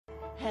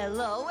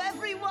Hello,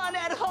 everyone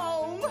at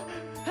home.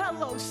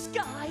 Hello,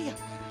 sky.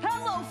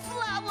 Hello,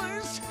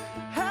 flowers.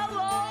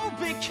 Hello,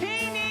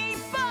 bikini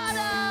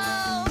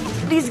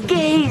bottom. These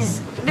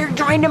gays, they're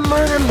trying to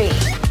murder me.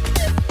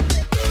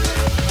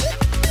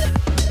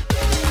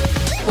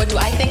 What do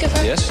I think of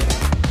her? Yes?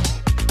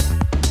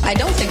 I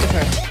don't think of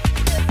her.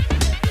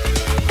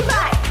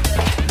 Goodbye.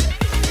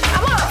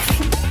 I'm off.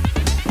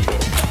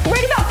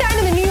 Read about that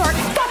in the New York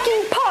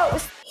fucking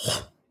Post.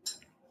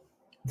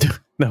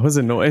 That was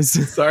a noise.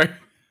 Sorry.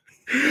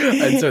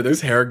 And so there's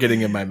hair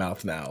getting in my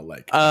mouth now,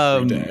 like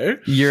every day.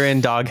 You're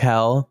in dog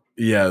hell.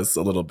 Yes,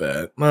 a little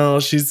bit. Oh,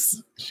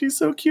 she's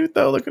so cute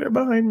though. Look at her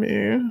behind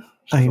me.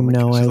 I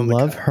know. I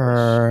love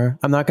her.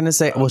 I'm not going to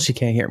say. Well, she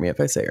can't hear me if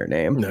I say her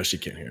name. No, she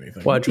can't hear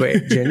anything. Watch,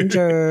 wait,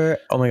 Ginger.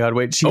 Oh my God,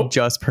 wait. She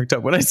just perked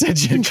up when I said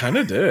She Ginger. kind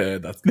of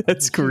did.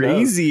 That's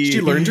crazy.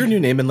 She learned her new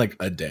name in like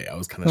a day. I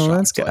was kind of shocked.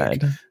 That's good.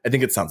 Like, I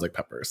think it sounds like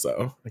Pepper.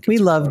 So We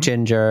love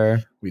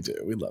Ginger. We do.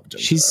 We love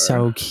Ginger. She's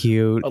so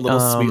cute. A little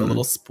sweet, a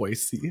little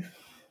spicy.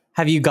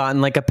 Have you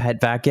gotten like a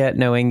pet vac yet?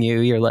 Knowing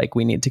you're like,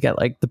 we need to get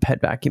like the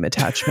pet vacuum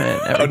attachment.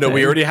 Oh no,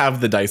 we already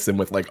have the Dyson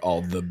with like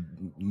all the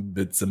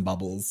bits and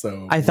bubbles.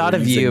 So I thought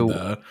of you.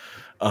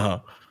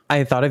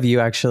 I thought of you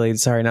actually.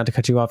 Sorry, not to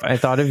cut you off. I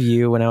thought of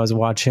you when I was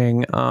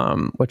watching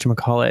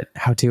whatchamacallit,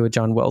 How To with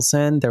John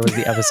Wilson. There was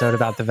the episode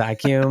about the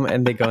vacuum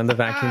and they go in the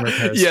vacuum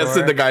repair store. Yes,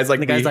 and the guy's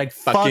like,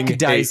 fuck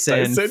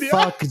Dyson. Yeah.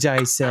 Fuck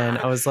Dyson.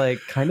 I was like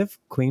kind of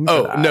queen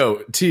for that.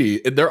 No,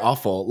 they're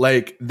awful.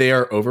 Like they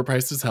are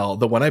overpriced as hell.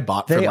 The one I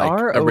bought for like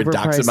a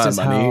redacted amount of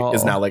money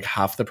is now like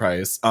half the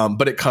price.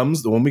 But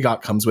the one we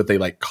got comes with a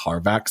like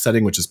Carvac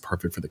setting, which is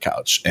perfect for the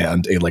couch,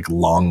 and a like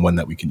long one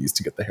that we can use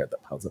to get the hair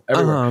that piles up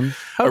everywhere.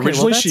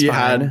 Originally she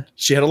had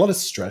a lot of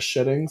stress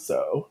shedding,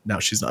 so now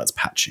she's not as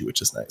patchy,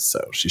 which is nice. So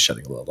she's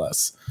shedding a little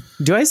less.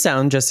 Do I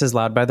sound just as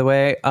loud, by the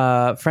way?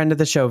 Friend of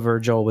the show,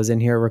 Virgil, was in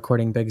here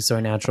recording Big Soy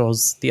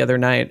Naturals the other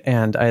night,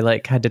 and I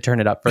like had to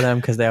turn it up for them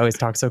because they always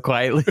talk so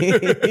quietly.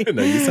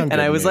 No, you sound good.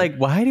 And I was like,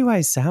 why do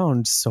I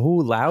sound so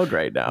loud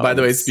right now? By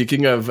the way,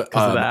 speaking of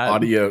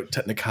audio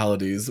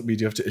technicalities, we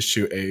do have to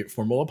issue a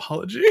formal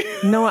apology.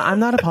 No, I'm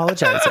not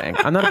apologizing.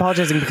 I'm not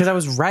apologizing because I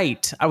was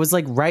right. I was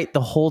like right the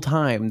whole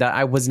time that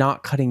I was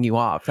not cutting you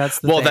off. That's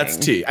the thing. That's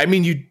T. I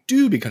mean, you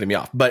do be cutting me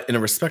off, but in a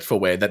respectful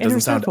way that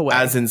doesn't sound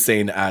as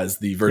insane as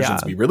the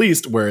versions we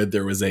released, where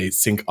there was a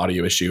sync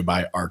audio issue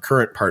by our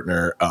current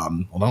partner.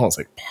 Well, not almost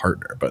like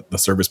partner, but the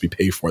service we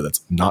pay for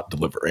that's not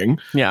delivering.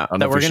 Yeah,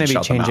 that we're going to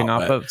be changing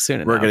off of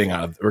soon. We're going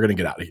to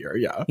get out of here.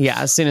 Yeah. Yeah.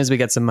 As soon as we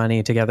get some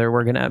money together,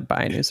 we're going to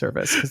buy a new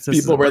service.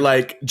 People were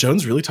like,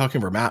 Joan's really talking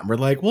for Matt. And we're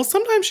like, well,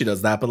 sometimes she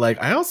does that, but like,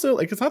 I also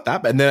like, it's not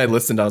that bad. And then I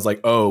listened, I was like,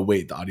 oh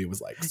wait, the audio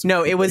was like,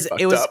 no, it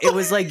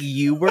was like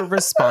you were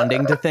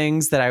responding to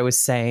things that I was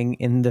saying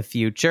in the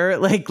future.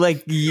 Like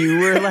you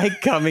were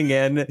like coming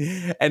in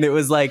and it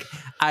was like,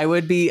 I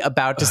would be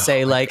about to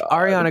say like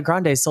Ariana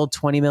Grande sold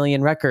 20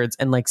 million records.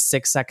 And like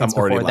 6 seconds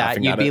before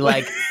that, you'd be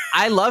like,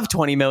 I love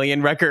 20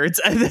 million records.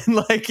 And then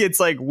like, it's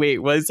like, wait,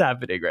 what's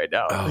happening right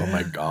now? Oh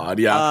my God.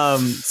 Yeah.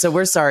 So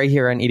we're sorry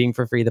here on Eating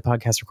for Free, the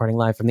podcast recording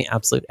live from the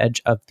absolute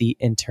edge of the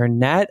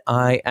internet.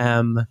 I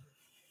am,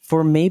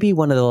 for maybe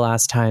one of the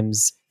last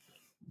times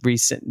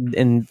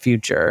in the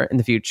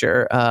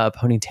future,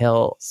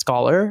 ponytail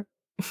scholar,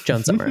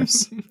 Joan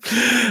Summers.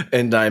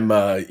 And I'm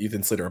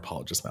Ethan Slater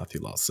apologist, Matthew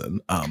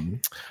Lawson.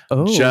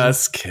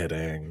 Just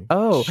kidding.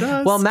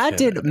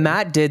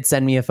 Matt did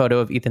send me a photo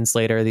of Ethan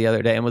Slater the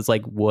other day and was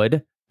like,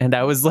 wood. And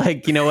I was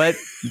like, you know what?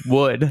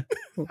 Wood.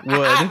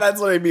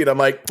 That's what I mean. I'm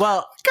like,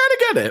 well, kind of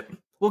get it.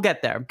 We'll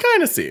get there.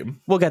 Kind of see.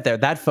 We'll get there.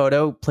 That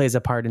photo plays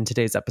a part in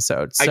today's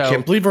episode. So. I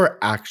can't believe we're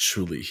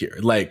actually here.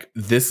 Like,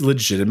 this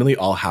legitimately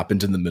all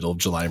happened in the middle of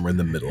July and we're in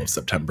the middle of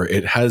September.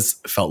 It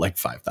has felt like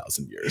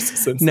 5,000 years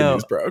since the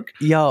news broke.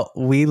 Yo,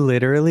 we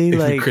literally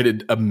we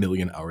created a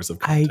million hours of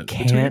content. I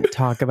can't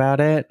talk about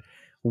it.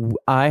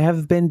 I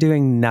have been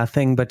doing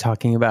nothing but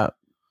talking about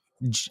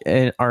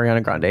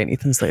Ariana Grande and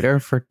Ethan Slater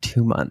for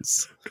 2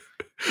 months.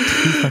 2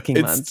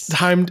 fucking months.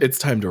 It's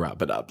time to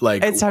wrap it up.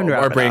 Like, it's time to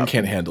wrap it up. Our brain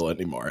can't handle it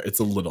anymore. It's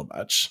a little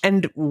much.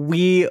 And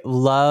we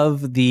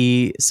love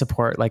the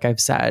support, like I've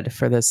said,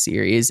 for this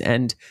series.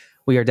 And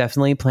we are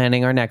definitely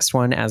planning our next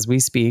one as we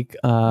speak.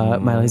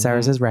 Miley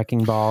Cyrus's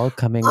Wrecking Ball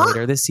coming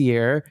later this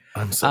year.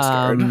 I'm so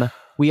scared.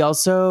 We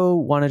also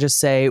want to just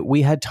say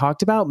we had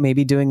talked about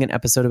maybe doing an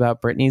episode about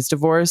Britney's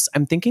divorce.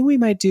 I'm thinking we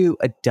might do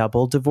a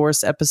double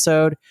divorce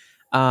episode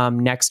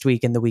next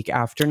week and the week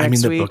after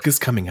next week. The book is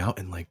coming out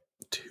in like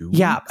 2 weeks.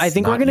 Yeah, I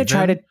think we're going to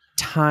try to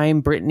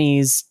time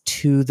Britney's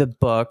to the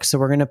book. So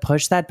we're going to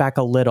push that back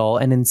a little.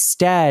 And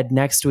instead,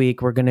 next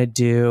week, we're going to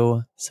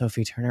do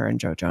Sophie Turner and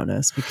Joe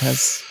Jonas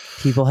because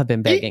people have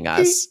been begging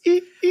us.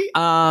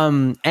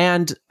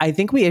 And I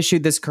think we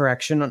issued this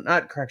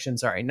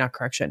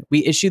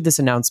We issued this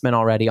announcement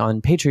already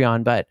on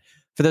Patreon. But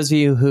for those of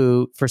you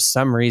who, for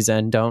some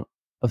reason, don't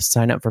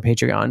sign up for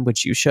Patreon,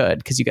 which you should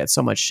because you get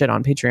so much shit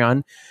on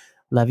Patreon.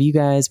 Love you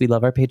guys. We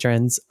love our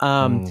patrons.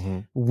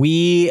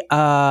 We,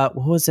 what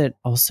was it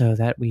also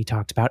that we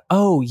talked about?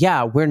 Oh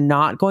yeah. We're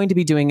not going to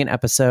be doing an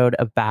episode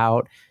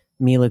about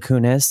Mila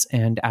Kunis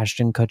and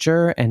Ashton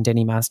Kutcher and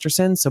Denny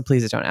Masterson. So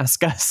please don't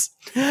ask us.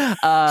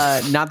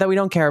 Not that we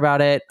don't care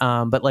about it.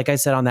 But like I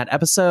said on that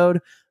episode,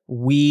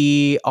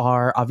 we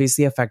are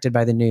obviously affected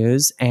by the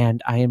news,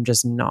 and I am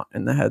just not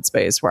in the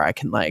headspace where I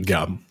can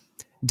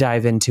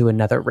dive into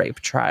another rape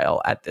trial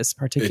at this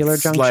particular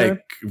juncture.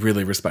 Like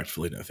really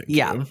respectfully, no thank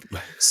you.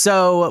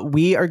 So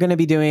we are going to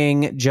be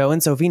doing Joe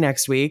and Sophie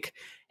next week.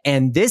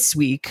 And this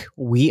week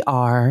we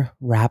are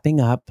wrapping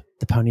up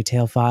the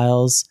Ponytail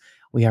Files.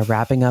 We are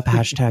wrapping up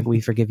hashtag We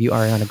Forgive You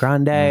Ariana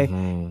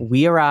Grande.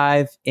 We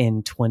arrive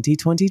in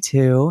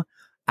 2022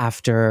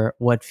 after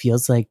what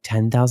feels like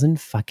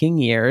 10,000 fucking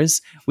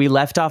years. We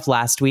left off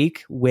last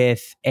week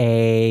with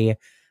a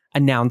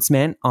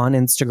announcement on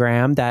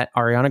Instagram that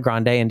Ariana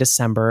Grande in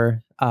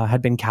December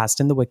had been cast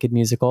in the Wicked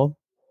musical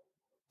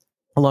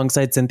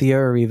alongside Cynthia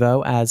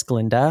Erivo as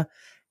Glinda.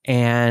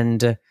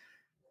 And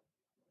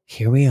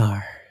here we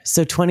are.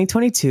 So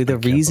 2022, the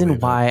reason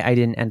why I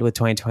didn't end with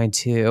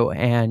 2022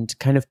 and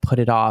kind of put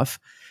it off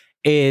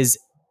is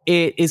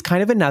it is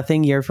kind of a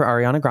nothing year for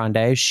Ariana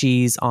Grande.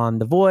 She's on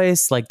The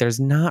Voice. Like,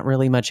 there's not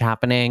really much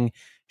happening.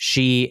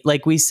 She,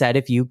 like we said,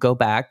 if you go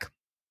back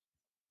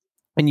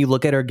and you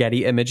look at her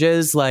Getty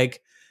images,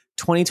 like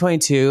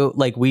 2022,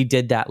 like we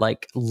did that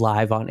like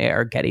live on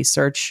air Getty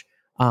search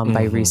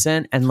by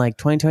recent, and like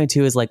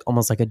 2022 is like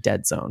almost like a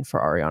dead zone for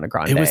Ariana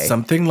Grande. It was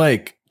something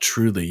like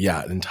truly,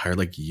 an entire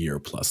like year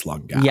plus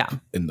long gap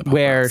in the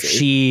where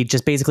she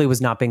just basically was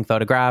not being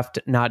photographed,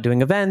 not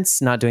doing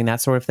events, not doing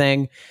that sort of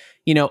thing.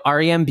 You know,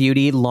 REM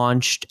Beauty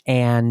launched,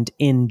 and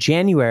in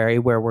January,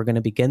 where we're going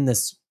to begin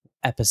this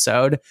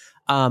episode,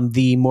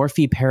 the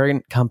Morphe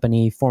parent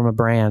company, Forma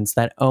Brands,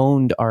 that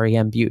owned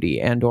REM Beauty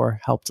and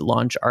or helped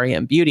launch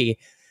REM Beauty,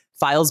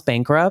 files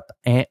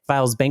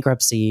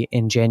bankruptcy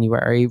in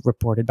January,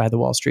 reported by the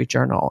Wall Street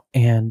Journal,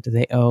 and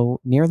they owe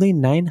nearly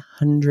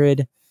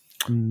 $900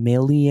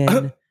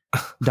 million.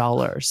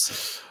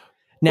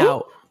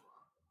 Now,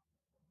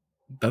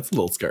 that's a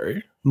little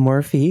scary.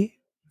 Morphe,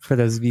 for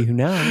those of you who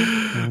know,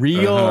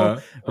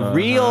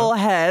 real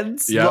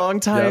heads,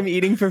 long time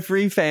eating for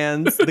free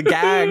fans,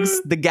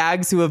 the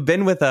gags who have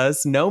been with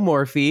us know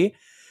Morphe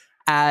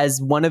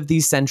as one of the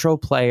central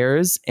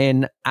players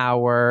in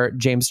our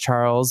James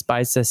Charles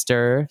by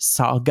sister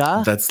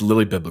saga. That's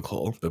literally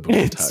biblical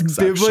it's text,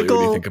 biblical actually,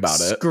 when you think about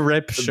it.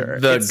 Scripture.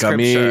 The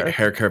gummy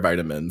hair care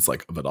vitamins,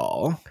 like, of it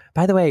all.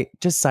 By the way,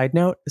 just side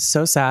note,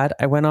 so sad.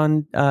 I went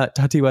on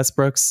Tati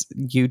Westbrook's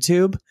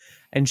YouTube,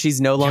 and she's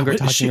no longer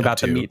talking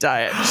about the meat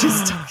diet.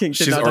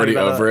 She's already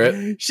over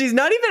it. She's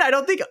not even, I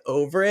don't think,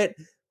 over it,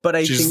 but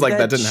she's think like,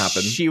 that didn't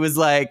happen. She was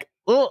like,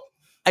 oh,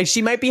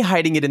 she might be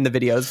hiding it in the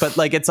videos, but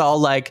like it's all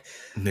like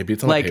maybe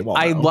it's on like a paywall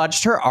I now.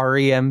 Watched her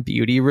REM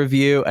Beauty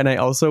review, and I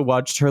also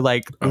watched her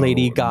like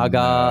Lady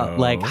Gaga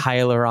like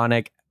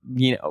hyaluronic,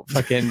 you know,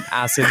 fucking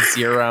acid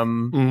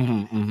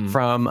serum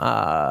from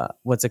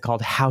what's it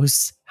called?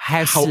 House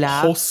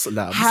Labs.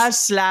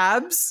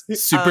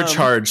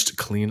 Supercharged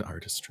clean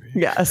artistry.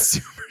 Yeah,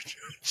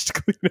 supercharged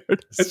clean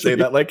artistry. I say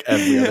that like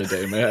every other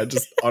day in my head,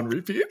 just on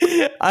repeat.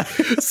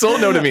 Still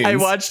know what it means. I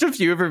watched a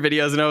few of her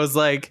videos and I was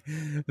like,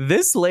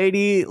 this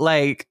lady,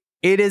 like,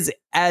 it is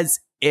as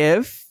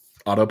if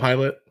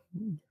autopilot.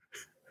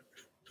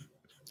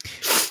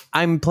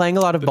 I'm playing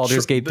a lot of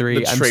Baldur's Gate 3.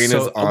 The train is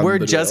on we're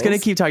the just going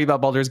rails. to keep talking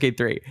about Baldur's Gate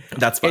 3.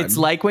 That's fine. It's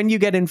like when you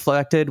get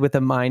inflected with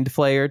a mind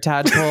flayer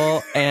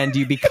tadpole and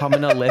you become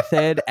an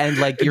illithid, and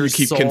like your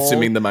keep soul,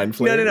 consuming the mind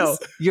flayers. No.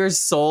 Your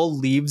soul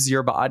leaves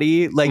your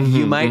body. Like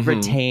you might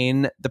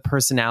retain the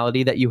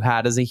personality that you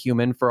had as a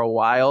human for a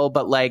while,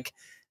 but like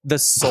the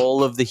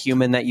soul of the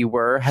human that you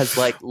were has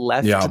like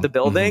left the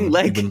building.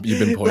 Like you've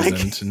been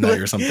poisoned, like, and now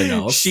you're something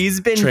else.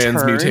 She's been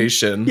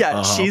transmutation.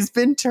 Turned. She's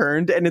been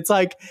turned, and it's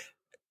like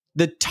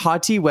the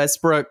Tati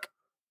Westbrook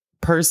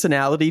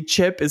personality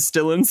chip is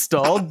still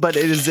installed, but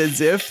it is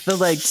as if the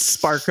like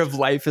spark of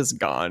life is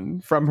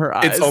gone from her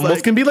eyes. It's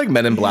almost can be like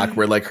Men in Black,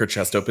 where like her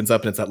chest opens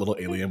up and it's that little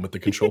alien with the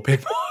control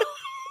panel.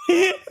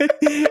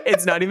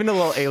 It's not even a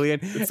little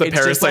alien. It's the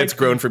parasites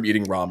grown from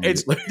eating raw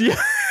meat.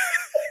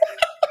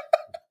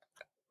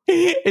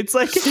 It's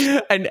like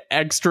an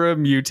extra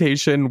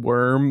mutation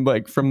worm,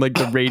 like from like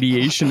the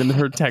radiation in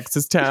her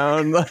Texas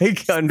town,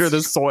 like under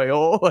the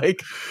soil.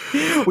 Like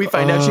we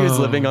find out she was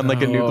living on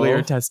like a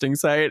nuclear testing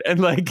site, and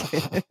like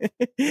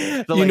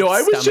the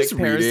I was just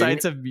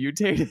parasites have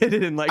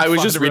mutated. And like I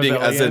was just reading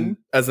rebellion.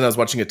 as I was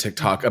watching a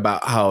TikTok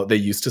about how they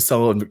used to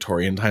sell in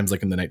Victorian times,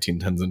 like in the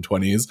 1910s and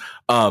 20s,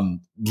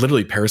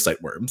 literally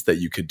parasite worms that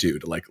you could do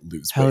to like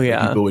lose weight. Hell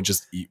yeah. People would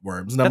just eat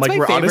worms, and I'm like,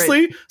 we're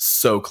honestly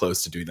so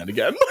close to doing that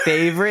again.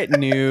 Favorite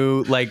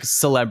new like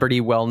celebrity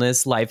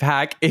wellness life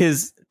hack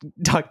is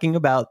talking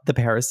about the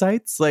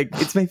parasites. Like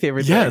it's my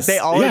favorite thing. They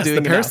all are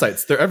doing the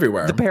parasites. They're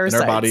everywhere. The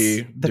parasites in our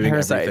body, the doing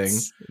parasites. Everything.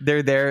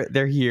 They're there.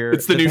 They're here.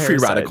 It's the new free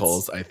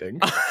radicals, I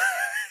think.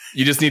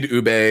 You just need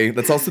ube.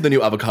 That's also the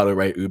new avocado,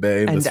 right? Ube,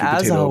 and the sweet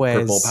as potato always,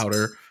 purple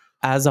powder.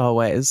 As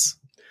always,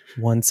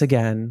 once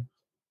again,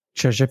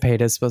 Trisha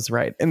Paytas was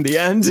right in the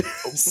end.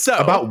 So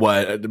about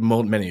what?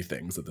 Many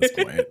things at this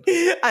point.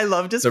 I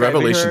love describing the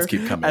revelations her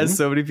keep coming, as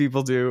so many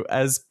people do,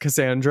 as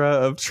Cassandra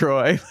of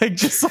Troy. Like,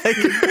 just like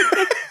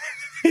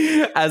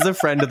as a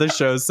friend of the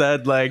show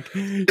said, like,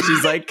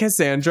 she's like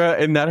Cassandra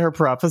in that her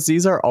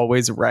prophecies are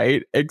always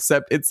right,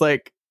 except it's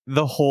like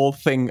the whole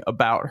thing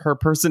about her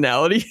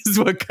personality is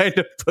what kind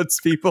of puts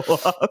people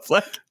off.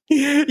 Like,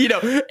 you know,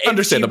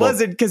 if she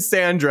wasn't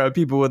Cassandra,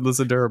 people would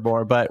listen to her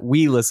more, but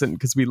we listen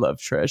because we love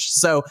Trish.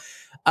 So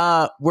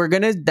we're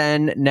going to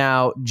then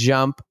now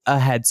jump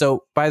ahead.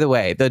 So by the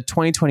way, the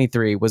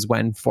 2023 was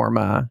when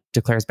Forma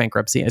declares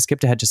bankruptcy. I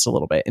skipped ahead just a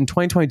little bit. In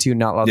 2022,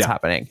 not a lot's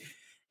happening.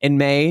 In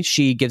May,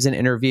 she gives an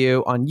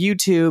interview on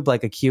YouTube,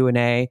 like a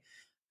Q&A.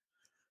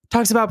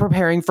 Talks about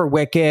preparing for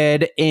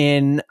Wicked.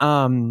 In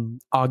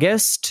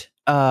August,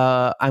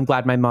 I'm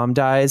Glad My Mom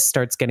Dies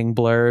starts getting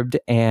blurbed,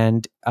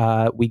 and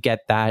we get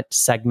that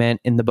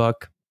segment in the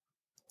book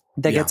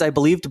that gets, I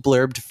believe,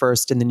 blurbed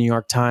first in the New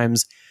York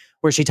Times,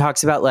 where she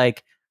talks about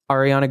like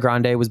Ariana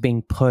Grande was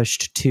being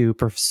pushed to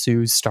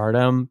pursue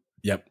stardom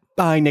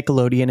by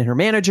Nickelodeon and her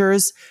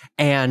managers,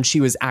 and she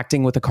was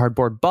acting with a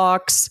cardboard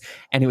box,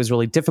 and it was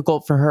really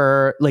difficult for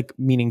her, like,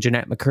 meaning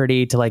Jeanette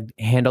McCurdy, to like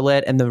handle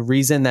it. And the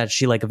reason that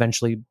she like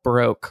eventually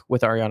broke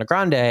with Ariana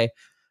Grande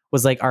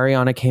was like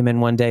Ariana came in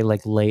one day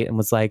like late and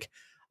was like,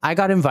 I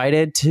got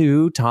invited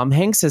to Tom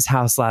Hanks's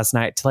house last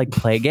night to like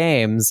play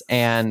games,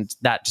 and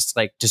that just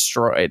like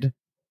destroyed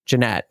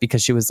Jeanette,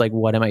 because she was like,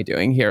 what am I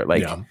doing here?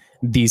 Like,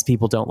 these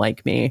people don't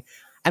like me.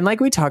 And like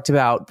we talked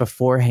about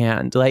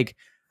beforehand, like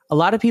a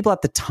lot of people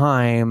at the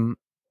time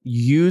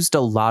used a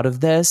lot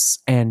of this,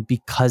 and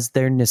because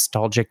their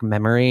nostalgic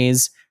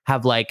memories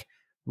have like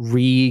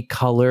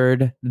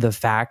recolored the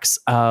facts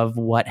of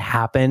what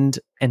happened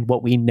and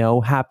what we know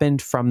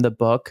happened from the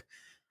book,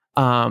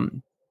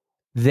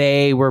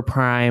 they were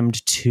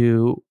primed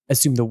to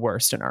assume the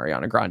worst in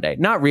Ariana Grande,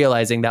 not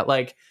realizing that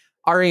like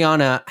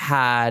Ariana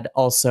had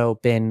also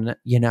been,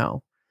 you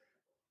know,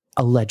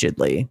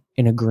 allegedly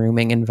in a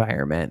grooming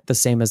environment, the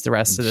same as the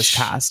rest of this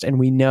cast. And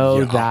we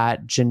know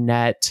that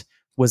Jeanette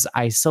was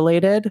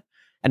isolated,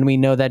 and we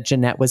know that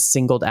Jeanette was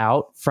singled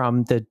out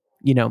from the,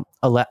 you know,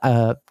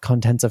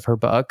 contents of her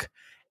book.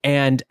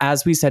 And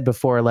as we said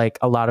before, like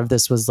a lot of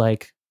this was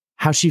like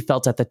how she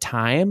felt at the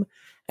time.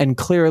 And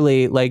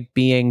clearly, like,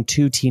 being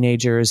two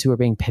teenagers who are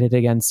being pitted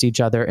against each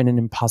other in an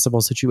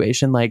impossible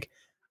situation, like,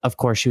 of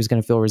course she was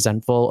going to feel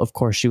resentful. Of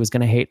course she was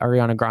going to hate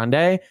Ariana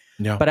Grande.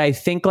 Yeah. But I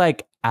think,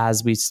 like,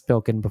 as we've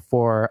spoken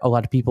before, a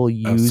lot of people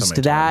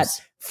used that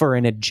for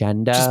an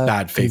agenda. Just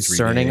bad faith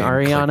concerning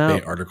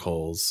Ariana.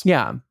 Articles.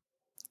 Yeah.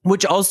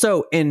 Which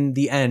also, in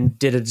the end,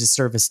 did a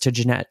disservice to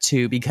Jeanette,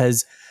 too,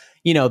 because,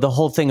 you know, the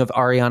whole thing of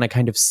Ariana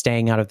kind of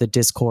staying out of the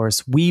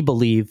discourse, we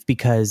believe,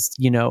 because,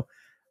 you know,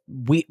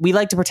 we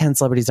like to pretend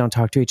celebrities don't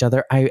talk to each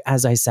other.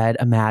 As I said,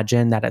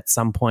 imagine that at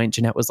some point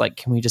Jeanette was like,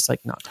 can we just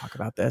like not talk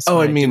about this? Oh,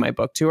 I mean, my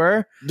book to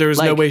her. There was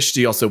like, no way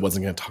she also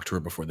wasn't going to talk to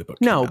her before the book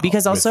came out. No,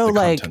 because also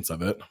like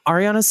of it.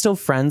 Ariana's still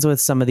friends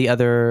with some of the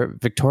other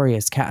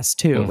Victorious cast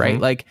too, right?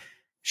 Like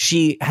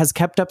she has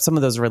kept up some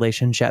of those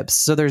relationships.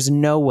 So there's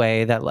no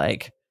way that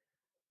like,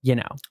 you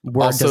know,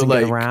 word also, doesn't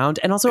get around.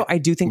 And also, I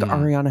do think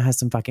Ariana has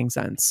some fucking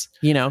sense.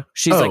 You know,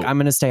 she's like, I'm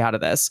going to stay out of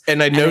this.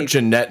 And I know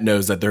Jeanette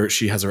knows that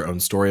she has her own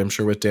story, I'm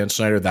sure, with Dan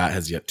Schneider. That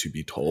has yet to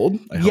be told.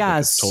 I hope it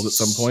gets told at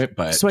some point,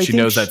 but she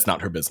knows that's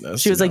not her business.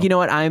 She was like, you know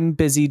what? I'm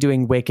busy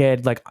doing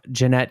Wicked. Like,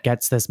 Jeanette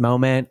gets this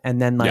moment.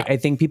 And then, like, I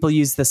think people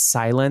use the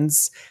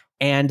silence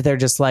and they're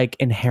just like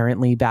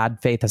inherently bad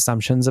faith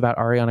assumptions about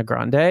Ariana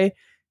Grande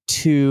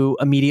to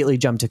immediately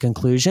jump to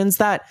conclusions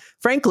that,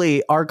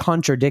 frankly, are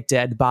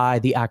contradicted by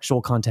the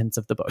actual contents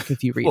of the book,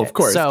 if you read it. Of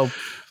course. So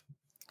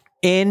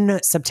in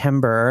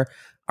September,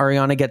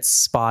 Ariana gets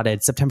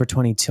spotted, September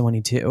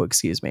 2022,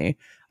 excuse me.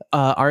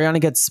 Ariana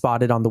gets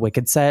spotted on the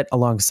Wicked set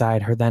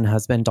alongside her then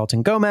husband,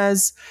 Dalton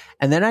Gomez.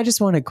 And then I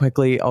just want to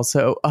quickly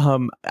also,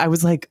 I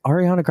was like,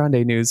 Ariana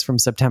Grande news from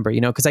September,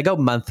 you know, because I go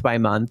month by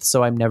month,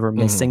 so I'm never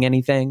missing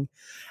anything.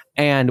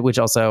 And which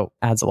also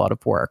adds a lot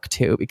of work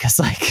too, because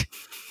like,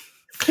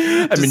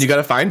 I mean, you got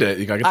to find it.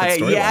 You got to get that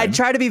storyline. Yeah, I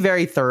try to be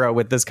very thorough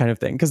with this kind of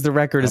thing because the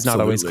record is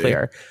not always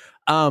clear.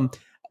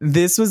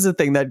 This was a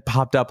thing that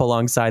popped up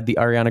alongside the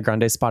Ariana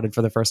Grande spotted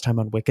for the first time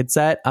on Wicked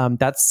set.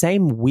 That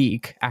same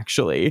week,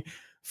 actually,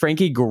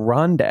 Frankie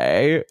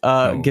Grande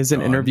gives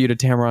an interview to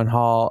Tamron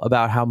Hall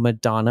about how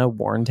Madonna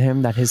warned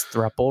him that his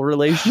throuple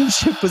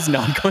relationship was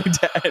not going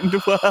to end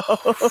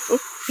well.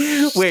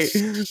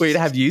 Wait,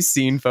 have you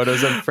seen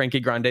photos of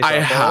Frankie Grande? I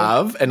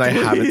have, and I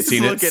haven't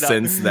seen it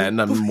since then.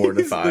 I'm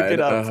mortified.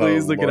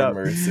 Please look it up.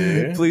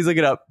 Mercy. Please look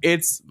it up.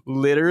 It's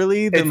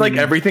literally it's like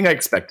everything I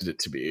expected it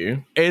to be.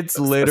 It's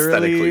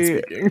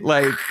literally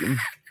like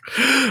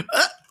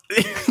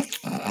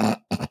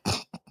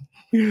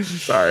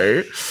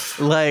sorry,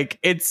 like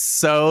it's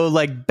so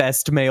like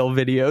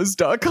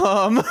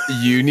bestmalevideos.com.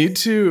 You need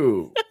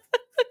to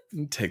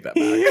take that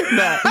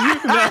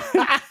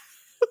back.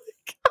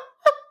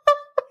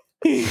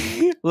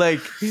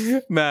 Like,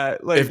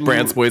 Matt, like, if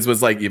Brant's Boys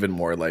was like even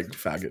more like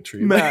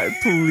faggotry. Matt,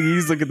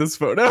 please look at this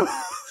photo.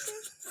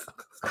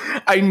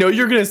 I know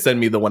you're gonna send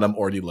me the one I'm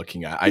already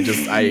looking at.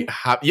 I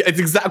have. Yeah, it's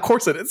exact. Of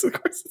course it is. Of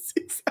course it's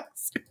the exact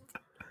same.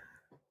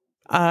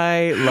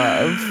 I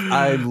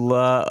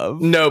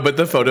love. No, but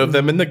the photo of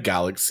them in the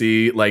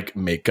Galaxy like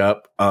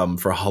makeup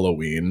for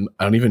Halloween.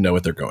 I don't even know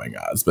what they're going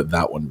as, but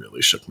that one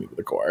really shook me to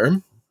the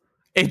core.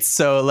 It's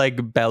so like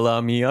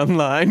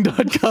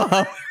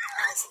BellamyOnline.com.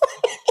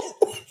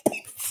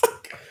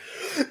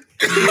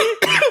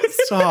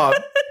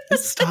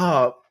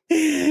 Stop.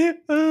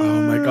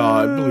 Oh my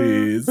God,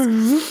 please.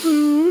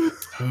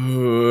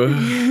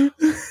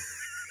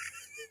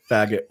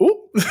 Faggot.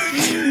 Ooh.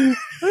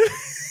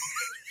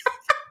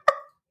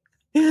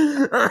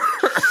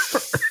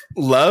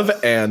 Love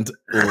and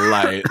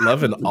light.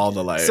 Love and all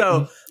the light.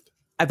 So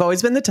I've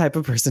always been the type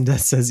of person that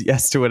says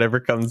yes to whatever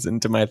comes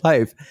into my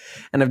life.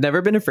 And I've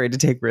never been afraid to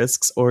take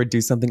risks or do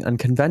something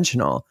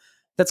unconventional.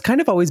 That's kind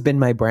of always been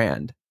my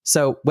brand.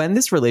 So when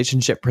this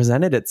relationship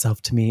presented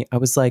itself to me, I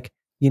was like,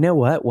 you know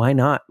what? Why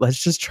not?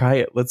 Let's just try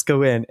it. Let's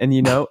go in. And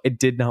you know, it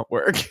did not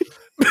work.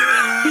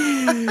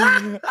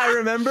 I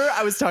remember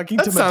I was talking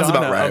to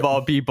Madonna, right, of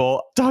all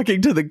people,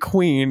 talking to the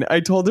Queen. I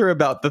told her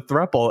about the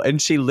throuple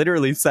and she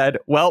literally said,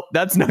 well,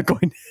 that's not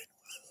going to.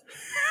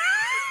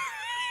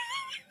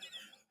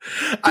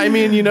 I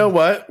mean, you know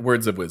what?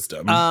 Words of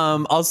wisdom.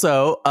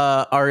 Also,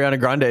 Ariana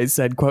Grande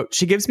said, quote,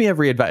 she gives me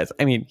every advice.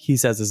 I mean, he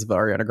says this of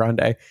Ariana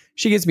Grande.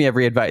 She gives me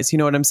every advice. You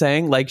know what I'm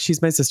saying? Like,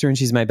 she's my sister and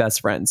she's my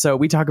best friend. So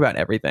we talk about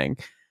everything.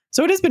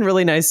 So it has been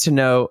really nice to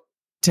know,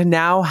 to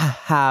now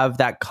have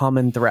that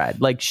common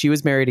thread. Like, she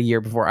was married a year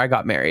before I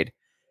got married.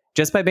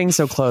 Just by being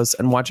so close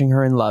and watching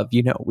her in love,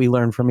 you know, we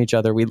learn from each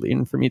other. We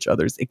learn from each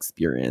other's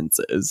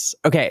experiences.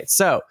 Okay,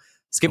 so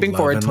skipping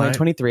forward,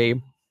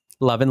 2023,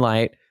 Love and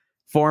Light.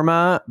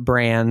 Forma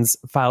Brands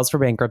files for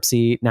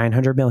bankruptcy,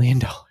 $900 million.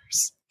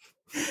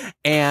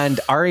 And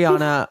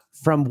Ariana,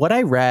 from what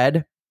I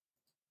read,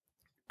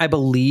 I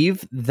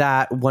believe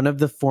that one of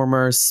the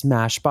former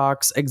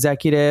Smashbox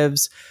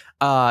executives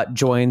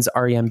joins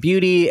REM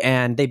Beauty,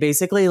 and they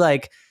basically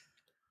like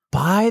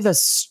buy the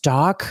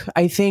stock,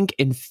 I think,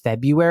 in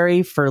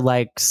February for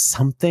like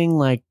something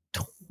like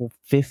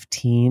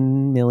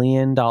 $15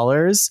 million.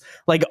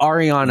 Like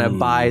Ariana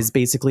buys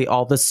basically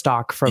all the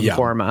stock from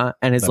Forma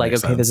and is like,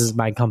 okay, sense. This is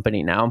my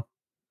company now.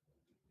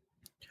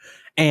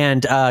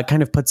 And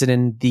kind of puts it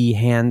in the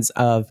hands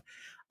of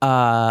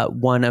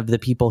one of the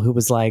people who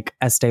was like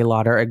Estee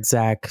Lauder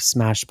exec,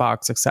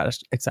 Smashbox,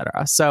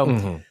 etc.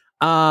 So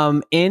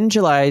in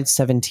July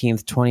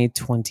 17th,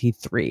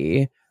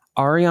 2023,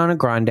 Ariana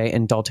Grande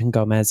and Dalton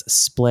Gomez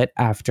split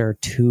after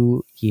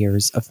 2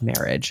 years of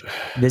marriage.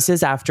 This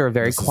is after a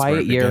very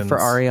quiet year for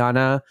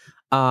Ariana.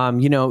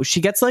 You know,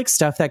 she gets like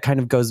stuff that kind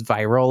of goes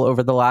viral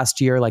over the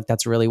last year. Like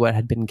that's really what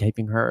had been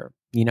keeping her,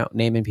 you know,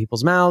 name in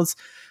people's mouths.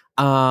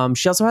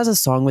 She also has a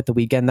song with The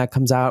Weeknd that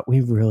comes out. We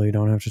really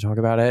don't have to talk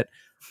about it.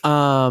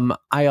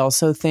 I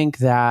also think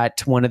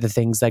that one of the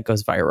things that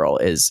goes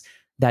viral is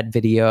that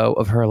video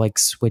of her like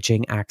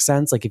switching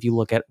accents. Like if you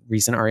look at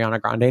recent Ariana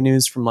Grande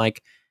news from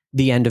like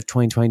the end of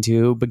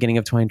 2022, beginning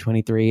of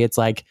 2023, it's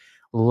like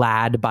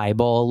Lad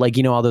Bible, like,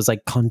 you know, all those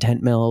like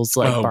content mills,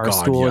 like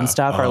Barstool and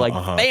stuff are like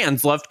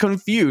fans left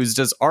confused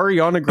as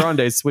Ariana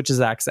Grande switches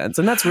accents.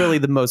 And that's really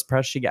the most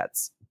press she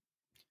gets.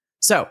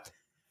 So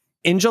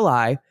in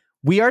July,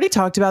 we already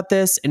talked about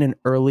this in an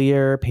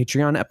earlier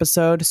Patreon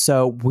episode.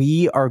 So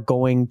we are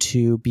going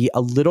to be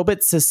a little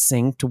bit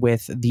succinct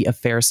with the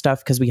affair stuff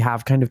because we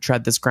have kind of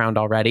tread this ground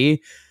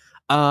already.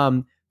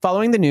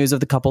 Following the news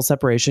of the couple's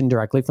separation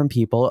directly from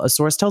People, a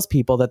source tells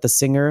People that the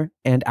singer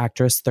and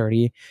actress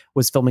 30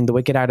 was filming the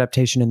Wicked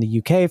adaptation in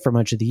the UK for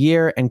much of the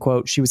year. And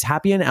quote, she was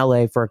happy in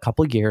LA for a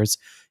couple of years.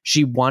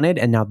 She wanted,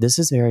 and now this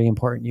is very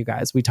important, you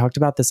guys. We talked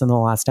about this in the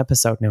last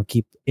episode. Now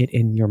keep it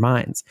in your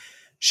minds.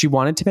 She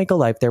wanted to make a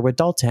life there with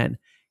Dalton.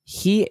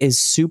 He is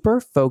super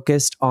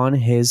focused on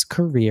his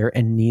career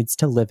and needs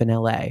to live in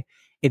LA.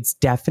 It's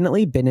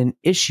definitely been an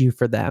issue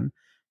for them.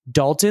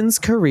 Dalton's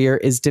career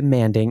is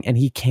demanding and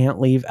he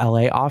can't leave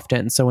LA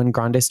often. So when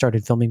Grande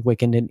started filming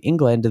Wicked in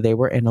England, they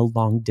were in a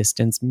long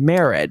distance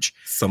marriage.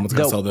 Someone's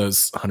going to sell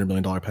those $100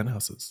 million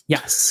penthouses.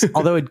 Yes.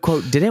 Although it,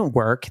 quote, didn't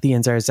work, the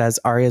insider says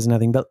Ari has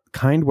nothing but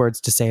kind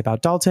words to say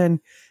about Dalton.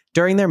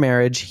 During their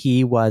marriage,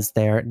 he was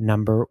their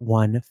number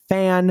one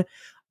fan.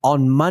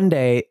 On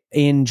Monday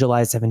in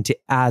July 17th,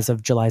 as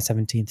of July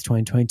 17th,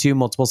 2022,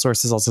 multiple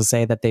sources also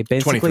say that they've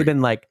basically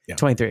been like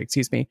 23,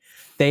 excuse me.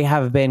 They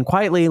have been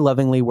quietly,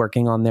 lovingly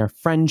working on their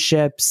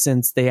friendship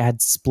since they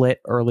had split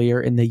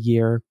earlier in the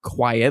year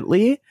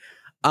quietly.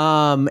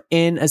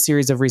 In a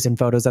series of recent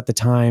photos at the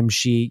time,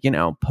 she, you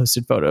know,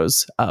 posted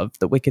photos of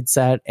the Wicked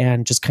set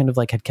and just kind of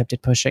like had kept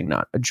it pushing,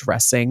 not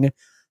addressing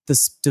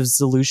the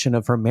dissolution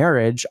of her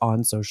marriage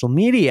on social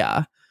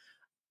media.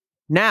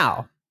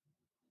 Now,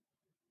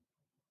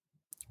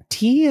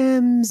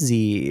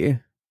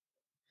 TMZ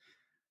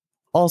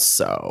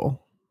also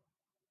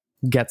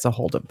gets a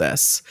hold of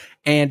this.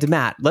 And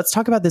Matt, let's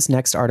talk about this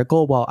next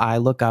article while I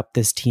look up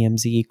this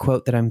TMZ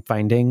quote that I'm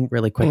finding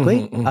really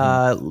quickly.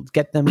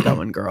 Get them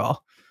going,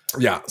 girl.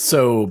 Yeah.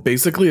 So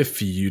basically a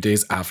few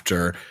days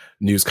after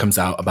news comes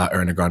out about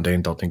Ariana Grande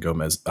and Dalton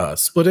Gomez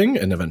splitting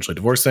and eventually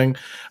divorcing,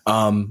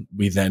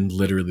 we then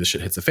literally, the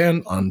shit hits the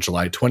fan on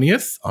July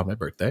 20th, on my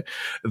birthday,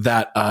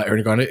 that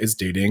Ariana Grande is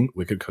dating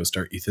Wicked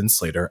co-star Ethan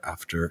Slater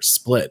after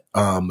split.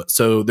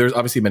 So there's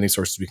obviously many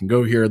sources we can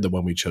go here. The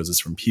one we chose is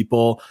from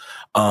People.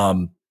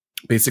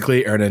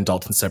 Basically, Ariana and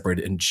Dalton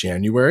separated in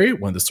January.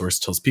 When the source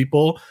tells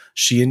People,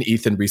 she and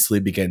Ethan recently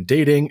began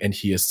dating and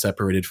he is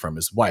separated from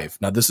his wife.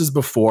 Now, this is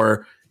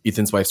before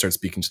Ethan's wife starts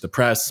speaking to the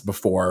press,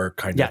 before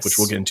kind of, which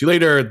we'll get into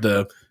later,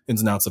 the ins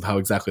and outs of how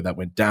exactly that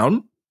went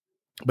down.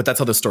 But that's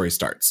how the story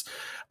starts.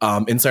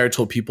 Insider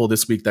told People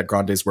this week that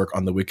Grande's work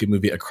on the Wicked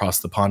movie Across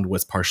the Pond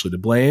was partially to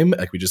blame.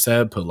 Like we just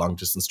said, put a long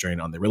distance strain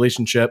on their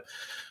relationship.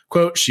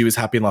 Quote, she was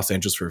happy in Los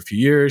Angeles for a few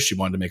years. She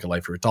wanted to make a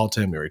life for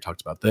Dalton. We already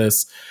talked about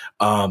this.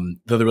 Though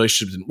the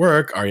relationship didn't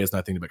work, Ari has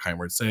nothing but kind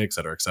words to say, et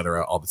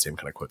cetera, all the same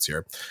kind of quotes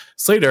here.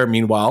 Slater,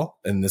 meanwhile,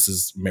 and this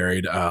is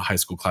married high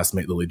school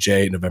classmate Lilly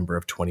J in November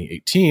of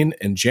 2018.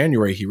 In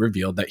January, he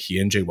revealed that he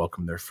and Jay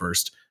welcomed their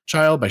first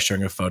child by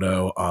sharing a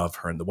photo of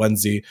her in the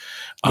onesie.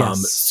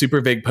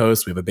 Super vague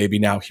post. We have a baby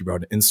now, he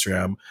wrote on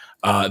Instagram.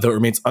 Though it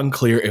remains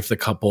unclear if the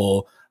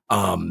couple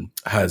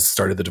has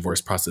started the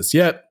divorce process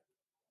yet,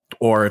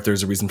 or if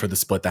there's a reason for the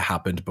split that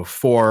happened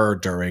before,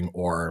 during,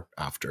 or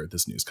after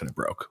this news kind of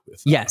broke.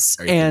 With,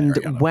 and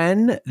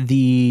when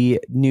the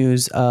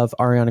news of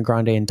Ariana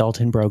Grande and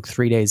Dalton broke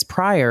 3 days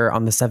prior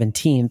on the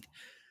 17th,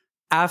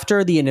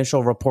 after the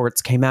initial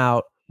reports came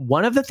out,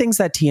 one of the things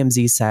that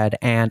TMZ said,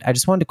 and I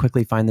just wanted to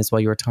quickly find this while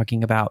you were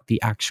talking about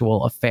the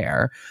actual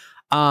affair,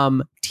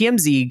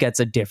 TMZ gets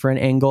a different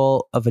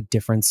angle of a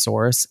different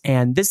source,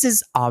 and this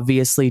is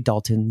obviously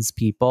Dalton's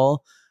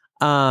people.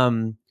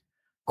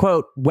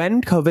 Quote,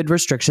 when COVID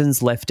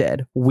restrictions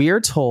lifted,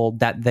 we're told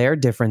that their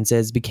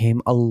differences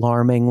became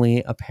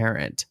alarmingly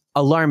apparent.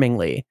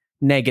 Alarmingly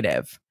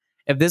negative.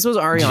 If this was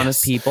Ariana's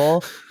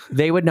people,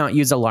 they would not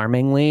use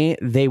alarmingly.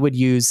 They would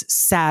use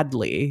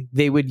sadly.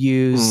 They would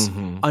use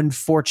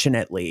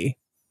unfortunately.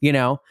 You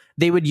know,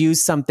 they would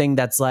use something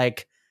that's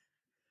like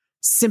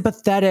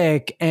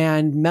sympathetic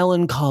and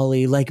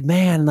melancholy, like,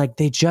 man, like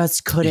they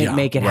just couldn't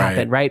make it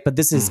happen, right? But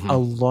this is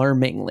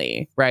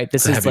alarmingly, right?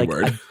 This is like,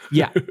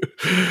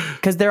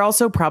 because they're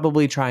also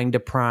probably trying to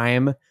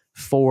prime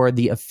for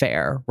the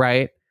affair,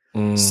 right?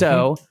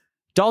 So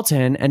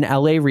Dalton, an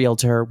LA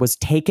realtor, was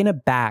taken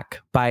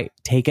aback,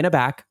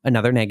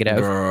 another negative,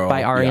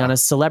 by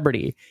Ariana's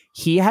celebrity.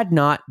 He had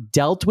not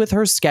dealt with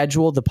her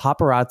schedule, the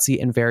paparazzi,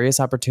 and various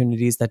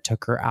opportunities that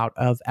took her out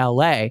of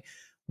LA.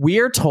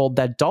 We're told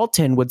that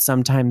Dalton would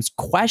sometimes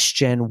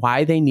question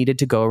why they needed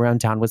to go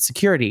around town with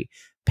security,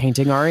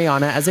 painting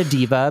Ariana as a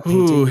diva,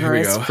 painting her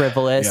as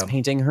frivolous,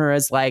 painting her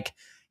as like,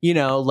 you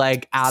know,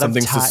 like out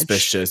something of touch.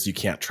 Suspicious. You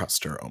can't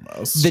trust her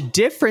almost. The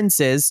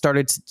differences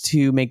started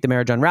to make the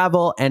marriage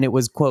unravel, and it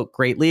was, quote,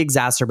 greatly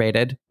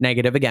exacerbated,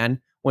 negative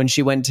again, when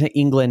she went to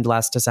England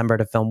last December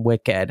to film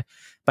Wicked.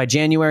 By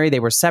January, they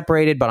were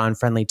separated, but on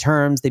friendly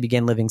terms. They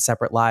began living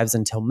separate lives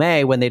until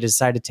May, when they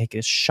decided to take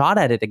a shot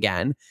at it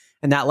again.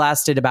 And that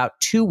lasted about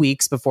 2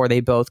 weeks before they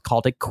both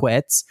called it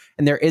quits.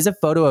 And there is a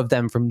photo of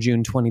them from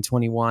June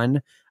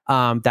 2021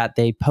 that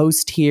they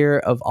post here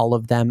of all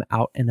of them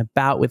out and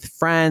about with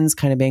friends,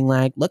 kind of being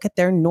like, look at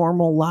their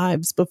normal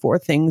lives before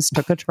things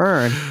took a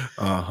turn.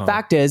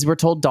 Fact is, we're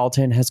told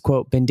Dalton has,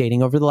 quote, been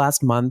dating over the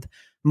last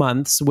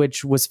months,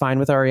 which was fine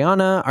with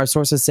Ariana. Our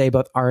sources say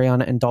both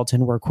Ariana and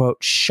Dalton were,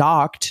 quote,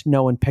 shocked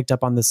no one picked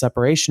up on the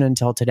separation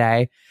until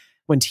today.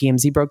 When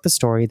TMZ broke the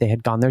story, they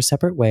had gone their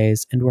separate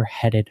ways and were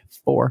headed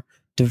for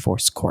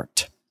divorce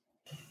court.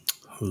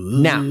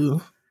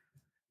 Now,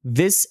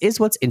 this is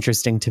what's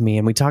interesting to me,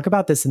 and we talk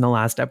about this in the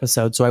last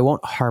episode, so I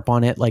won't harp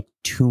on it like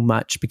too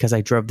much because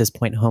I drove this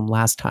point home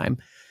last time.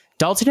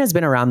 Dalton has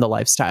been around the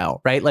lifestyle,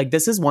 right? Like,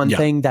 this is one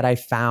thing that I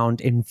found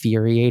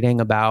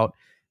infuriating about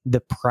the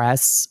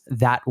press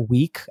that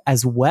week,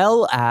 as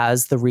well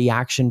as the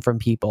reaction from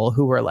people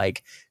who were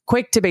like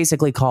quick to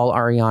basically call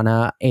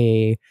Ariana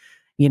a,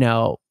 you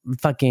know,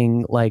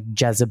 fucking like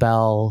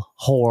Jezebel,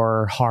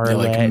 whore, harlot,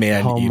 like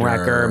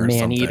homewrecker,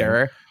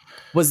 man-eater.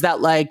 Was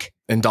that like...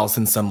 And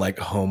Dalton some like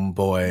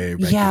homeboy,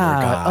 regular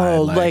guy.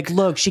 Like,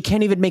 look, she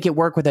can't even make it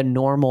work with a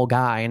normal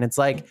guy. And it's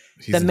like,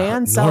 the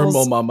man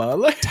sells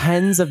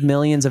tens of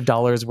millions of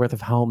dollars worth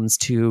of homes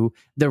to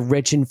the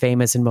rich and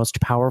famous and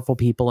most powerful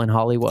people in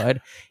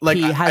Hollywood. Like,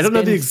 I don't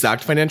know the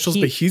exact financials,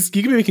 but he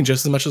can be making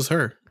just as much as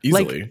her,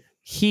 easily. Like,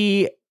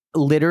 he...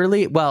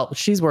 literally, well,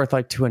 she's worth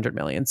like 200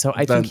 million. So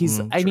I think he's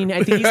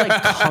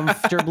like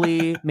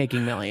comfortably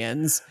making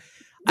millions.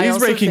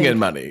 He's raking in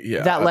money.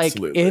 Yeah, that like,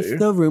 if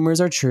the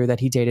rumors are true that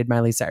he dated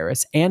Miley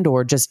Cyrus and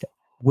or just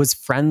was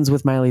friends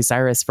with Miley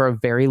Cyrus for a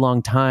very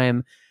long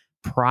time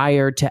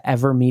prior to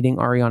ever meeting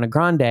Ariana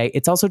Grande,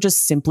 it's also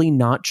just simply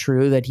not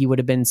true that he would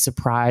have been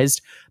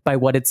surprised by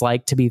what it's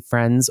like to be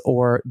friends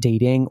or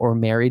dating or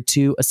married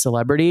to a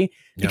celebrity.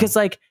 Because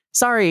like,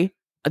 sorry,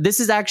 this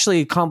is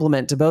actually a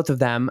compliment to both of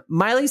them.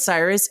 Miley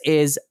Cyrus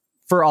is,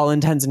 for all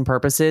intents and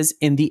purposes,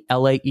 in the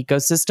LA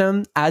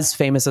ecosystem, as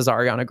famous as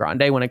Ariana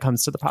Grande when it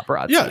comes to the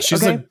paparazzi. Yeah,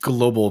 she's a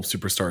global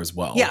superstar as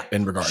well. Yeah,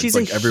 in regards, she's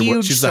like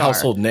everyone, she's a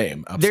household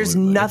name. Absolutely. There's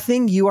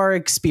nothing you are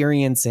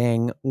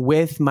experiencing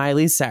with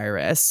Miley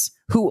Cyrus,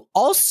 who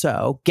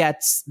also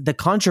gets the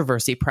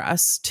controversy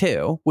press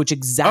too, which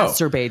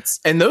exacerbates.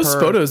 And those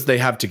photos they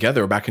have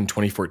together back in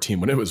 2014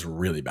 when it was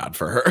really bad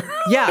for her.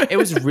 Yeah, it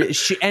was.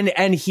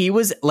 And he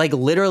was like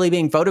literally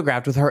being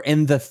photographed with her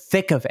in the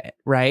thick of it,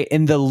 right?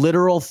 In the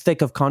literal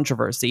thick of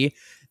controversy.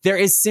 There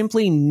is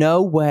simply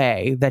no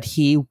way that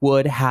he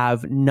would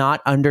have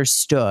not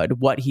understood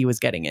what he was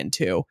getting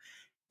into.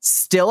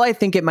 Still, I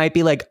think it might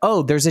be like,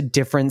 oh, there's a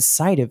different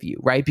side of you,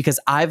 right? Because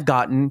I've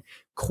gotten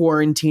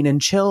quarantine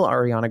and chill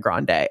Ariana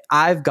Grande.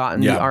 I've gotten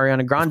the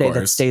Ariana Grande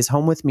that stays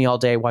home with me all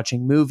day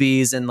watching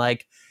movies and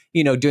like,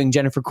 you know, doing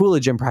Jennifer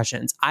Coolidge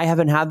impressions. I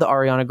haven't had the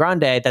Ariana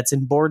Grande that's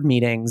in board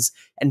meetings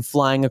and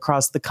flying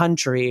across the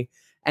country,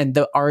 and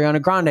the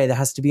Ariana Grande that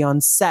has to be on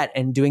set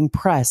and doing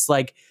press.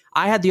 Like,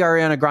 I had the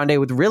Ariana Grande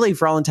with really,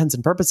 for all intents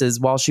and purposes,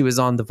 while she was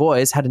on The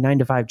Voice, had a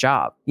 9-to-5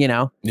 job, you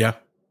know? Yeah.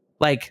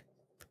 Like,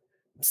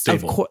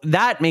 stable.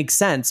 That makes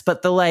sense.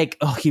 But the like,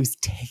 oh, he was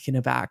taken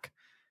aback.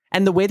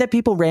 And the way that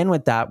people ran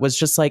with that was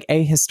just like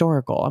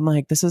ahistorical. I'm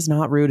like, this is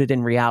not rooted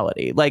in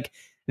reality. Like,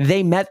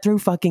 they met through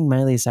fucking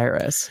Miley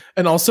Cyrus.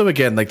 And also,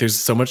 again, like, there's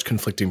so much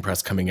conflicting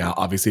press coming out,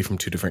 obviously from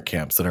two different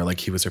camps that are like,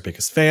 he was her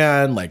biggest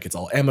fan. Like, it's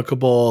all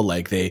amicable.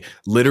 Like, they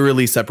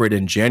literally separated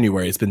in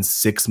January. It's been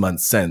 6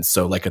 months since.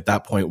 So, like, at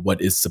that point, what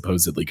is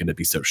supposedly going to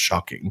be so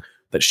shocking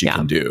that she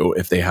can do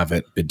if they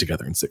haven't been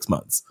together in 6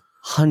 months?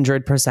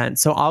 100%.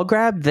 So I'll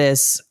grab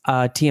this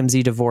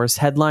TMZ divorce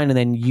headline, and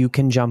then you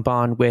can jump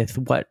on with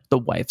what the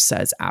wife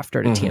says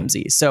after to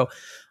TMZ. So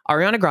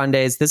Ariana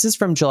Grande's, this is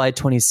from July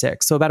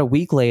 26th. So about a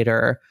week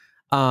later,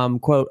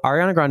 quote,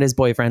 Ariana Grande's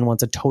boyfriend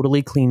wants a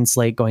totally clean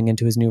slate going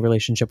into his new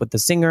relationship with the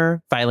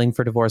singer, filing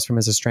for divorce from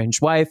his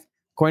estranged wife.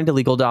 According to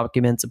legal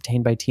documents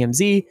obtained by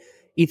TMZ,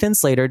 Ethan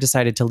Slater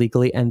decided to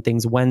legally end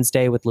things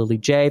Wednesday with Lilly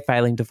J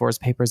filing divorce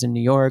papers in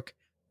New York.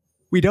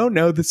 We don't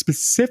know the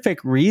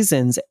specific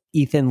reasons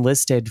Ethan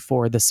listed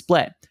for the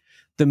split.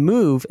 The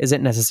move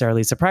isn't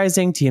necessarily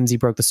surprising. TMZ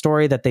broke the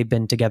story that they've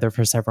been together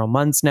for several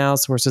months now.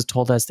 Sources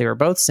told us they were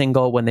both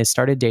single when they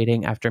started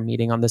dating after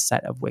meeting on the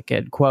set of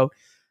Wicked. Quote,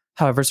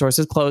 however,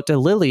 sources close to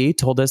Lilly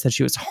told us that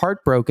she was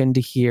heartbroken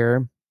to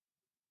hear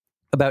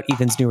about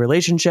Ethan's new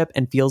relationship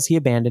and feels he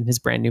abandoned his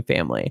brand new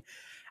family.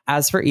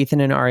 As for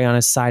Ethan and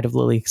Ariana's side of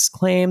Lily's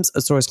claims,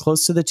 a source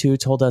close to the two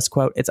told us,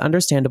 quote, it's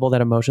understandable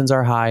that emotions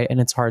are high and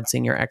it's hard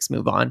seeing your ex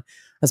move on,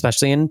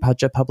 especially in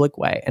such a public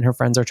way, and her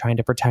friends are trying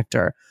to protect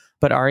her.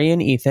 But Ari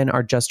and Ethan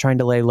are just trying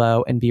to lay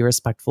low and be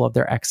respectful of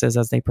their exes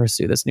as they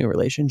pursue this new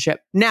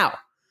relationship. Now,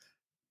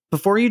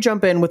 before you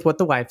jump in with what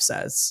the wife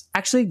says,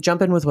 actually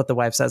jump in with what the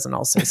wife says and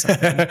I'll say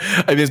something.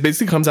 I mean, it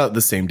basically comes out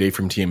the same day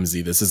from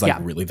TMZ. This is like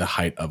really the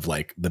height of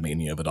like the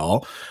mania of it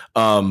all.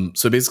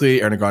 So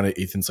basically, Ariana Grande and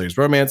Ethan Slater's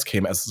romance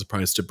came as a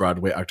surprise to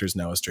Broadway actor's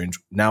now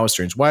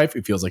estranged wife,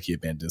 who feels like he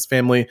abandoned his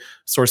family.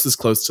 Sources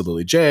close to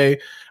Lilly J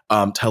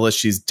tell us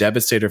she's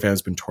devastated her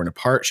family's been torn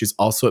apart. She's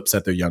also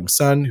upset their young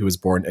son, who was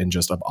born in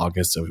just of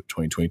August of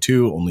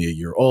 2022, only a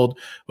year old,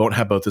 won't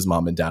have both his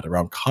mom and dad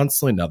around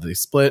constantly now that they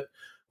split.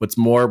 What's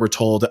more, we're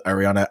told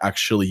Ariana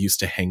actually used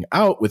to hang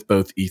out with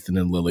both Ethan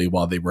and Lilly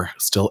while they were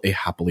still a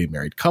happily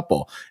married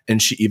couple.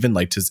 And she even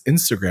liked his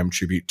Instagram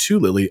tribute to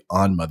Lilly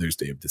on Mother's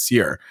Day of this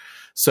year.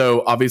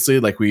 So obviously,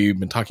 like we've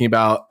been talking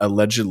about,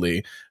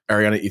 allegedly,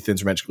 Ariana and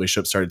Ethan's romantic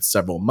relationship started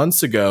several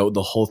months ago.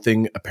 The whole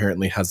thing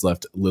apparently has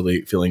left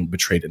Lilly feeling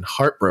betrayed and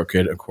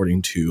heartbroken,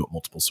 according to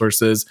multiple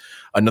sources.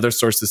 Another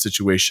source's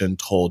situation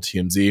told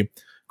TMZ,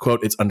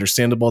 quote, it's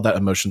understandable that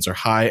emotions are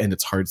high and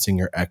it's hard seeing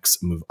your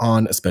ex move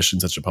on, especially in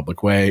such a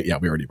public way. Yeah,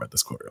 we already read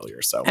this quote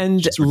earlier. So,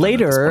 and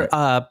later,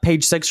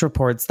 PageSix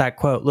reports that,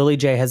 quote, Lilly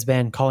J has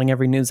been calling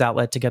every news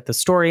outlet to get the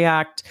story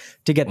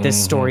to get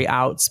this story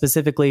out.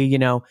 Specifically, you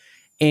know,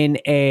 in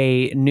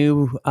a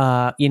new,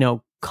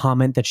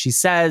 comment that she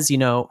says,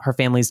 her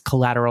family's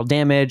collateral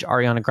damage.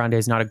 Ariana Grande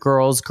is not a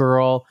girl's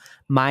girl.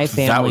 My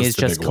family is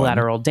just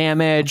collateral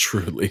damage.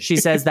 Truly. She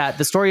says that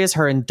the story is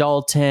her and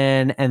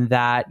Dalton, and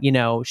that,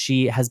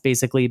 she has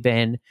basically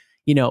been,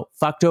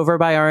 fucked over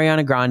by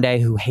Ariana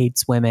Grande, who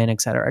hates women,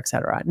 et cetera, et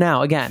cetera.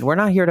 Now, again, we're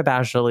not here to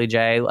bash Lilly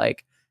J.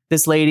 Like,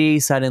 this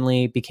lady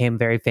suddenly became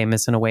very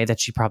famous in a way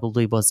that she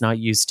probably was not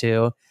used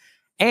to.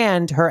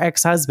 And her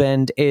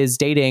ex-husband is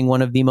dating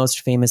one of the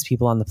most famous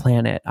people on the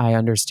planet. I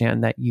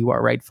understand that you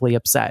are rightfully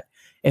upset.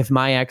 If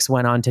my ex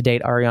went on to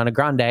date Ariana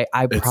Grande,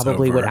 I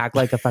probably would act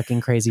like a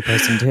fucking crazy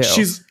person too.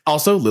 She's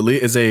also,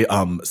 Lilly is a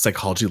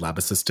psychology lab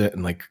assistant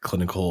and like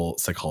clinical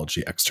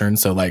psychology extern.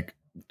 So like,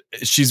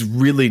 she's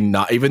really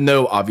not, even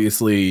though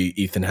obviously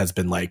Ethan has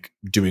been like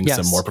doing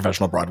some more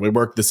professional Broadway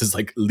work, this is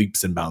like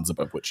leaps and bounds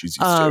above what she's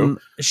used to.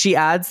 She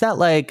adds that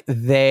like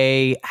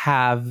they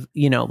have,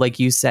 like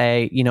you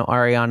say,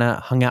 Ariana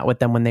hung out with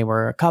them when they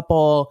were a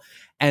couple.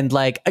 And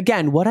like,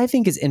 again, what I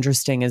think is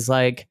interesting is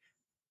like,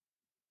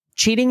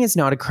 cheating is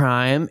not a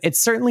crime.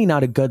 It's certainly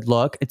not a good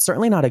look. It's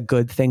certainly not a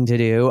good thing to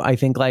do. I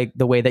think like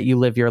the way that you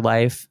live your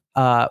life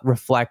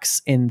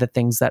reflects in the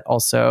things that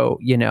also,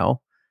 you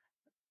know,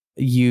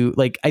 you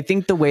like, I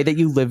think the way that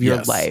you live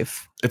your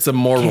life. It's a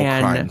moral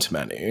crime to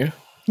many.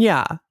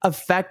 Yeah,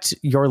 affect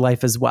your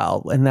life as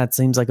well. And that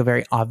seems like a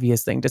very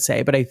obvious thing to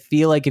say. But I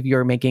feel like if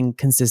you're making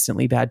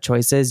consistently bad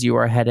choices, you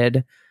are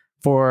headed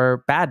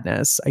for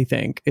badness, I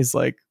think, is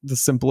like the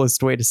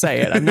simplest way to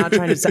say it. I'm not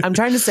trying to say, I'm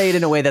trying to say it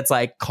in a way that's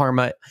like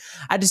karma.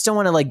 I just don't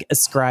want to like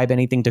ascribe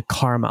anything to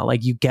karma.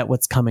 Like you get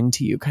what's coming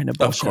to you kind of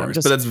bullshit. Of course,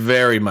 but that's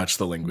very much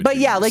the language. But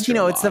yeah, like, you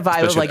know, it's the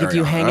vibe of like if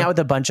you hang out with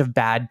a bunch of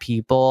bad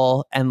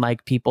people and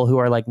like people who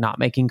are like not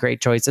making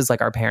great choices, like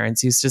our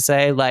parents used to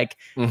say, like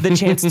the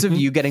chances of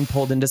you getting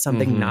pulled into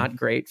something not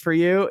great for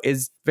you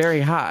is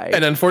very high.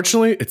 And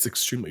unfortunately, it's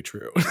extremely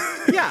true.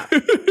 Yeah.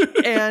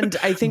 And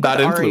I think with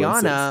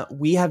Ariana,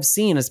 we have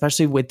seen,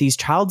 especially with these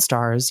child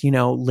stars, you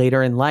know,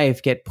 later in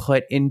life get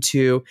put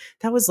into,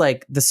 that was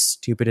like the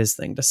stupidest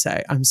thing to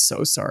say. I'm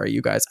so sorry,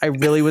 you guys. I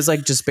really was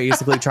like just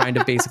basically trying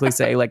to basically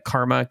say like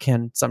karma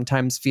can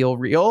sometimes feel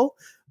real,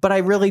 but I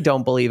really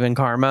don't believe in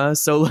karma.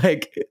 So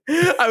like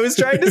I was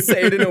trying to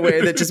say it in a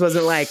way that just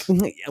wasn't like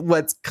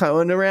what's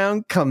coming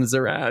around comes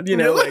around, you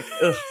know, like,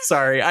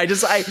 sorry. I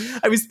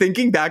was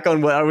thinking back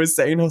on what I was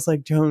saying. I was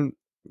like, Joan,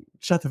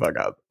 shut the fuck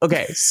up.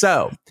 Okay.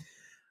 So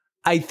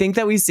I think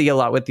that we see a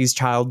lot with these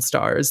child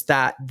stars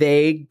that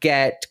they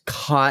get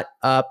caught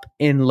up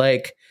in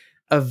like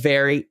a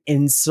very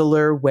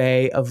insular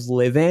way of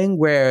living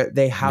where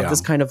they have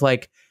this kind of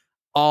like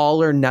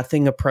all or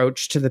nothing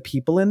approach to the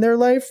people in their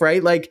life,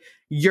 right? Like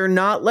you're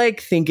not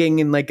like thinking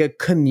in like a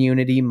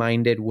community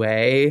minded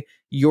way.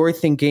 You're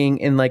thinking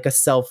in like a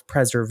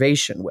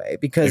self-preservation way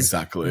because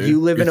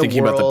you live in a world. You're thinking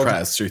about the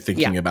press. You're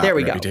thinking about there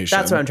we reputation.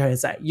 Go. That's what I'm trying to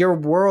say. Your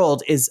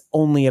world is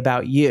only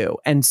about you.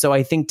 And so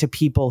I think to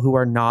people who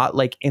are not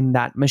like in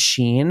that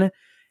machine,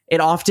 it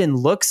often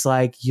looks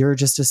like you're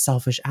just a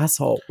selfish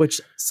asshole,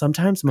 which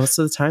sometimes, most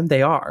of the time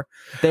they are.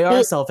 They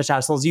are selfish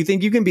assholes. You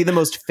think you can be the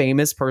most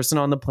famous person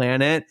on the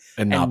planet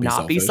and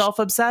not be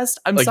self-obsessed?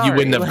 I'm like, sorry. You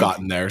wouldn't have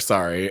gotten there.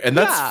 Sorry. And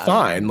that's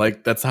fine.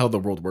 Like, that's how the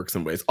world works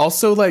in ways.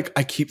 Also, like,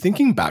 I keep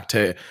thinking back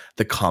to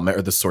the comment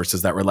or the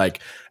sources that were like,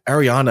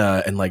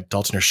 Ariana and like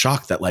Dalton are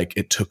shocked that like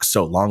it took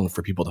so long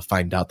for people to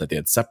find out that they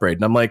had separated.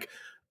 And I'm like,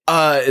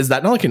 is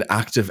that not like an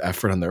active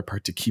effort on their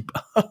part to keep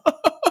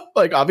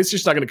like, obviously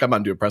she's not going to come out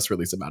and do a press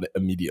release about it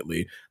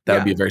immediately. That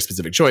would be a very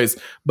specific choice.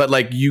 But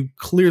like, you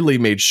clearly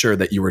made sure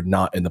that you were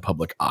not in the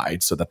public eye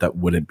so that that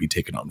wouldn't be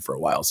taken on for a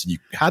while. So you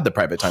had the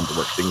private time to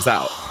work things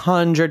out.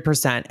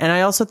 100%. And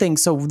I also think,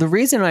 so the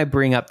reason I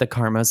bring up the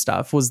karma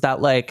stuff was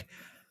that like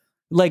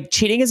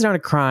cheating is not a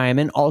crime.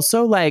 And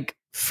also like,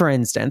 for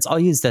instance, I'll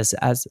use this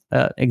as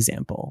an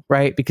example,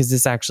 right? Because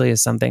this actually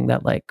is something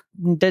that like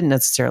didn't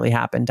necessarily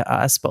happen to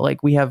us, but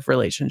like we have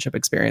relationship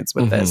experience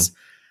with this.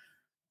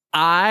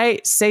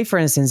 I say, for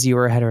instance, you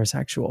were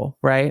heterosexual,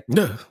 right?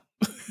 No.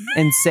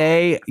 And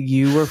say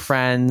you were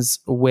friends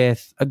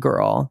with a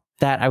girl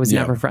that I was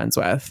never friends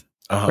with,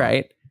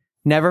 right?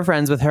 Never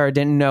friends with her,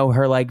 didn't know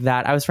her like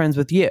that. I was friends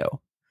with you.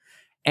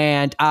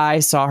 And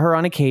I saw her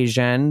on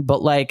occasion,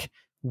 but like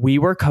we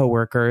were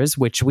coworkers,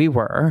 which we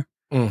were.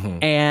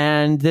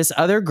 And this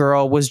other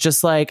girl was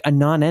just like a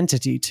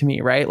non-entity to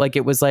me, right? Like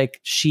it was like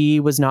she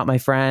was not my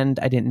friend.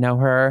 I didn't know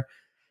her.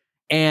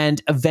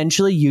 And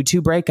eventually you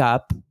two break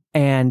up.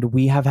 And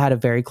we have had a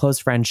very close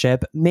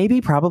friendship. Maybe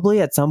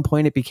probably at some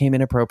point it became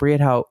inappropriate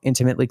how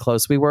intimately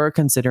close we were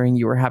considering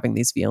you were having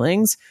these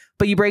feelings.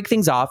 But you break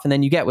things off and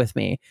then you get with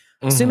me.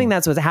 Assuming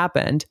that's what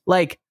happened.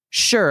 Like,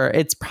 sure,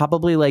 it's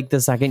probably like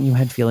the second you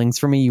had feelings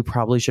for me, you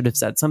probably should have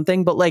said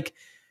something. But like,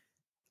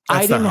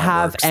 I don't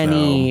have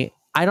any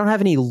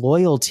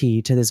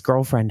loyalty to this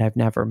girlfriend I've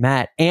never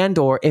met. And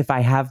or if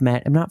I have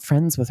met, I'm not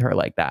friends with her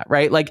like that,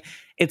 right? Like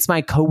it's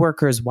my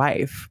coworker's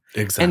wife.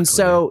 Exactly. And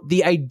so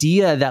the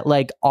idea that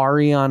like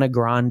Ariana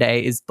Grande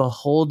is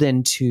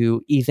beholden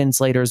to Ethan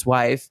Slater's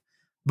wife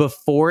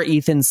before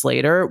Ethan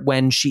Slater,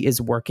 when she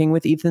is working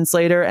with Ethan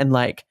Slater and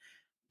like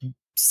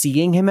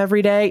seeing him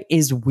every day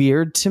is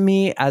weird to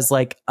me as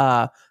like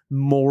a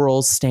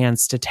moral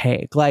stance to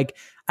take. Like,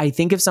 I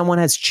think if someone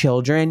has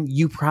children,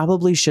 you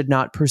probably should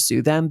not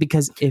pursue them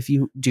because if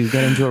you do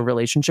get into a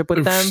relationship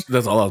with them,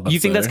 that's all I was about you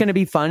think that's going to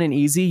be fun and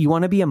easy? You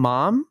want to be a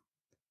mom?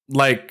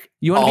 Like,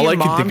 you want to be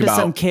a mom to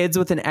some kids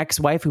with an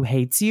ex-wife who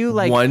hates you?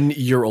 Like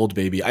 1-year-old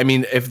baby. I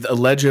mean, if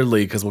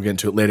allegedly, because we'll get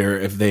into it later,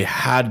 if they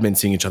had been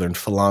seeing each other and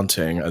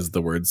flaunting, as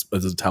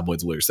the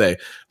tabloids lawyers say,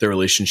 their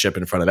relationship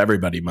in front of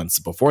everybody months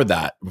before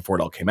that, before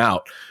it all came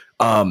out,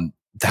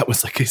 that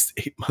was like a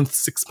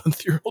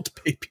 6-month-year-old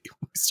baby.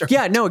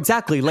 Yeah, no,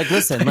 exactly. Like,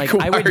 listen, like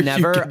I would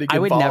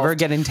never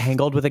get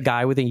entangled with a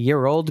guy with a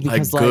year-old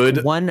because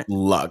good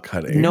luck,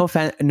 honey. No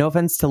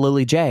offense to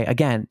Lilly J.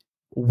 Again,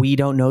 we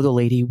don't know the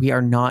lady. We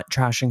are not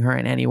trashing her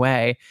in any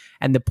way.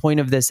 And the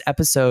point of this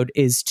episode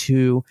is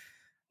to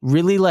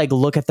really like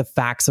look at the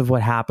facts of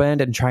what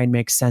happened and try and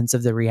make sense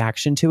of the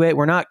reaction to it.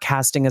 We're not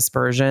casting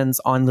aspersions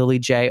on Lily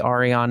J,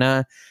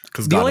 Ariana.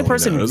 The only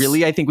person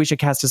really I think we should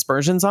cast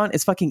aspersions on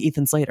is fucking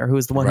Ethan Slater, who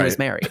is the one who was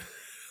married.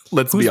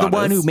 Let's be honest. Who's the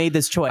one who made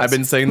this choice? I've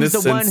been saying this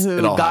since the one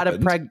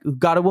who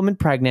got a woman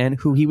pregnant,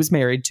 who he was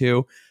married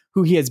to,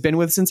 who he has been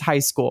with since high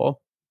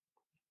school,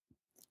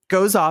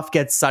 goes off,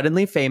 gets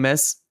suddenly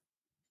famous,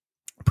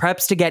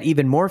 preps to get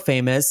even more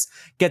famous,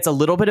 gets a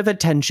little bit of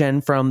attention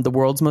from the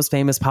world's most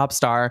famous pop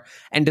star,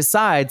 and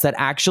decides that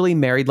actually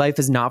married life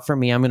is not for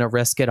me. I'm going to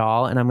risk it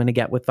all, and I'm going to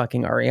get with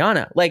fucking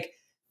Ariana. Like,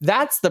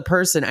 that's the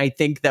person I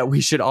think that we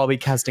should all be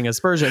casting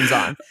aspersions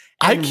on.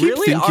 And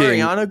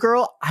Ariana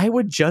girl, I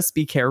would just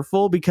be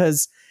careful,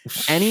 because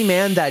any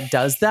man that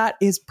does that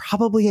is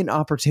probably an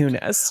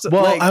opportunist.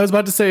 Well, like, I was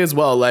about to say as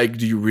well, like,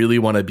 do you really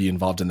want to be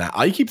involved in that?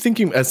 I keep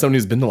thinking, as someone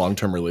who's been in a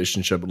long-term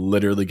relationship,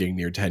 literally getting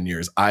near 10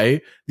 years,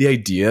 the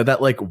idea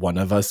that like one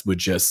of us would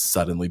just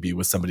suddenly be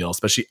with somebody else,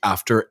 especially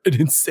after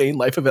an insane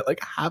life event,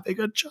 like having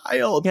a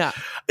child. Yeah.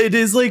 It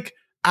is like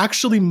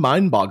actually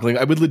mind-boggling.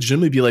 I would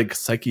legitimately be like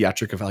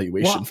psychiatric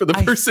evaluation for the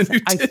person who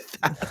did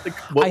that. Like,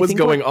 what was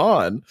going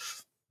on?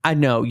 I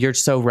know, you're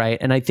so right.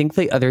 And I think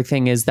the other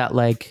thing is that,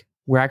 like,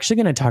 we're actually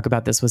going to talk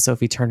about this with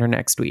Sophie Turner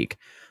next week.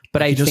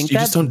 But you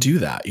just don't do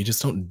that. You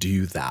just don't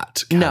do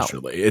that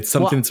casually. No. It's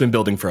something that's been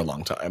building for a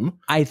long time.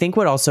 I think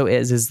what also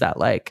is that,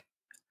 like,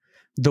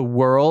 the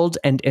world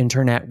and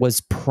internet was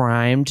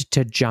primed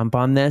to jump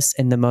on this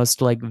in the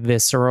most like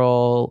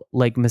visceral,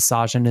 like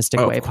misogynistic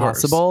way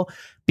possible,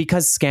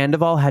 because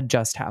Scandival had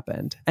just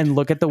happened. And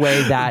look at the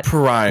way that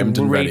primed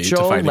and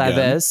Rachel ready to fight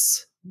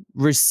Leviss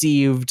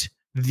received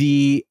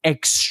the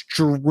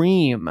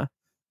extreme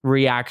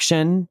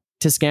reaction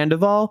to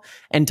Scandival,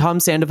 and Tom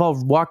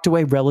Sandoval walked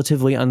away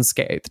relatively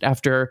unscathed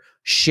after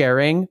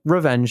sharing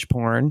revenge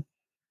porn,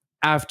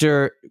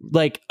 after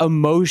like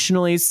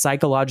emotionally,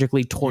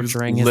 psychologically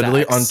torturing his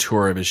literally ex. On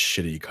tour of his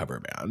shitty cover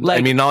band. Like,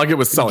 I mean, not like it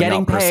was selling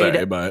out per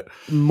se, but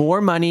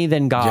more money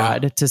than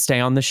God to stay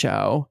on the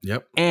show.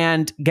 Yep.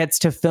 And gets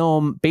to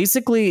film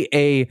basically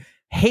a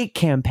hate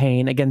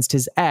campaign against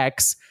his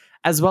ex,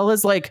 as well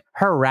as like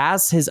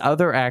harass his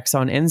other ex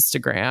on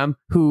Instagram,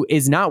 who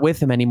is not with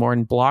him anymore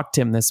and blocked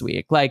him this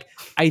week. Like,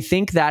 I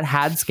think that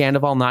had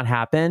Scandival not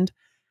happened,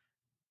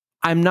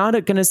 I'm not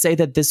going to say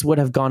that this would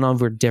have gone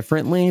over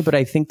differently, but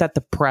I think that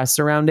the press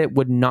around it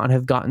would not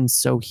have gotten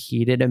so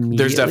heated immediately.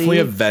 There's definitely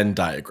a Venn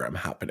diagram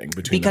happening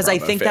between because I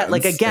think that,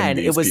 like, again,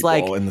 it was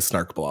like in the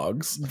snark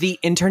blogs. The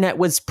internet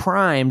was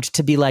primed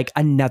to be like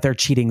another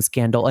cheating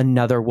scandal,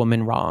 another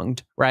woman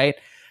wronged, right?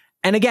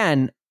 And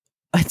again,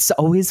 it's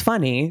always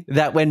funny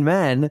that when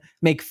men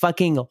make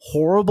fucking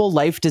horrible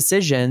life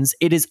decisions,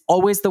 it is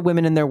always the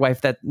women in their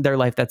life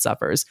that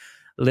suffers.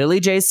 Lily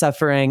J's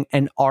suffering,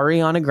 and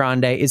Ariana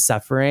Grande is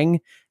suffering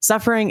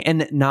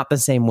in not the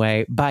same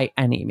way by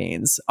any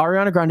means.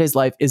 Ariana Grande's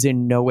life is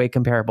in no way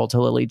comparable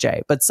to Lily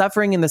J, but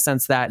suffering in the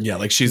sense that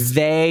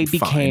they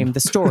became the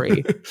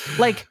story.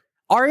 Like,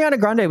 Ariana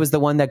Grande was the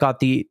one that got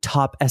the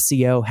top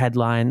SEO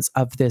headlines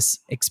of this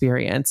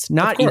experience,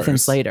 not Ethan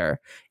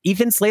Slater.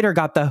 Ethan Slater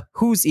got the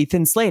who's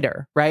Ethan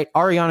Slater, right?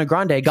 Ariana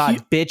Grande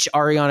got bitch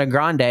Ariana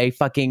Grande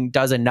fucking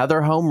does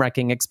another home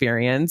wrecking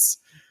experience.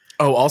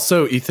 Oh,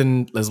 also,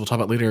 Ethan, as we'll talk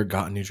about later,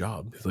 got a new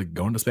job. He's like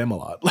going to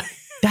Spamalot.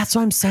 That's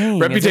what I'm saying.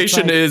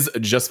 Reputation is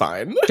just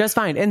fine. Just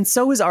fine. And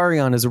so is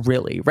Ariana's,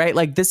 really, right?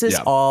 Like, this is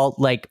all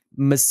like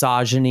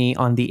misogyny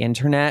on the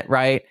internet,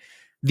 right?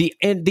 The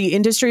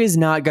industry is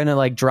not going to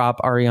like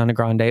drop Ariana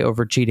Grande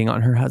over cheating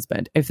on her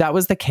husband. If that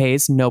was the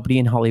case, nobody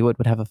in Hollywood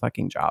would have a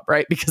fucking job,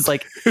 right? Because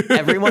like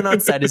everyone on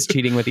set is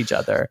cheating with each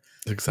other.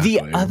 Exactly.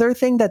 The other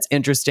thing that's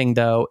interesting,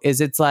 though,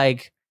 is it's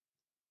like,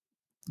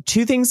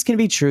 two things can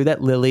be true: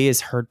 that Lily is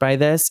hurt by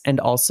this, and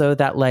also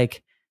that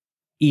like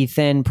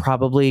Ethan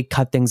probably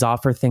cut things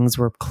off, or things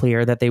were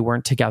clear that they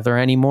weren't together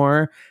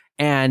anymore,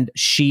 and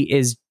she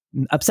is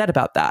upset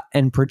about that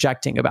and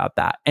projecting about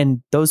that.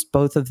 And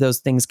both of those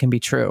things can be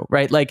true,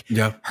 right? Like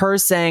her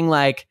saying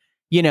like,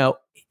 you know,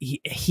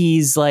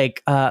 he's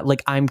like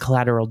I'm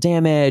collateral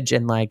damage,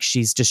 and like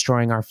she's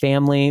destroying our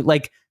family.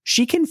 Like,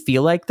 she can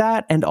feel like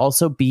that and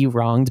also be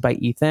wronged by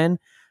Ethan,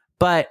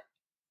 but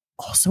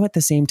also at the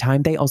same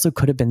time, they also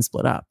could have been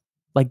split up.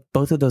 Like,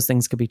 both of those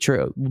things could be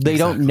true. They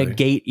don't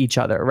negate each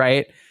other,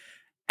 right?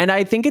 And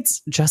I think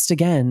it's just,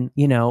 again,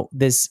 you know,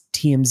 this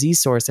TMZ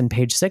source and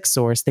PageSix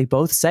source, they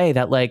both say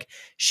that like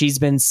she's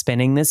been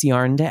spinning this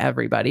yarn to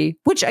everybody,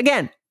 which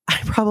again, I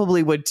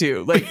probably would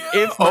too. Like,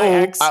 if my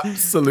ex,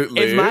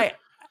 absolutely.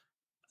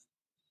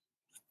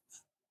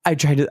 I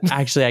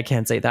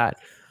can't say that.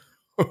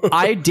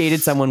 I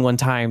dated someone one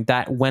time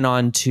that went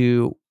on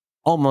to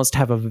almost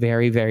have a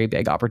very, very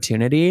big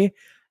opportunity.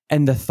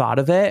 And the thought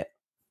of it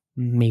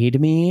made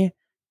me,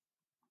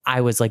 I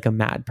was like a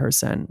mad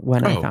person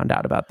when I found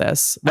out about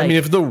this. Like, I mean,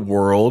 if the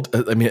world,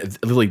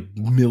 like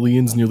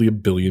millions, nearly 1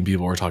 billion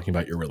people are talking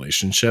about your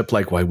relationship,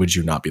 like, why would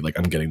you not be like,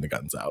 I'm getting the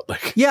guns out?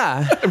 Like,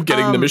 yeah, I'm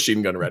getting the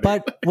machine gun ready.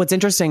 But what's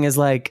interesting is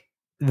like,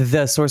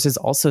 the sources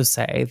also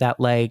say that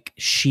like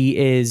she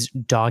is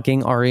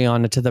dogging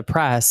Ariana to the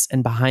press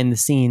and behind the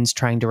scenes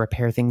trying to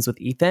repair things with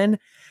Ethan.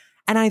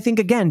 And I think,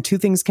 again, two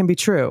things can be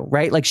true,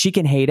 right? Like she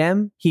can hate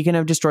him. He can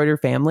have destroyed her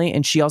family.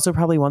 And she also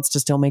probably wants to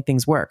still make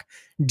things work.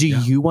 Do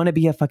you want to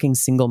be a fucking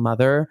single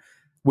mother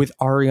with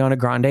Ariana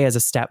Grande as a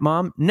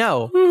stepmom?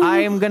 No, I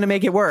am going to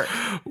make it work.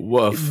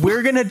 Woof.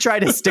 We're going to try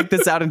to stick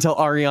this out until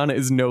Ariana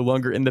is no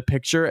longer in the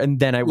picture. And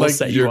then I will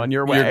set you on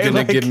your way. You're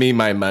going to give me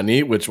my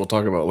money, which we'll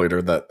talk about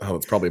later.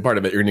 It's probably part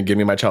of it. You're going to give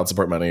me my child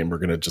support money and we're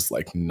going to just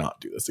like not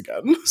do this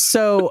again.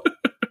 So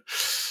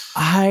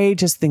I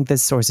just think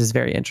this source is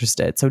very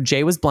interested. So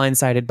Jay was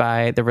blindsided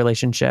by the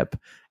relationship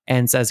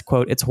and says,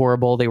 quote, "It's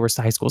horrible. They were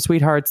high school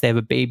sweethearts. They have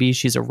a baby.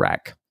 She's a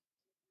wreck."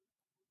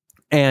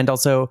 And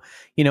also,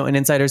 an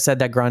insider said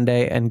that Grande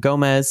and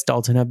Gomez,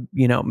 Dalton have,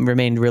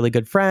 remained really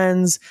good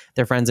friends.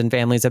 Their friends and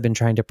families have been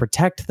trying to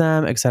protect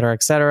them, et cetera,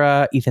 et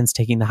cetera. Ethan's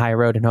taking the high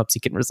road and hopes he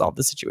can resolve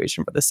the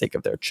situation for the sake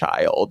of their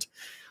child.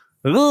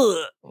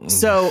 Ugh.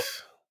 So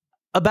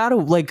about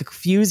a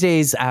few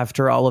days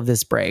after all of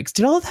this breaks,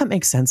 did all of that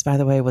make sense, by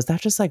the way? Was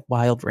that just like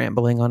wild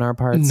rambling on our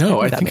parts?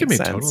 No, I think it made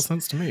total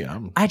sense to me.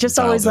 I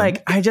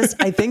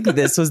think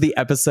this was the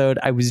episode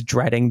I was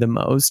dreading the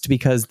most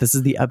because this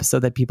is the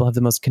episode that people have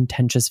the most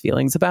contentious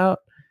feelings about.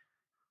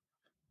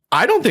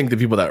 I don't think the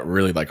people that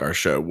really like our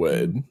show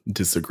would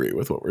disagree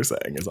with what we're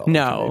saying. Is all.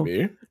 No.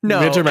 We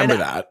have to remember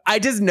that. I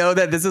just know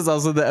that this is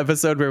also the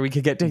episode where we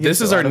could get to.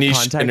 This is our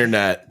niche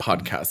internet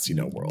podcast,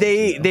 world.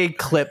 They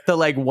clip the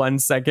 1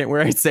 second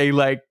where I say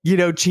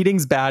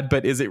cheating's bad,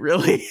 but is it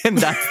really? And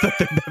that's the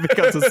thing that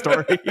becomes a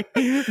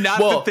story. Not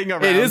the thing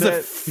around it. It is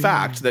a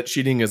fact that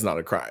cheating is not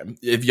a crime.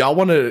 If y'all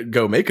want to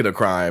go make it a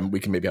crime, we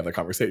can maybe have that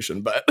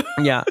conversation. But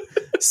yeah.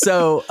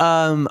 So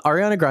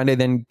Ariana Grande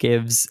then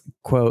gives,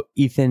 quote,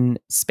 Ethan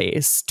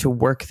space to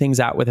work things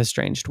out with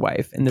estranged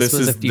wife. And this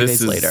was a few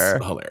days later.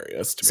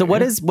 Hilarious. So what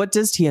does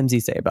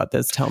TMZ say about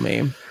this? Tell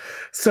me.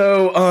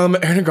 So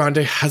Ariana Grande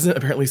hasn't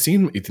apparently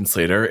seen Ethan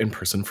Slater in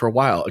person for a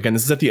while. Again,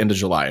 this is at the end of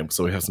July,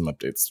 so we have some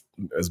updates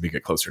as we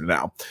get closer to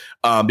now.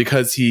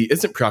 Because he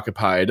is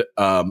preoccupied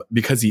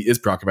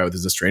with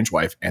his estranged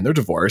wife and their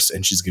divorce,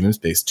 and she's given him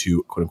space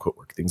to quote unquote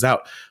work things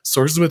out.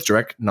 Sources with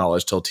direct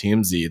knowledge tell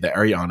TMZ that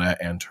Ariana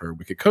and her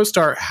Wicked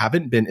co-star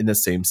haven't been in the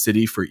same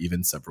city for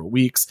even several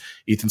weeks.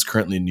 Ethan's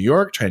currently in New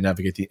York trying to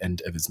navigate the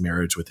end of his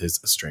marriage with his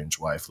estranged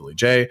wife, Lilly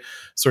J.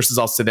 Sources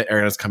also say that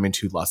Ariana's coming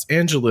to Los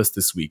Angeles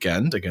this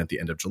weekend, again at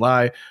the end of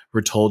July.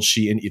 We're told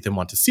she and Ethan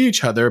want to see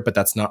each other, but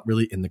that's not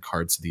really in the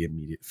cards for the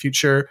immediate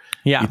future.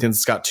 Yeah.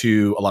 Ethan's got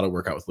to a lot of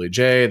work out with Lilly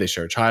J. They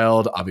share a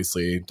child,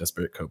 obviously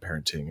desperate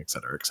co-parenting, et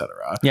cetera, et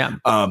cetera. Yeah.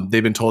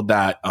 They've been told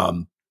that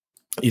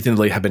Ethan and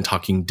Lilly have been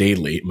talking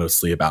daily,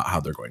 mostly about how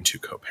they're going to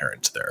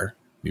co-parent their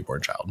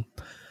newborn child.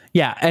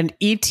 Yeah, and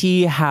ET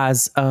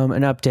has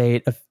an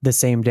update of the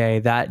same day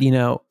that,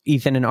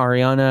 Ethan and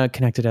Ariana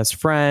connected as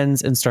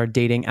friends and started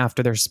dating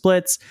after their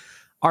splits.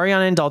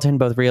 Ariana and Dalton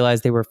both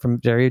realized they were from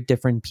very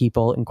different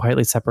people and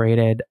quietly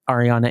separated.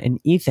 Ariana and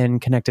Ethan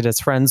connected as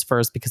friends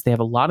first because they have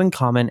a lot in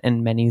common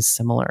and many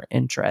similar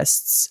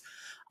interests.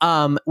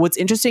 What's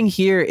interesting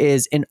here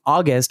is in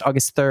August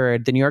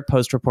 3rd, the New York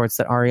Post reports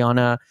that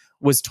Ariana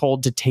was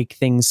told to take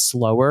things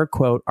slower.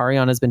 Quote,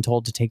 Ariana's been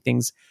told to take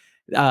things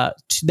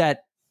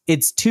that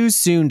it's too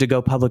soon to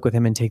go public with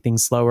him and take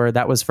things slower.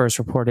 That was first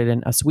reported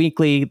in Us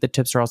Weekly. The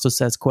tipster also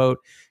says, quote,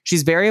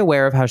 she's very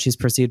aware of how she's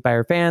perceived by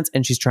her fans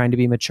and she's trying to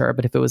be mature,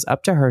 but if it was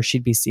up to her,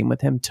 she'd be seen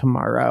with him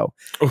tomorrow.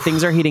 Oof.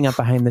 Things are heating up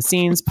behind the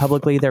scenes.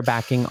 Publicly, they're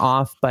backing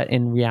off, but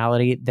in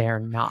reality, they're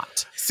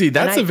not. See,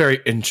 that's a very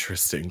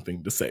interesting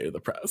thing to say to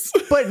the press.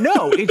 But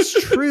no, it's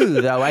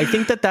true, though. I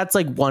think that that's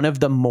one of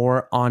the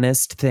more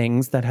honest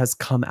things that has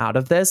come out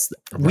of this.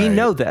 Right. We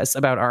know this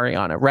about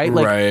Ariana, right?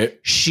 Right.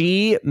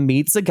 She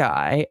meets a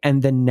guy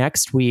and the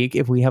next week,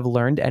 if we have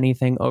learned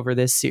anything over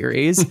this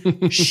series,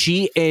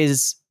 she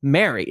is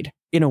married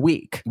in a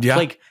week.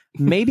 Yeah.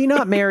 Maybe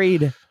not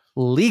married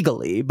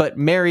legally, but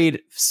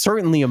married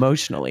certainly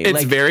emotionally.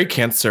 It's very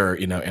Cancer,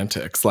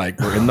 antics.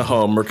 We're in the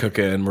home, we're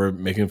cooking, we're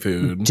making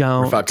food,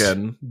 we're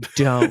fucking.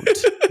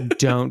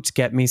 Don't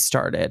get me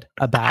started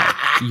about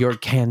your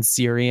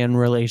Cancerian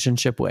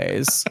relationship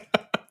ways.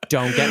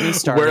 Don't get me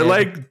started.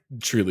 We're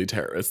truly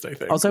terrorists, I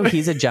think. Also,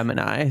 he's a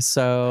Gemini,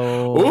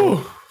 so.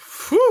 Ooh,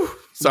 whew.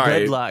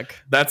 Sorry. Good luck.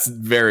 That's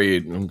very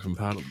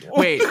incompatible.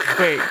 Wait.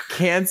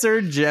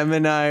 Cancer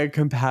Gemini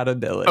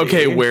compatibility.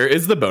 Okay, where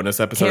is the bonus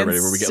episode already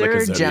where we get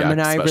a Zodiac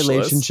Gemini specialist?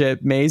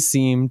 Relationship may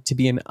seem to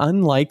be an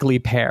unlikely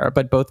pair,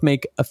 but both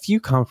make a few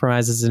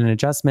compromises and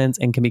adjustments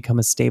and can become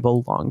a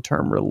stable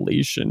long-term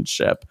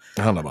relationship.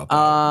 I don't know about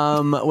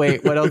that.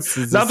 Wait, what else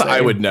is Not that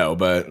I would know,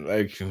 but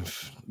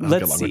Let's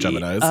get along see. with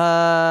Geminis.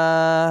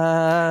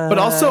 But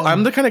also,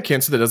 I'm the kind of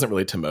Cancer that doesn't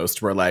relate to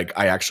most, where like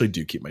I actually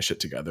do keep my shit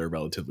together,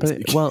 relatively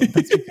speaking. Well,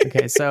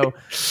 okay. So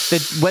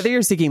whether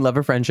you're seeking love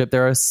or friendship,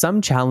 there are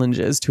some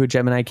challenges to a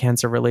Gemini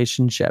Cancer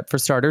relationship. For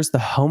starters, the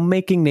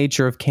homemaking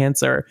nature of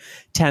Cancer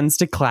tends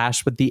to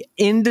clash with the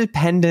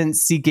independent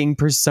seeking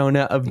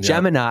persona of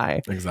Gemini.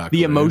 Exactly.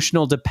 The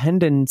emotional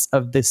dependence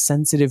of the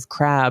sensitive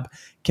crab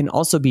can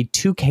also be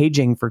too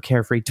caging for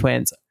carefree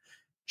twins.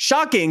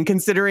 Shocking,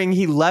 considering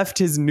he left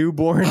his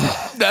newborn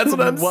That's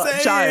what I'm saying.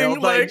 child.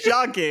 Like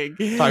shocking.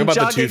 Talking about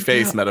the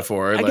two-faced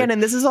metaphor. Again,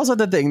 and this is also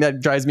the thing that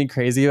drives me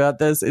crazy about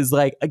this is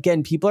like,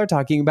 again, people are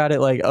talking about it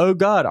like, oh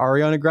God,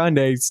 Ariana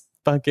Grande's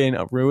fucking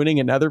ruining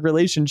another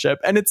relationship.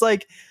 And it's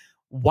like,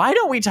 why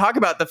don't we talk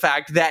about the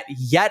fact that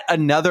yet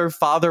another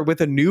father with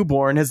a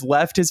newborn has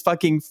left his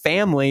fucking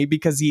family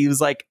because he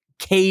was like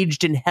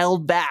caged and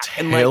held back?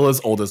 Tale is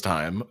old as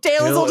time.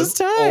 Tale is old as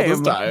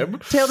time.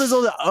 Tale is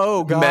old.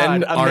 Oh God,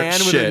 Men a man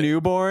with a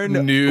newborn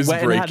News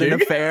went breaking. and had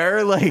an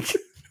affair. Like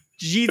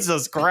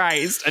Jesus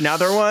Christ,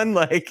 another one.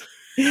 Like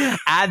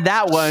add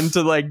that one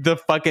to like the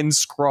fucking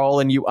scroll,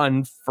 and you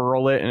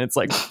unfurl it, and it's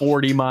like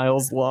 40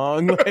 miles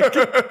long. Like,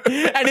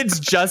 and it's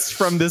just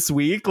from this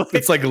week. Like,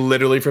 it's like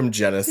literally from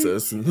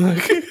Genesis.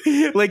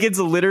 Like it's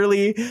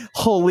literally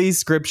holy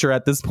scripture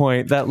at this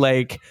point that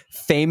like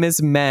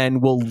famous men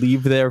will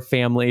leave their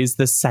families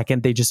the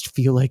second they just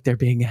feel like they're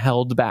being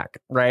held back,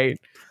 right?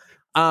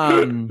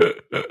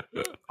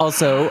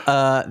 Also,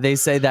 they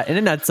say that in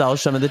a nutshell,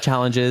 some of the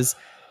challenges: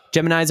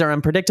 Geminis are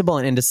unpredictable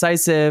and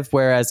indecisive,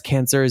 whereas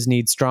Cancers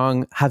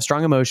have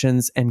strong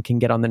emotions and can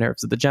get on the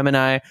nerves of the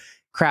Gemini.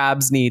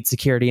 Crabs need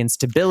security and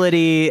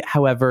stability.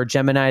 However,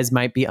 Geminis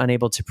might be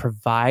unable to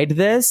provide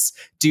this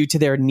due to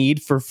their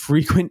need for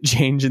frequent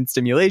change and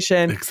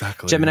stimulation.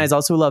 Exactly. Geminis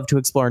also love to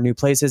explore new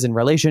places and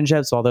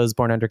relationships, while those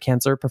born under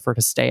Cancer prefer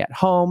to stay at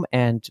home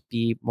and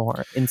be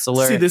more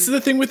insular. See, this is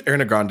the thing with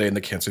Ariana Grande and the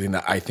Cancer thing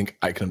that I think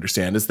I can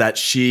understand is that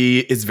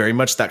she is very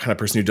much that kind of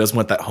person who does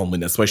want that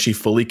homeliness, why she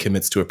fully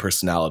commits to a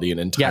personality, an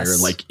entire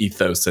like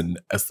ethos and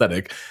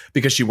aesthetic,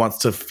 because she wants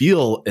to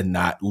feel in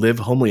that, live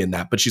homely in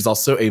that. But she's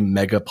also a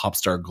mega pop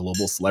star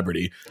global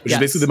celebrity, which is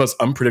basically the most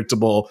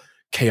unpredictable,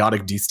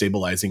 chaotic,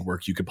 destabilizing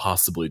work you could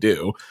possibly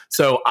do.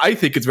 So I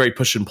think it's very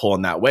push and pull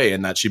in that way,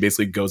 and that she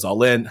basically goes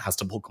all in, has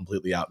to pull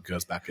completely out,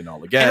 goes back in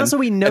all again. And also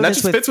we know and that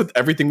this just fits with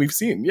everything we've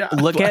seen. Yeah.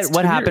 Look at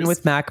what happened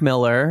with Mac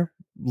Miller.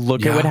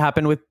 Look at what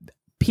happened with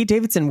Pete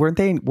Davidson. Weren't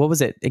they, what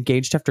was it,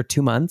 engaged after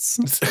 2 months?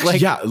 Like,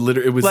 yeah,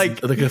 literally, it was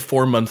like a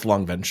 4-month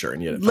long venture,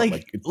 and yet it felt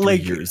like 3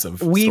 years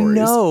of we stories.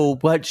 know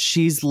what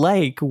she's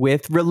like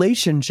with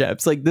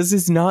relationships. Like, this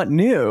is not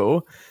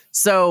new.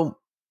 So,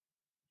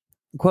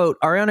 quote,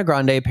 Ariana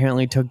Grande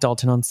apparently took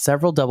Dalton on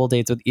several double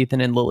dates with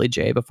Ethan and Lilly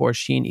J before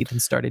she and Ethan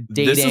started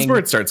dating. This is where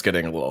it starts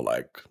getting a little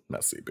like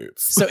messy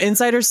boots. So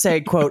insiders say,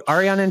 quote,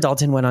 Ariana and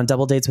Dalton went on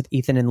double dates with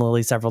Ethan and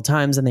Lilly several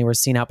times, and they were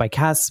seen out by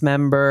cast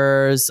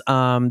members.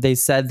 They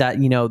said that,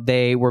 you know,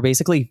 they were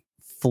basically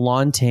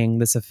flaunting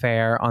this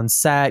affair on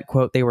set.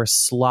 Quote, they were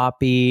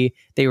sloppy.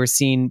 They were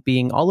seen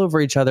being all over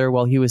each other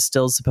while he was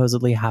still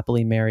supposedly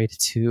happily married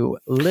to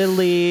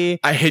Lilly.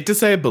 I hate to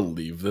say I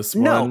believe this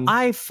one. No,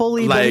 I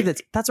fully believe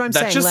it. That's what I'm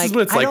saying. That just is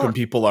what it's I like when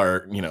people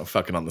are, you know,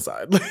 fucking on the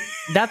side.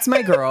 That's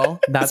my girl.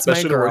 That's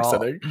my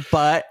girl.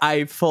 But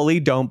I fully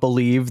don't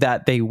believe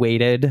that they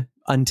waited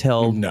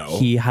until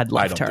he had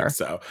left her. I don't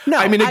think so. No,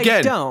 I mean, again,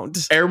 I don't.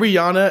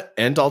 Ariana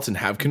and Dalton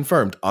have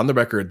confirmed on the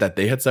record that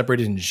they had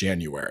separated in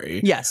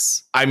January.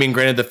 Yes. I mean,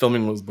 granted, the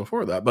filming was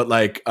before that, but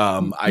like,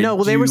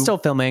 they were still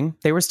filming.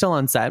 They were still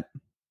on set.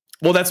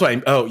 Well, that's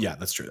why. Oh, yeah,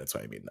 that's true. That's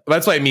what I mean.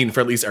 That's what I mean for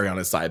at least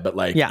Ariana's side. But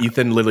like,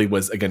 Ethan Lilly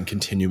was again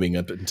continuing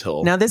up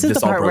until now. This is the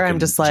part where I'm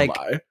just like,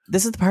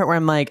 this is the part where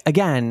I'm like,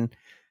 again,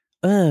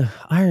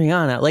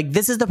 Ariana. Like,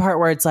 this is the part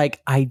where it's like,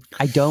 I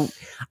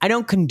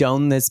don't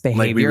condone this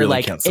behavior.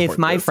 Like if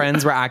my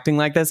friends were acting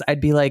like this,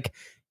 I'd be like,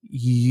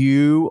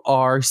 you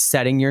are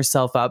setting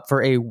yourself up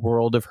for a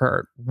world of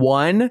hurt.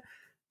 One.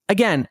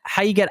 Again,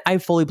 I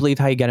fully believe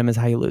how you get them is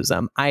how you lose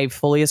them. I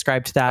fully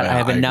ascribe to that. I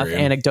have enough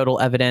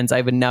anecdotal evidence. I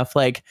have enough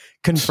like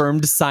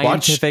confirmed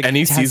scientific, watch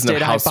any season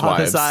of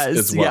Housewives hypothesized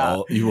as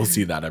well. You will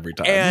see that every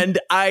time. And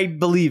I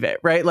believe it,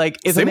 right? Like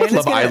if same with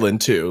Love Island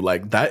too.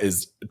 Like that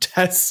is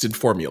tested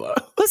formula.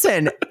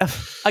 Listen,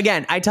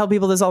 again, I tell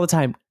people this all the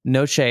time.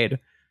 No shade.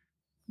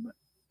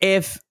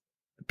 If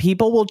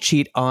people will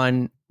cheat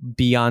on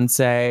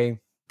Beyonce,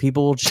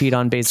 people will cheat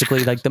on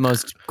basically like the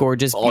most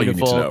gorgeous,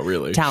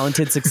 beautiful,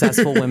 talented,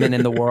 successful women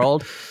in the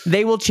world.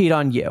 They will cheat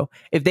on you.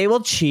 If they will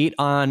cheat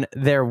on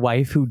their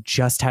wife who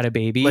just had a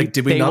baby, like,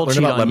 did we not learn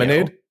about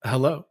Lemonade? You.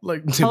 Hello?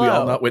 Like, did we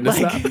all not witness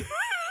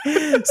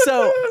that?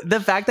 So the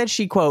fact that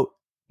she, quote,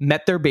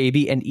 met their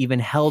baby and even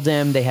held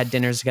him. They had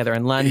dinners together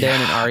in London,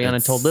 and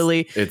Ariana told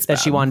Lilly that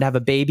she wanted to have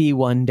a baby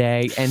one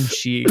day, and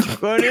she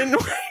couldn't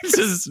wait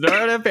to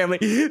start a family.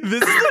 This is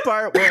the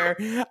part where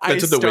I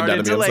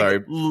started to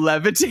like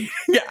levitating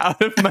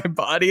out of my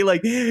body.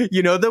 Like,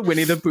 you know, the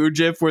Winnie the Pooh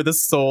gif where the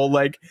soul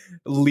like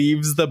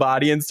leaves the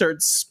body and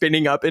starts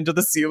spinning up into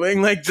the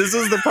ceiling. Like, this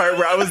is the part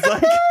where I was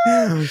like,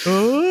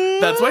 oh.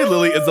 That's why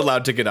Lilly is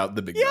allowed to get out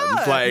the big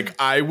guns. Like,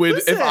 I would,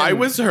 if I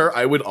was her,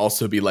 I would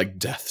also be like,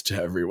 death to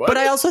everyone. But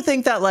I also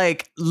think that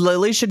like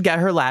Lilly should get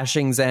her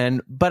lashings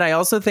in. But I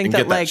also think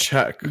that like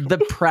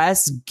the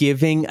press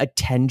giving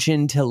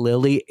attention to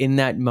Lilly in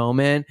that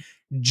moment,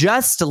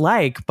 just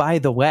like, by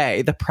the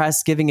way, the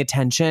press giving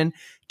attention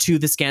to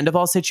the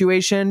Scandal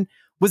situation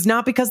was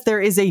not because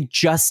there is a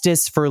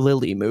justice for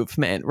Lilly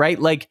movement, right?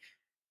 Like,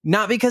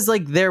 not because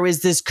like there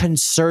is this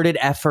concerted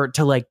effort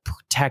to like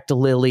protect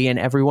Lilly and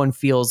everyone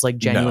feels like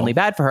genuinely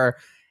bad for her.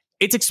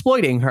 It's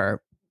exploiting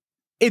her.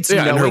 It's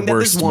knowing that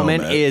this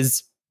woman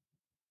is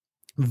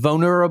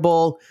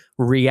vulnerable,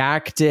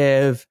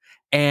 reactive,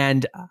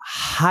 and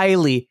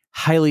highly,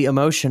 highly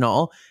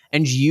emotional.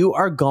 And you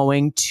are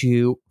going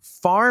to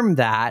farm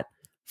that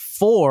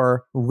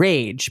for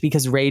rage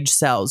because rage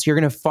sells. You're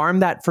going to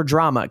farm that for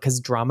drama because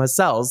drama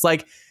sells.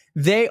 Like,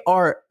 they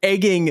are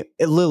egging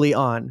Lilly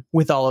on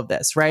with all of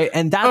this, right?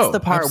 And that's the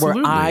part where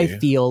I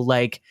feel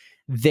like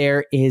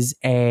there is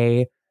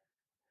a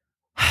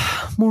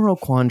moral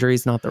quandary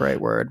is not the right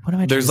word. What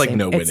am I trying to say? There's like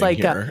no winning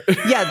here.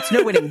 Yeah, it's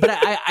no winning. But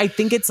I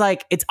think it's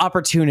like, it's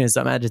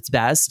opportunism at its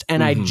best.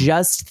 And I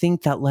just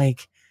think that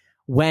like,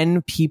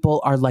 when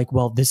people are like,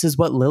 well, this is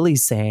what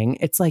Lilly's saying,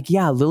 it's like,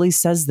 yeah, Lilly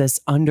says this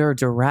under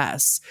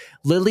duress.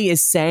 Lilly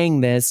is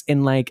saying this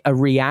in like a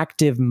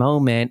reactive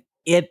moment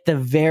at the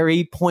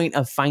very point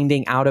of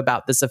finding out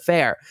about this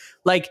affair.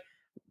 Like,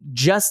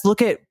 just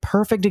look at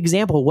perfect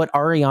example, what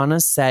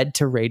Ariana said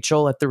to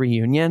Rachel at the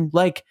reunion.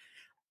 Like,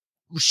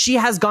 she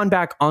has gone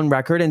back on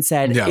record and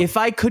said, if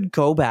I could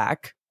go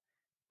back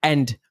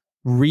and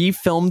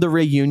refilm the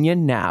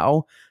reunion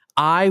now,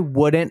 I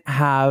wouldn't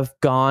have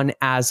gone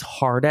as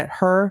hard at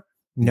her,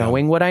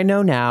 knowing what I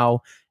know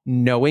now,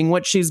 knowing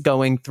what she's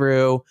going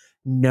through,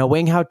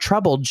 knowing how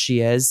troubled she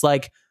is.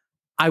 Like,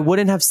 I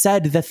wouldn't have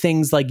said the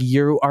things like,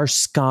 you are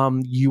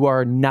scum, you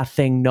are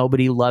nothing,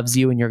 nobody loves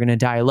you, and you're going to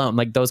die alone.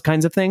 Like, those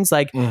kinds of things.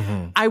 Like,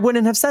 I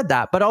wouldn't have said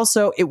that. But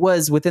also, it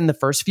was within the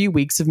first few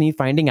weeks of me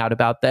finding out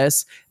about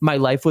this, my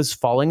life was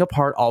falling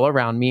apart all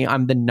around me.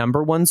 I'm the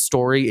 #1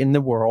 story in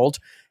the world.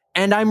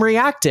 And I'm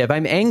reactive.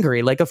 I'm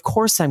angry. Like, of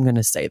course I'm going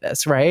to say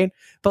this, right?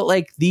 But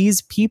like, these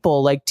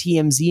people like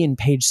TMZ and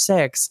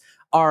PageSix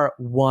are,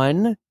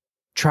 one,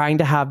 trying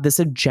to have this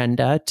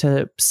agenda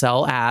to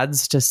sell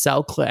ads, to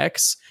sell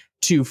clicks,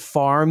 to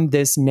farm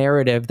this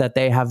narrative that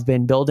they have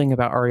been building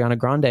about Ariana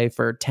Grande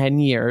for 10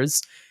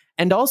 years.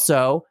 And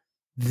also,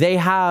 they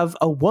have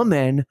a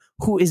woman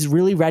who is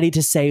really ready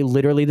to say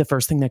literally the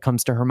first thing that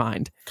comes to her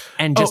mind.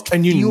 And just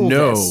and you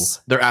know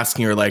this. They're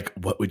asking her like,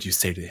 what would you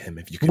say to him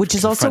if you could Which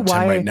is also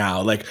why him right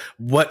now? Like,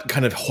 what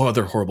kind of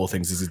other horrible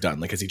things has he done?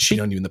 Like, has he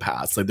cheated on you in the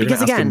past? Like, they're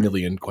going to ask a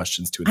million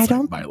questions to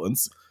incite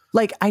violence.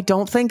 Like, I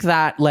don't think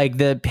that like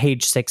the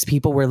PageSix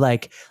people were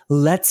like,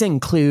 let's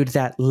include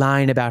that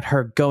line about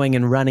her going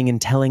and running and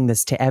telling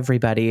this to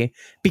everybody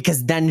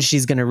because then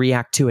she's going to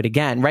react to it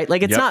again, right?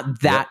 Like, it's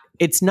not that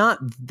it's not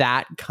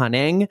that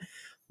cunning,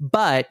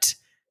 but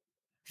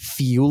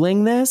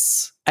fueling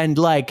this and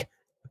like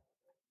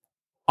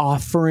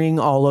offering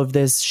all of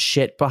this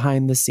shit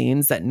behind the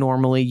scenes that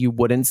normally you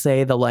wouldn't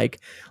say. The like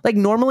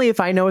normally if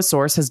I know a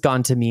source has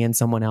gone to me and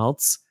someone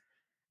else,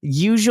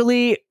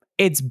 usually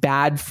it's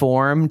bad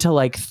form to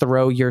like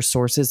throw your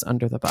sources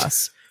under the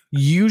bus.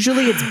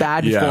 Usually it's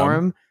bad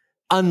form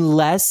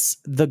unless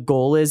the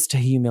goal is to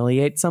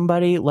humiliate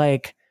somebody.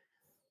 Like,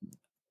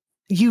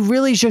 you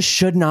really just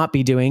should not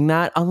be doing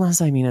that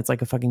unless, I mean, it's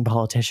like a fucking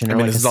politician or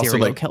like a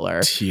serial killer.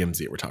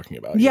 TMZ we're talking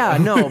about. Yeah,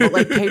 no, but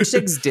like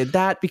PageSix did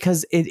that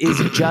because it is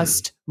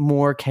just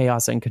more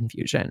chaos and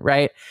confusion,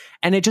 right?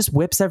 And it just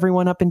whips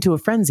everyone up into a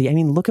frenzy. I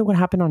mean, look at what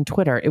happened on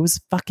Twitter. It was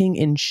fucking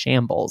in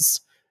shambles.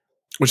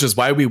 Which is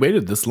why we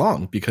waited this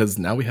long, because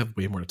now we have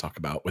way more to talk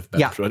about with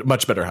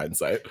much better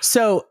hindsight.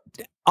 So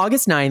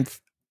August 9th,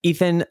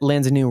 Ethan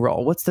lands a new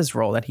role. What's this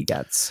role that he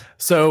gets?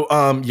 So,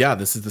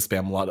 this is the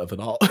Spamalot of it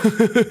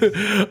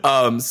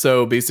all.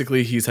 So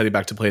basically he's heading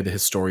back to play the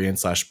historian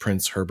 /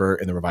 Prince Herbert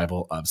in the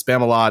revival of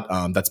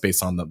Spamalot. That's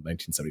based on the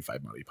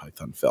 1975 Monty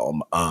Python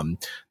film.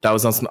 That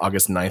was announced on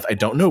August 9th. I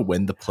don't know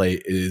when the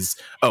play is.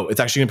 Oh, it's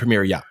actually going to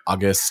premiere. Yeah.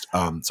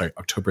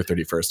 October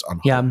 31st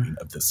on Halloween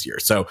of this year.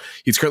 So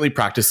he's currently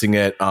practicing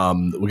it.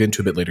 We'll get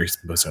into a bit later. He's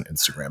posting on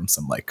Instagram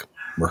some like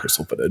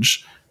rehearsal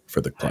footage for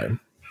the play.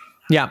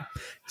 Yeah.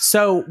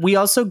 So we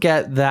also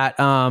get that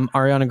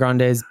Ariana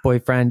Grande's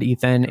boyfriend,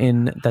 Ethan,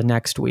 in the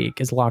next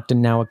week is locked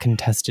in now a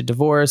contested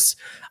divorce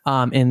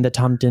in the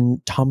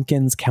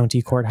Tompkins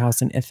County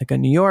Courthouse in Ithaca,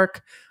 New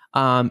York.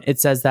 It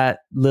says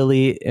that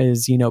Lilly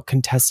is,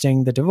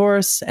 contesting the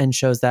divorce and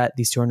shows that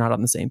these two are not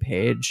on the same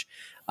page.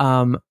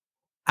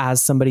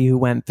 As somebody who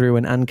went through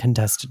an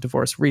uncontested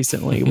divorce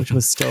recently, which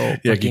was still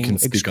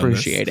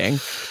excruciating.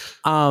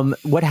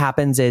 What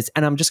happens is,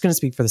 and I'm just going to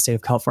speak for the state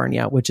of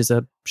California, which is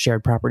a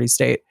shared property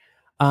state.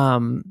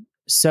 Has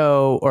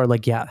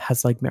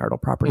like marital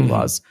property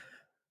laws.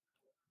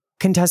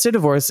 Contested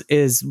divorce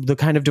is the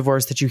kind of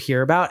divorce that you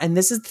hear about. And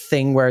this is the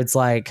thing where it's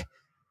like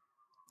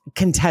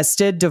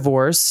contested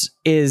divorce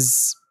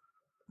is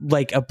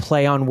like a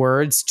play on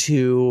words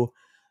to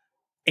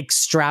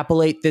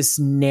extrapolate this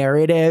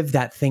narrative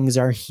that things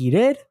are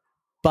heated,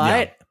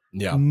 but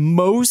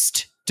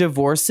most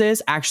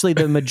divorces, actually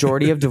the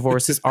majority of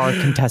divorces are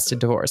contested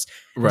divorce.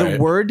 Right. The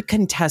word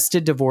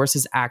contested divorce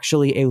is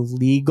actually a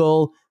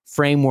legal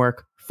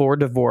framework for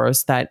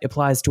divorce that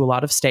applies to a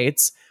lot of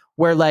states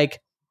where,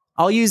 like,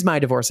 I'll use my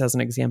divorce as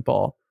an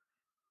example.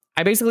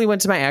 I basically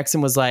went to my ex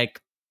and was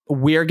like,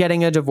 we're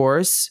getting a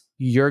divorce.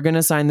 You're going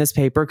to sign this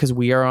paper because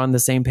we are on the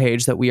same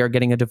page that we are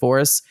getting a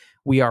divorce.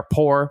 We are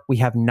poor. We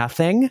have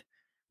nothing.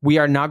 We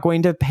are not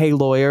going to pay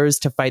lawyers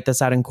to fight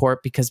this out in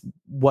court because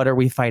what are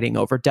we fighting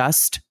over?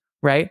 Dust,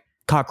 right?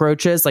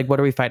 Cockroaches? Like, what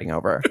are we fighting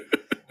over?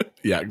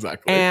 Yeah,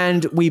 exactly.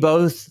 And we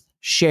both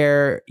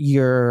share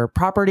your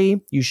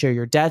property. You share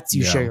your debts.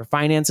 You share your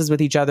finances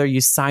with each other. You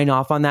sign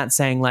off on that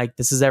saying, like,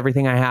 this is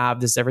everything I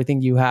have. This is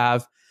everything you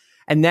have.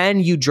 And then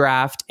you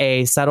draft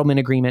a settlement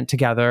agreement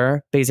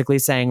together, basically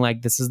saying,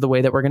 like, this is the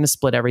way that we're going to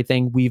split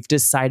everything. We've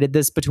decided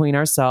this between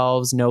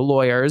ourselves, no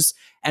lawyers.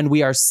 And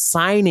we are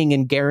signing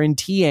and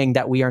guaranteeing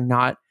that we are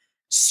not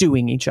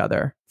suing each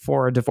other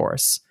for a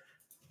divorce.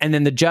 And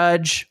then the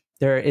judge,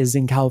 there is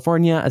in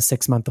California a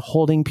 6-month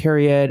holding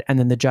period. And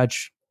then the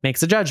judge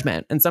makes a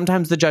judgment. And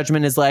sometimes the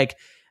judgment is like,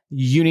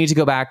 you need to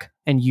go back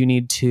and you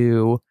need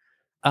to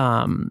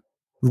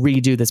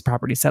redo this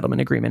property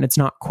settlement agreement. It's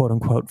not quote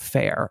unquote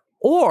fair.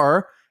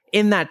 Or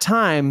in that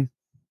time,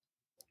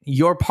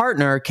 your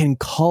partner can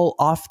call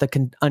off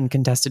the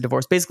uncontested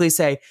divorce. Basically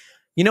say,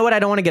 you know what? I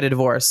don't want to get a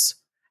divorce.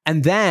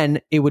 And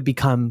then it would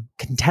become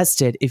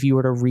contested if you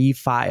were to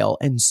refile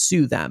and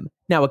sue them.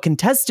 Now, a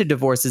contested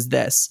divorce is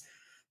this.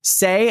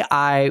 Say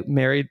I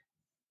married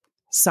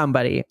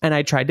somebody and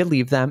I tried to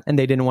leave them and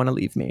they didn't want to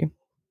leave me.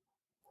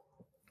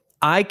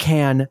 I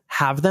can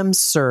have them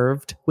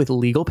served with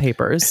legal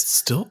papers. It's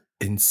still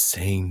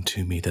insane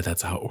to me that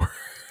that's how it works.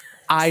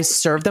 I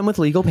serve them with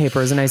legal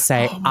papers and I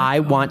say, I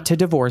want to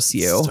divorce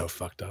you. It's so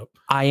fucked up.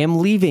 I am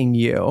leaving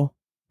you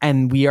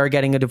and we are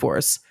getting a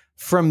divorce.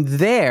 From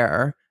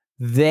there,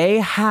 they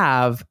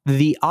have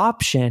the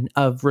option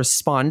of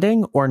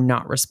responding or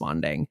not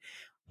responding.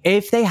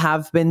 If they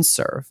have been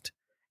served,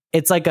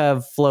 it's like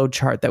a flow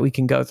chart that we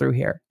can go through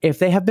here. If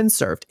they have been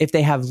served, if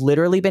they have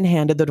literally been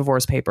handed the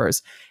divorce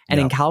papers and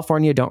in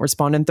California don't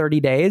respond in 30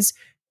 days,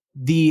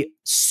 the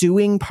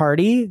suing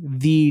party,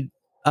 the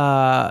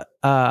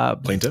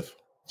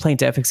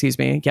plaintiff, excuse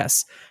me,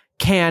 yes,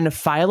 can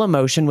file a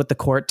motion with the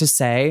court to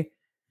say,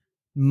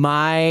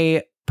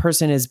 my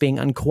person is being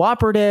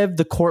uncooperative.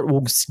 The court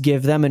will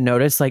give them a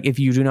notice, like, if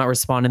you do not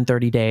respond in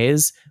 30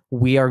 days,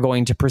 we are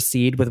going to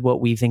proceed with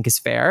what we think is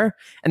fair.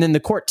 And then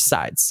the court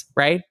decides,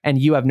 right? And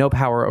you have no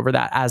power over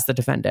that as the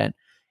defendant.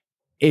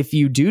 If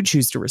you do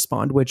choose to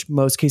respond, which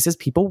most cases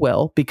people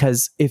will,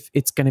 because if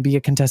it's going to be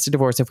a contested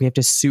divorce, if we have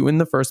to sue in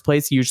the first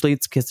place, usually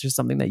it's because there's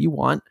something that you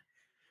want,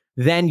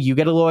 then you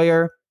get a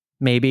lawyer,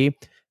 maybe.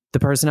 The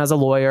person has a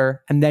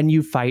lawyer, and then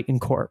you fight in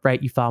court,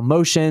 right? You file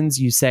motions,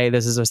 you say,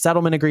 this is a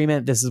settlement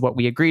agreement, this is what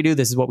we agree to,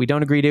 this is what we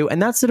don't agree to,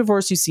 and that's the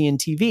divorce you see in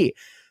TV.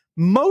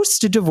 Most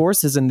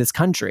divorces in this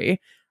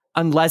country,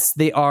 unless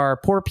they are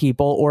poor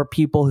people or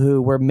people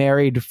who were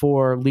married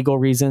for legal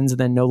reasons and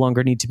then no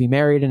longer need to be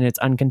married, and it's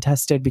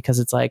uncontested because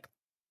it's like,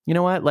 you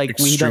know what? Like,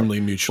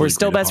 we're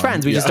still best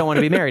friends. We just don't want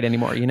to be married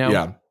anymore, you know?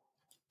 Yeah.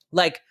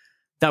 Like,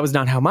 that was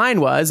not how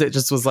mine was. It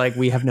just was like,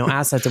 we have no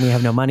assets and we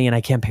have no money and I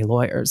can't pay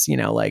lawyers. You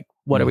know, like,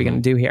 what are we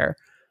going to do here?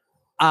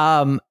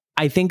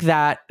 I think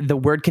that the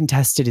word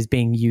contested is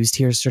being used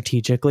here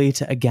strategically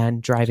to, again,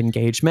 drive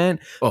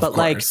engagement. But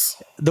like,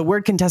 the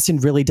word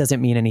contested really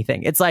doesn't mean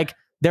anything. It's like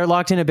they're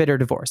locked in a bitter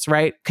divorce,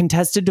 right?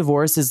 Contested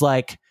divorce is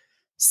like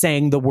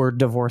saying the word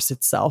divorce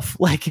itself.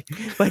 Like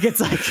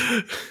it's like...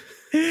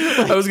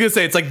 I was going to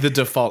say it's like the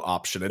default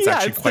option. It's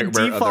actually quite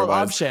rare default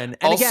otherwise. Option.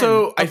 And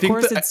also, again, of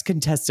course it's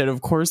contested.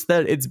 Of course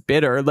that it's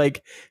bitter.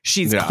 Like,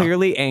 she's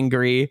clearly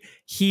angry.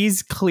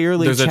 He's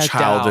clearly there's a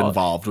child out.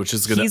 Involved, which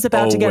is going to He's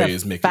about to get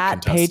a make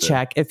fat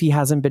paycheck if he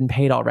hasn't been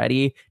paid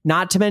already.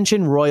 Not to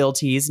mention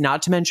royalties.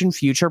 Not to mention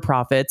future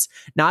profits.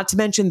 Not to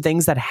mention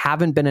things that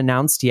haven't been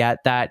announced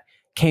yet that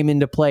came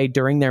into play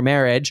during their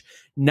marriage.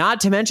 Not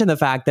to mention the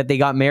fact that they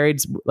got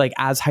married like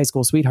as high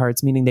school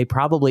sweethearts, meaning they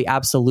probably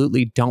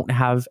absolutely don't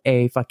have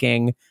a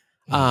fucking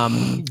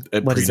A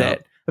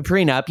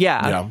prenup,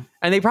 yeah.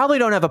 And they probably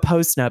don't have a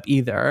postnup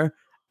either.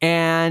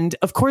 And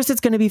of course it's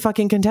going to be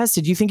fucking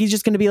contested. You think he's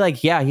just going to be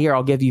like, yeah, here,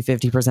 I'll give you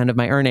 50% of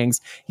my earnings.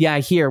 Yeah,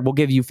 here, we'll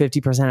give you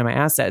 50% of my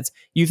assets.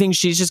 You think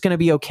she's just going to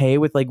be okay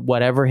with like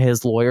whatever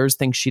his lawyers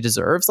think she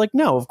deserves? Like,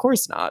 no, of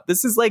course not.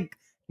 This is like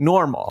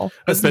normal.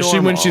 Especially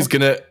when she's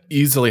gonna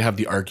easily have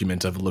the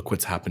argument of, look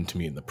what's happened to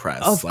me in the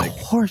press. Of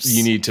course.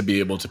 You need to be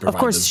able to provide.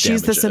 Of course,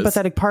 she's the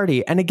sympathetic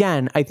party. And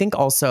again, I think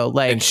also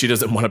like, and she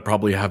doesn't want to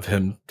probably have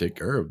him take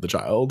care of the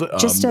child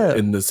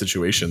in the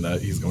situation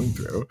that he's going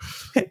through.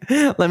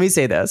 Let me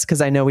say this,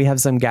 because I know we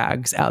have some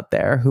gags out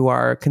there who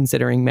are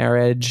considering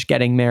marriage,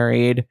 getting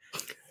married,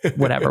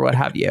 whatever, what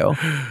have you.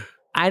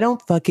 I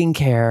don't fucking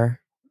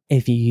care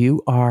if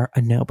you are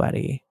a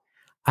nobody.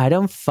 I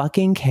don't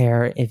fucking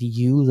care if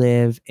you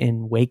live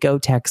in Waco,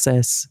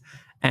 Texas,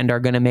 and are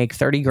going to make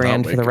 30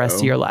 grand for the rest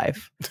of your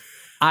life.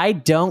 I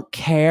don't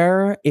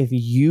care if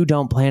you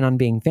don't plan on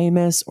being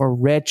famous or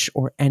rich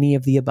or any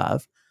of the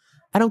above.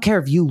 I don't care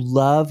if you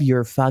love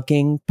your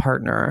fucking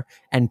partner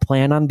and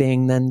plan on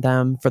being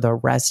them for the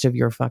rest of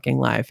your fucking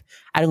life.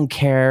 I don't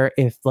care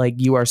if like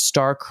you are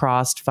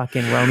star-crossed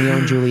fucking Romeo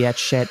and Juliet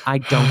shit. I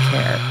don't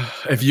care.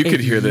 If you could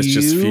hear this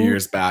just a few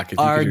years back, if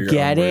you are could hear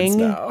getting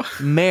your own words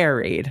now.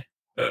 married,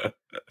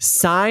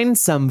 sign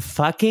some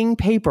fucking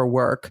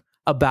paperwork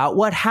about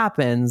what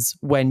happens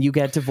when you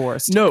get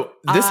divorced. No,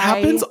 this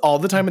happens all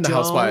the time in the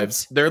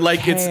Housewives. They're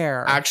like, it's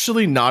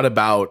actually not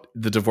about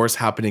the divorce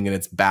happening and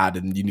it's bad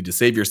and you need to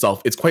save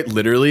yourself. It's quite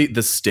literally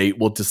the state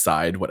will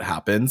decide what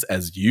happens,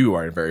 as you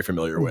are very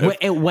familiar with.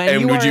 And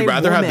would you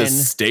rather have the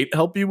state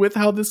help you with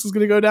how this is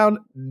going to go down?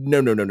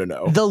 No.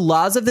 The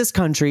laws of this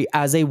country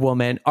as a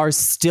woman are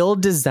still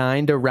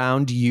designed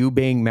around you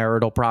being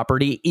marital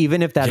property,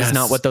 even if that is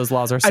not what those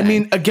laws are saying. I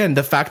mean, again,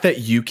 the fact that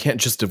you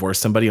can't just divorce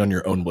somebody on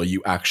your own will,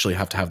 you actually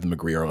have to have them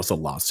agree or else a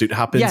lawsuit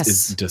happens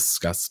is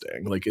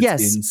disgusting. Like,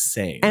 it's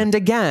insane. And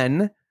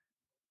again,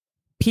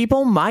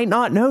 people might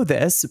not know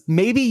this.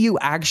 Maybe you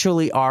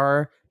actually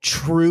are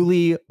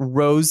truly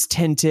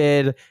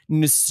rose-tinted,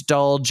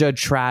 nostalgia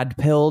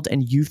trad-pilled,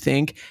 and you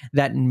think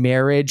that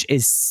marriage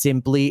is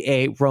simply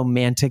a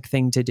romantic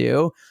thing to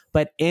do.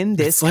 But in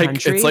this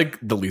country, it's like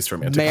the least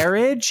romantic.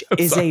 Marriage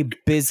is a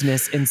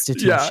business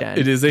institution. Yeah,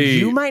 it is a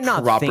you might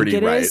not think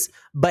it is,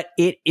 but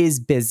it is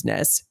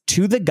business.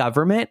 To the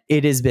government,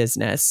 it is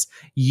business.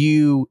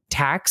 Your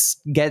taxes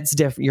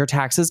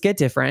get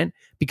different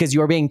because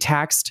you are being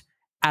taxed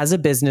as a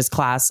business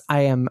class.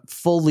 I am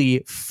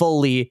fully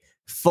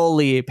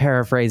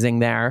paraphrasing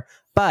there,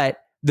 but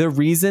the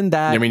reason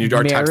that you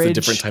are taxed a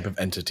different type of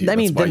entity. I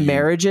mean, the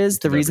marriages,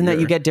 the reason that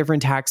you get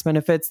different tax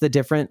benefits, the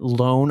different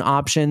loan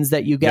options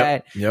that you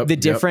get, the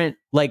different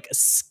like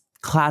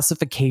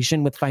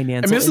classification with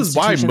financial. I mean, this is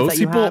why most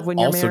people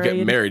also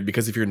get married,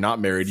 because if you're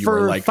not married, you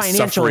are like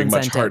suffering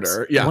much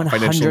harder. Yeah,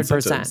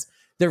 100%.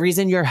 The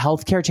reason your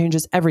healthcare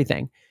changes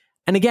everything.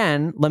 And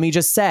again, let me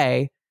just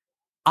say,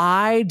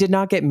 I did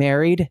not get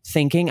married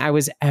thinking I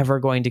was ever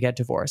going to get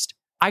divorced.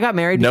 I got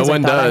married because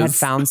I thought I had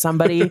found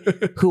somebody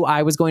who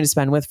I was going to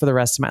spend with for the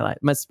rest of my life.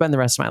 Spend the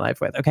rest of my life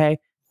with. Okay,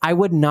 I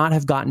would not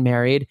have gotten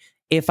married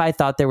if I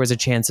thought there was a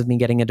chance of me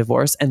getting a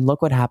divorce. And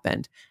look what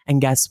happened. And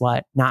guess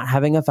what? Not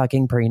having a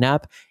fucking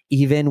prenup,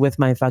 even with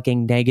my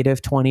fucking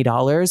negative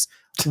 $20,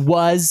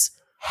 was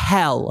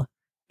hell.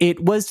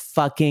 It was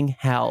fucking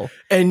hell.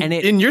 And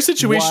in your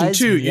situation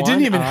too, you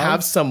didn't even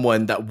have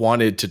someone that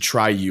wanted to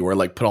try you or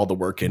like put all the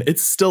work in.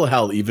 It's still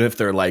hell, even if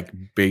they're like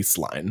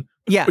baseline.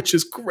 Yeah. Which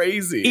is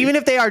crazy. Even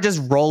if they are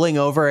just rolling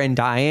over and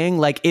dying,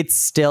 like it's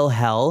still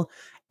hell.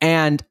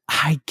 And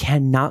I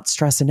cannot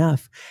stress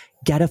enough.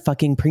 Get a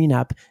fucking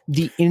prenup.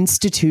 The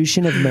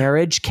institution of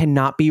marriage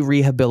cannot be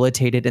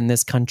rehabilitated in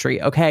this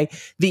country, okay?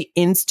 The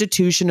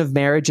institution of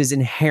marriage is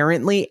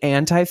inherently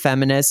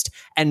anti-feminist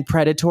and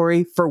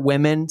predatory for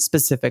women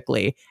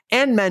specifically,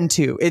 and men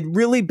too. It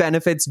really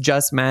benefits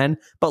just men,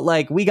 but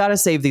like, we gotta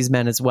save these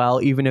men as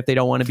well, even if they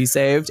don't want to be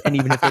saved, and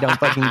even if they don't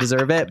fucking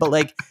deserve it. But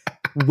like,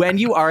 when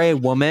you are a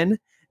woman,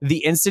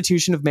 the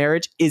institution of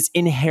marriage is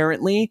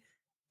inherently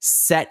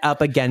set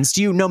up against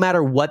you, no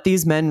matter what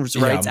these men's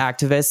rights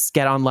activists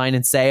get online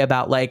and say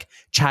about like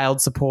child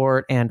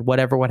support and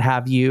whatever, what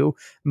have you,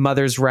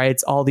 mother's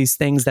rights, all these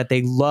things that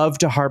they love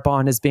to harp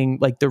on as being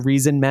like the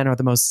reason men are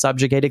the most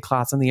subjugated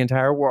class in the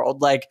entire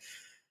world. Like,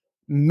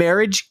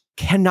 marriage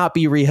cannot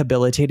be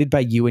rehabilitated by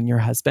you and your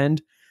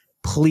husband.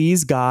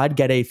 Please, God,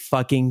 get a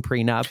fucking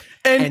prenup,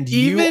 and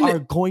you are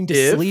going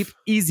to sleep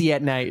easy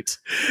at night.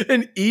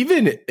 And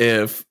even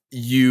if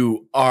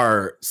you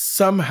are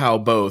somehow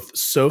both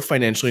so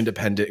financially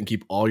independent and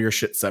keep all your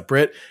shit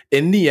separate,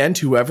 in the end,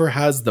 whoever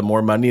has the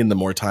more money and the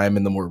more time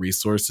and the more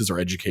resources or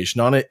education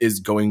on it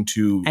is going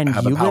to have a power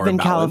imbalance. And you live in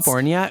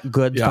California,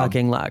 good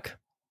fucking luck.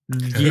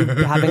 You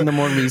having the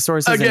more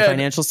resources and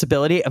financial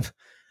stability of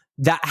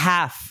that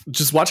half.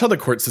 Just watch how the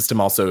court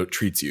system also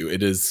treats you.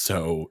 It is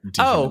so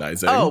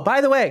dehumanizing. Oh,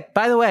 by the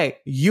way,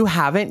 you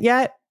haven't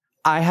yet.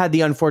 I had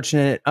the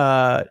unfortunate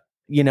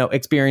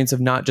experience of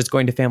not just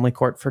going to family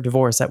court for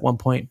divorce at one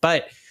point,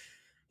 but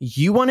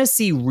you want to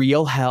see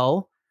real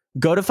hell,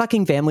 go to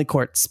fucking family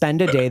court,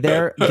 spend a day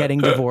there getting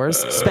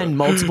divorced, spend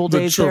multiple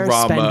days there,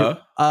 spend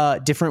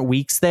different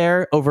weeks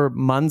there over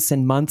months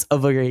and months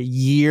of a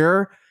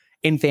year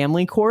in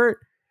family court.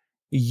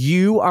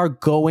 You are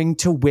going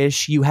to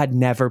wish you had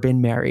never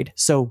been married.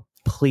 So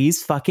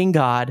please fucking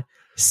God,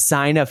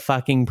 sign a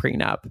fucking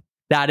prenup.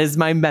 That is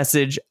my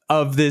message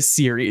of this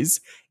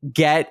series.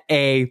 Get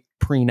a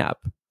prenup.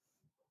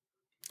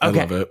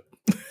 Okay. I love it.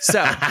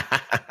 So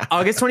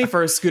August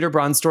 21st, Scooter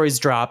Braun stories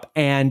drop,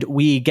 and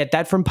we get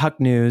that from Puck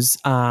News.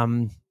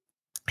 I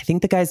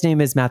think the guy's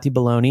name is Matthew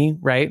Baloney,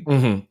 right?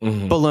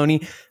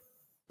 Baloney.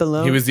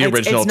 He was the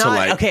original it's to not,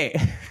 like. Okay.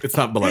 It's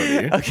not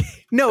baloney. Okay.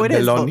 No, it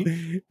is.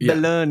 Baloney. Yeah.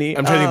 Baloney.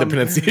 I'm trying to think the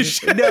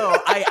pronunciation. No,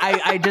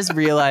 I just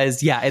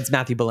realized, it's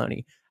Matthew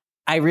Baloney.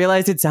 I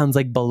realize it sounds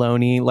like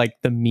bologna, like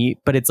the meat,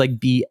 but it's like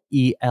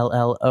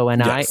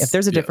Belloni. Yes, If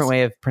there's a different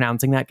way of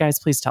pronouncing that, guys,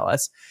 please tell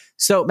us.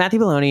 So Matthew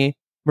Bologna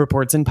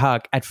reports in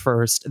Puck at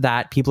first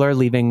that people are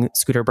leaving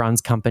Scooter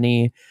Braun's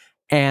company,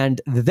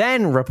 and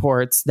then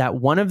reports that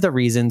one of the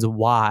reasons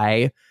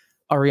why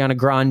Ariana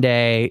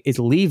Grande is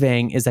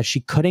leaving is that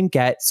she couldn't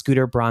get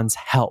Scooter Braun's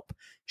help.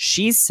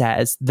 She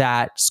says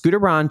that Scooter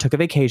Braun took a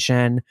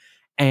vacation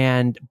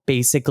and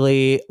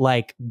basically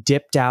like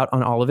dipped out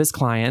on all of his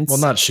clients. Well,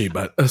 not she,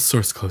 but a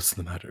source close to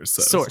the matter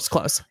says. Source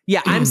close.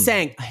 Yeah, I'm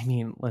saying, I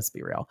mean, let's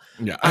be real.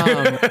 Yeah.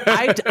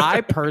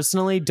 I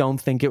personally don't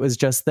think it was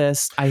just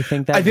this. I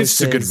think it's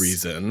a good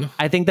reason.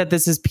 I think that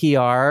this is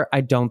PR.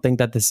 I don't think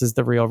that this is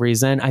the real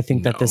reason. I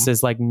think that this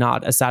is like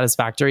not a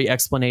satisfactory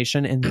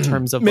explanation in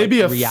terms of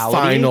maybe like, a reality.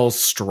 Final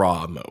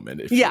straw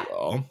moment, if you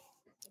will.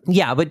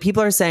 Yeah, but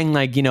people are saying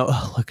like, you know,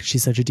 oh, look,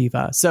 she's such a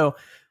diva. So,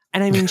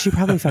 and I mean, she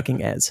probably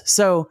fucking is.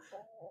 So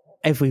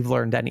if we've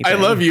learned anything. I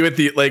love you at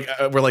the, like,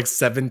 we're like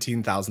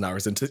 17,000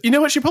 hours into, you know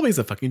what? She probably is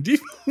a fucking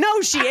diva. No,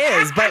 she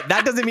is, but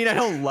that doesn't mean I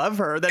don't love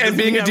her. That and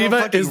being a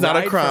diva is not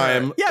a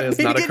crime. Yeah,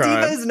 being a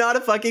diva is not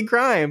a fucking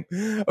crime.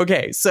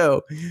 Okay,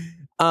 so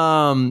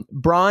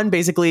Braun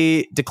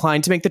basically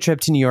declined to make the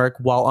trip to New York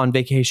while on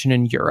vacation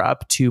in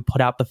Europe to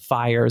put out the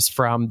fires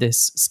from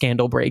this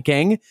scandal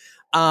breaking.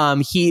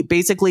 He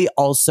basically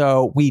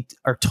also, we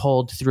are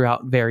told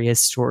throughout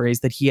various stories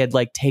that he had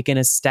like taken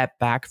a step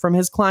back from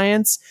his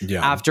clients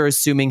after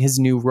assuming his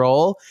new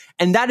role.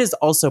 And that is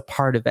also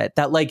part of it,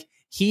 that like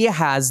he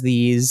has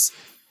these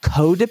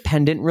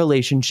codependent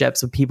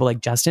relationships with people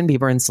like Justin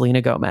Bieber and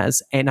Selena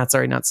Gomez, and not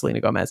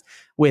Selena Gomez,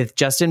 with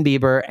Justin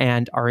Bieber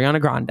and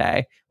Ariana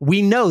Grande.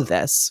 We know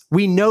this.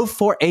 We know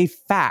for a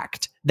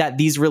fact that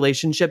these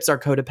relationships are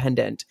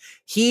codependent.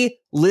 He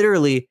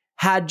literally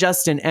had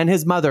Justin and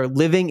his mother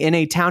living in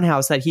a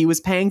townhouse that he was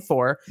paying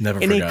for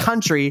a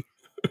country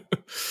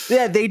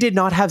that they did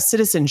not have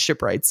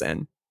citizenship rights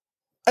in.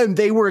 And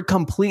they were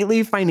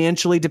completely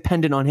financially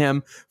dependent on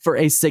him for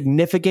a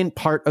significant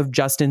part of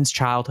Justin's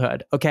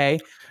childhood. Okay.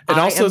 And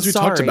also, as we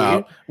talked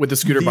about with the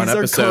Scooter Braun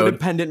episode,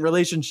 codependent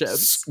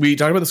relationships. We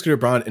talked about the Scooter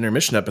Braun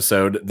intermission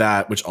episode,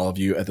 that which all of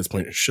you at this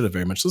point should have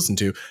very much listened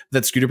to,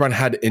 that Scooter Braun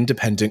had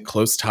independent,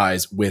 close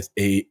ties with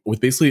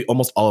basically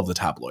almost all of the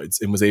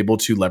tabloids and was able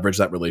to leverage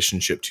that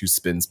relationship to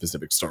spin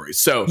specific stories.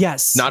 So,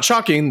 yes, not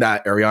shocking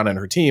that Ariana and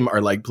her team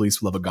are like, please,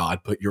 for love of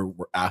God, put your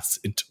ass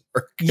into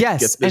work.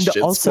 Yes, and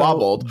also,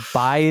 squabbled.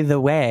 By the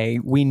way,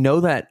 we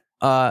know that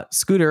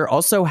Scooter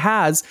also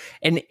has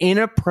an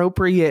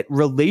inappropriate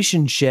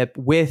relationship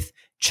with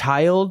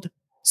child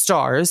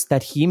stars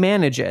that he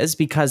manages,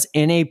 because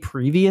in a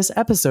previous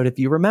episode, if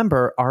you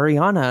remember,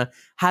 Ariana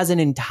has an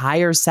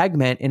entire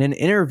segment in an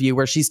interview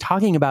where she's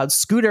talking about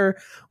Scooter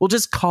will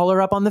just call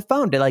her up on the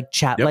phone to like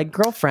chat like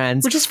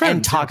girlfriends,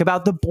 and talk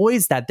about the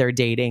boys that they're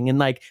dating, and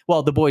like,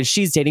 well, the boys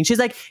she's dating. She's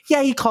like,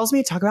 yeah, he calls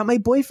me to talk about my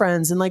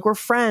boyfriends and like we're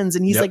friends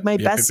and he's like my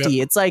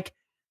bestie. It's like,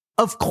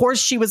 of course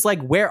she was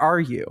like, where are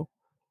you?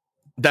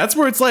 That's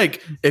where it's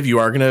like, if you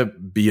are going to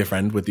be a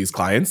friend with these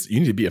clients, you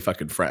need to be a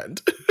fucking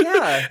friend.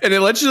 Yeah. And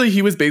allegedly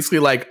he was basically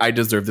like, I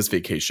deserve this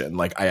vacation.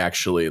 Like, I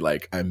actually,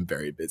 like, I'm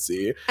very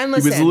busy. And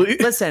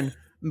listen,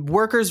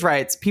 workers'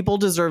 rights, people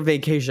deserve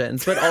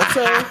vacations. But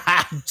also,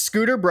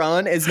 Scooter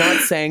Braun is not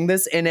saying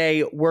this in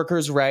a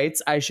workers'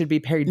 rights, I should be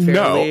paid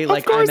fairly,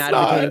 like I'm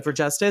advocating for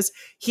justice.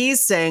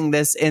 He's saying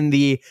this in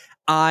the,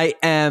 I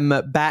am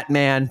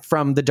Batman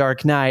from The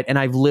Dark Knight and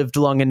I've lived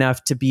long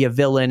enough to be a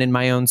villain in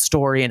my own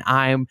story, and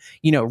I'm,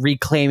 you know,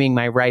 reclaiming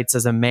my rights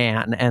as a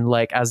man and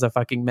like as a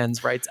fucking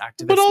men's rights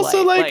activist. But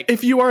also like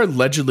if you are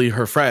allegedly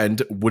her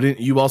friend,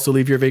 wouldn't you also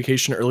leave your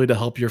vacation early to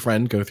help your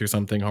friend go through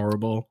something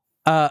horrible?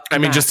 I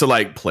mean, Matt, just to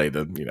like play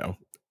the, you know,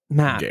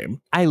 game.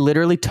 I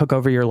literally took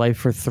over your life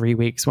for 3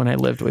 weeks when I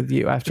lived with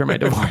you after my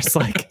divorce.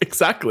 Like,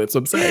 exactly. That's what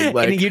I'm saying.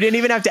 Like, and you didn't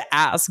even have to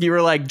ask. You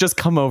were like, just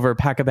come over,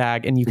 pack a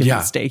bag, and you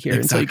can stay here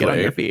until you get on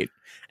your feet.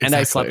 And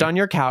I slept on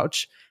your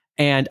couch,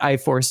 and I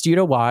forced you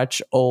to watch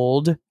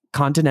old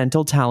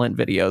Continental Talent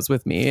videos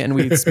with me, and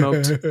we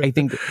smoked, I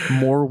think,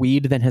 more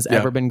weed than has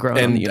ever been grown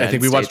in the United States. I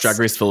think we watched Drag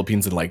Race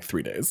Philippines in like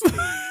 3 days.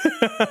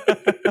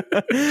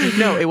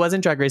 No, it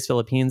wasn't Drag Race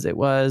Philippines. It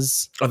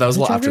was... Oh, that was a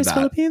little after that.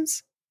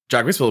 Philippines?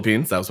 Drag Race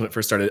Philippines. That was when it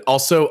first started.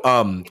 Also,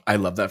 I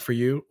Love That For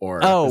You. Or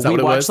is that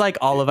we watched like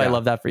all of I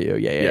Love That For You.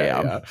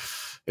 Yeah.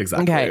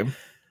 Exactly. Okay.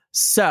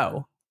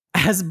 So,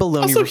 as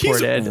Bologna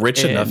reported, he's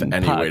rich enough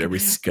anyway to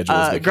reschedule his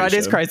vacation.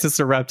 Grande's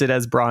crisis erupted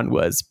as Braun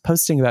was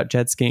posting about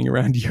jet skiing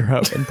around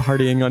Europe and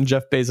partying on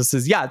Jeff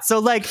Bezos's yacht. So,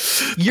 like,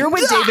 you're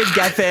with David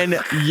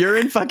Geffen,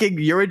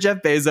 you're with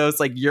Jeff Bezos,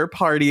 like, you're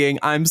partying.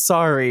 I'm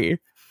sorry.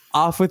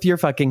 Off with your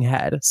fucking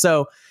head.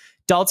 So,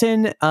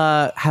 Dalton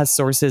has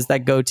sources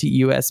that go to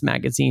US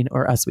Magazine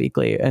or Us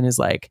Weekly and is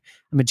like,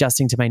 I'm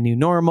adjusting to my new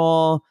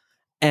normal.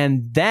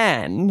 And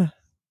then,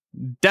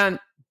 dun,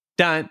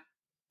 dun,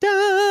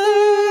 dun.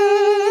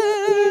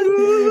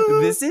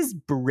 This is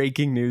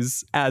breaking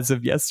news as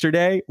of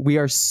yesterday. We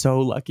are so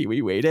lucky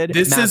we waited.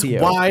 This Matthew,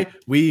 is why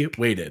we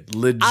waited.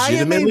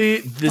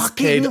 Legitimately, this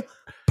paid.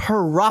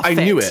 Profit. I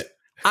knew it.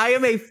 I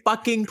am a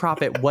fucking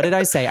prophet. What did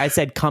I say? I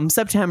said, come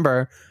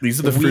September, these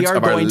are the fruits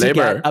of our labor. We are going to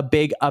get a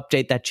big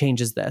update that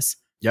changes this.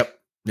 Yep.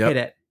 Hit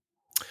it.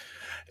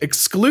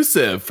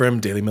 Exclusive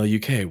from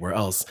DailyMailUK. Where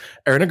else?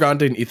 Ariana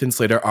Grande and Ethan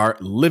Slater are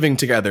living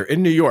together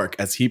in New York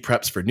as he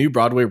preps for new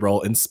Broadway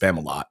role in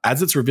Spamalot.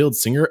 As it's revealed,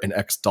 singer and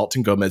ex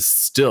Dalton Gomez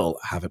still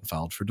haven't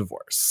filed for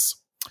divorce.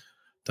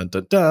 Dun,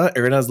 dun, dun.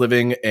 Ariana is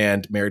living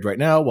and married right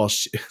now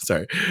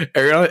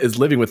Ariana is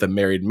living with a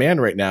married man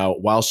right now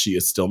while she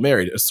is still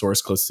married. A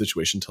source close to the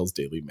situation tells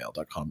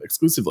DailyMail.com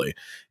exclusively.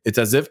 It's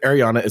as if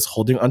Ariana is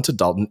holding onto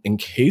Dalton in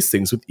case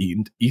things with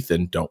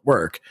Ethan don't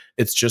work.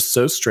 It's just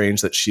so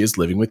strange that she is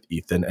living with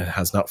Ethan and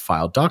has not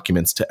filed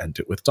documents to end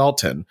it with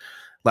Dalton.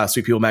 Last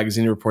week, People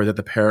magazine reported that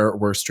the pair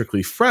were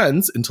strictly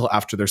friends until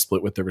after their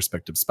split with their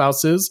respective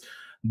spouses.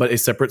 But a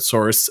separate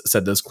source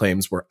said those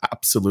claims were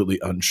absolutely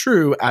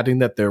untrue, adding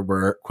that there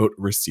were, quote,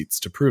 receipts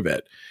to prove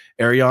it.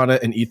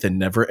 Ariana and Ethan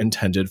never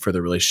intended for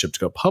the relationship to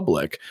go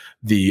public,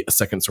 the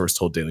second source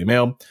told Daily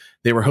Mail.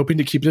 They were hoping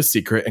to keep it a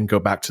secret and go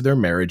back to their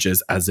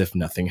marriages as if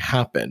nothing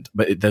happened.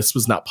 But this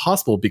was not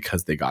possible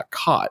because they got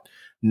caught.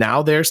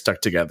 Now they're stuck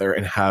together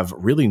and have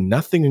really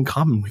nothing in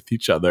common with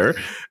each other.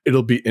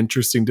 It'll be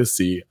interesting to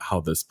see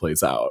how this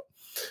plays out.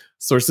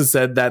 Sources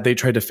said that they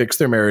tried to fix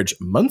their marriage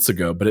months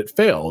ago, but it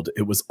failed.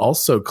 It was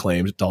also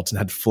claimed Dalton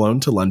had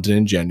flown to London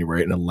in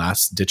January in a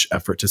last-ditch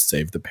effort to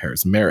save the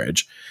pair's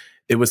marriage.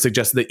 It was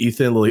suggested that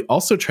Ethan and Lilly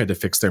also tried to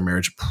fix their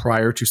marriage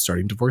prior to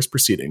starting divorce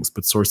proceedings,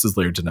 but sources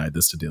later denied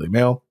this to Daily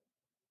Mail.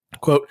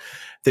 Quote,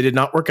 they did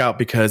not work out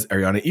because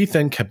Ariana and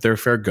Ethan kept their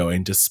affair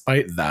going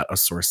despite that, a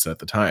source said at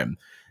the time.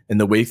 In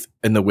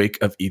the wake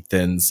of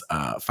Ethan's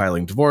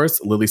filing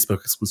divorce, Lilly spoke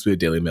exclusively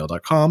to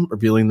DailyMail.com,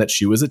 revealing that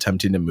she was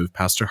attempting to move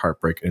past her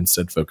heartbreak and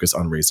instead focus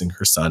on raising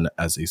her son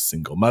as a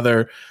single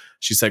mother.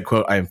 She said,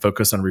 quote, I am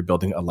focused on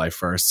rebuilding a life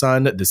for our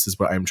son. This is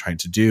what I'm trying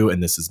to do,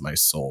 and this is my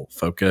sole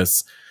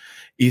focus.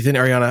 Ethan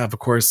and Ariana have, of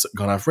course,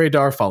 gone off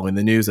radar following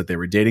the news that they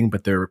were dating,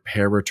 but their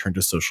pair returned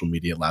to social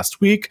media last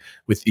week,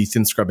 with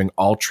Ethan scrubbing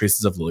all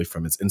traces of Lilly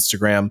from his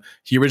Instagram.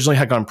 He originally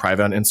had gone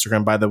private on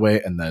Instagram, by the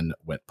way, and then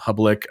went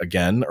public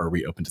again, or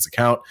reopened his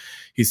account.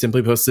 He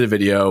simply posted a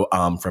video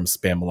from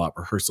Spamalot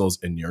rehearsals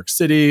in New York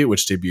City,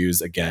 which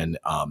debuts again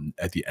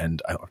at the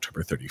end of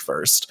October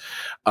 31st.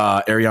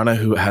 Ariana,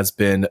 who has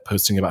been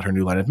posting about her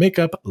new line of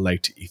makeup,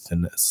 liked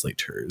Ethan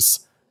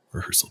Slater's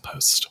rehearsal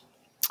post.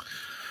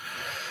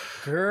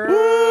 Girl,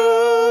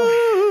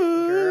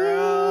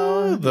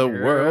 the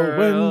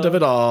whirlwind of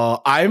it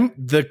all. I'm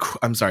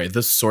sorry,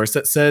 the source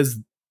that says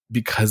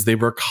because they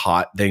were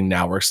caught, they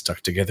now are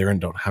stuck together and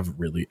don't have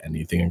really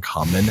anything in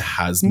common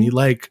has me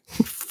like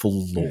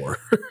floored.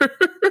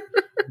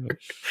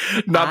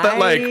 Not that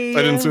I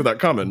didn't see that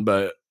coming,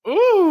 but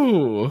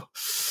ooh.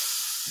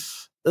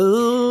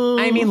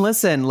 I mean,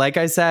 listen, like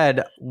I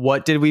said,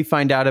 what did we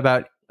find out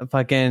about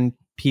fucking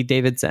Pete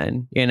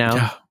Davidson, you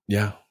know?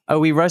 Yeah. Oh,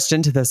 we rushed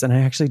into this and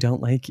I actually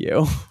don't like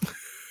you.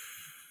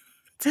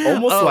 It's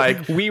almost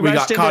like we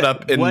got caught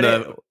up in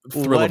the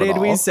thrill what of it did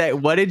all. we say?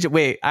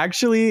 Wait,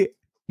 actually,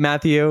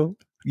 Matthew,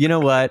 you know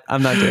what?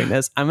 I'm not doing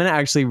this. I'm going to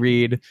actually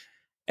read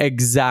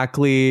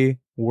exactly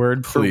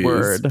word for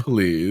word.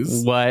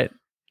 Please. What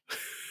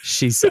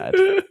she said.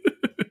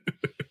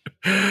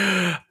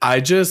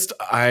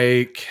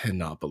 I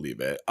cannot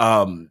believe it.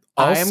 I'm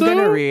going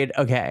to read.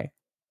 Okay.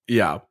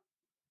 Yeah.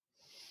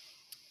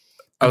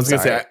 I was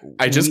going to say,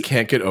 I just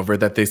can't get over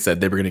that they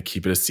said they were going to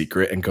keep it a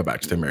secret and go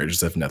back to their marriage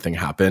as if nothing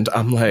happened.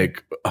 I'm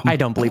like... I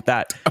don't believe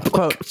that.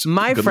 Quote,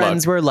 my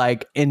friends were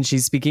like, and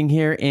she's speaking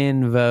here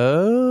in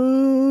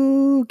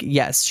Vogue.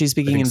 Yes, she's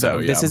speaking in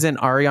Vogue. Yeah. This is an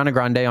Ariana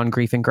Grande on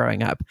Grief and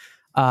Growing Up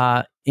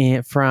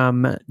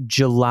from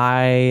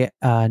July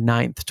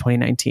 9th,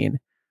 2019.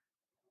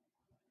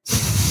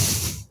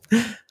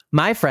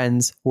 My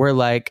friends were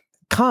like,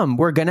 come,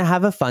 we're going to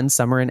have a fun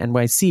summer in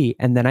NYC.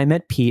 And then I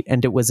met Pete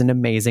and it was an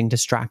amazing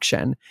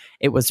distraction.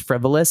 It was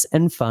frivolous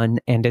and fun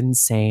and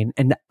insane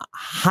and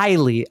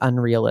highly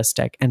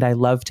unrealistic. And I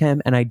loved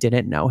him and I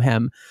didn't know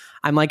him.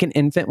 I'm like an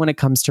infant when it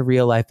comes to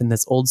real life and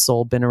this old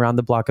soul, been around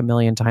the block a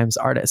million times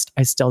artist.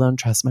 I still don't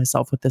trust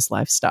myself with this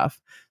life stuff.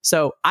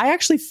 So I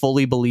actually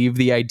fully believe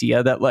the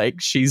idea that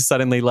like she's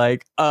suddenly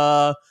like,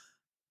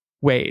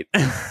 wait.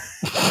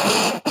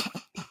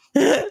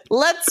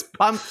 Let's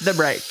pump the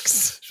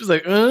brakes. She's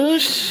like, oh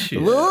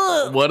shit.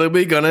 What are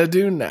we gonna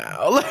do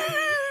now?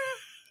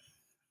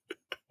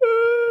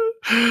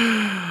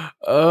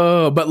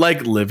 But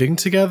like living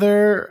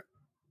together,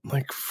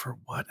 like for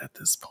what at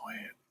this point?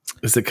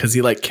 Is it because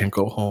he like can't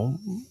go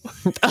home?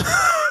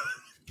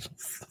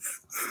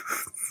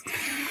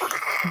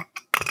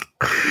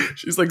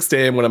 She's like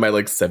staying in one of my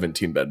like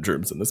 17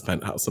 bedrooms in this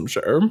penthouse, I'm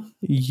sure.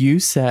 You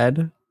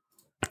said,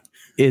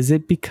 is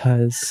it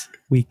because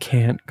we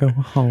can't go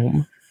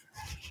home?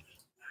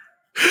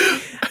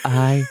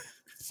 I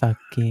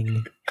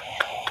fucking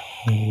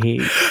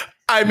hate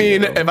I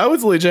mean, if I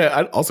was legit,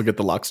 I'd also get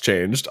the locks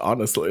changed,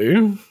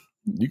 honestly.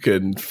 You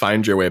can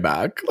find your way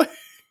back.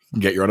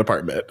 Get your own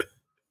apartment.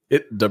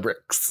 Hit the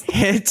bricks.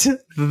 Hit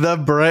the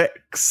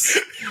bricks.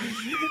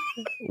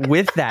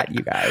 with that,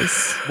 you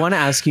guys, want to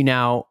ask you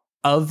now,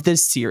 of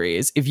this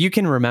series, if you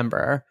can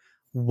remember,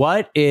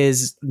 what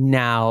is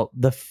now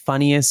the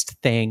funniest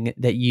thing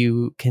that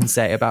you can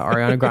say about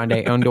Ariana Grande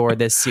and/or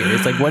this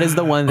series? Like, what is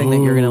the one thing that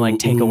you're gonna like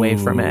take away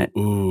from it?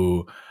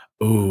 Ooh,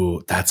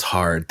 that's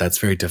hard. That's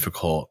very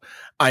difficult.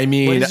 I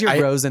mean, what is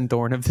your rose and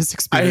thorn of this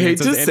experience? I hate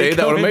to say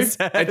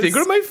that I think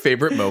one of my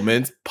favorite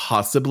moments,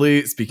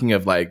 possibly speaking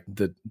of like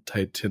the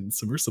Titan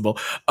submersible,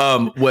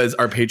 was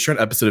our Patreon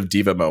episode of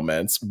Diva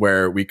Moments,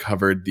 where we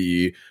covered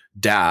the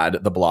dad,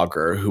 the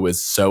blogger, who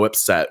was so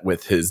upset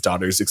with his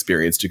daughter's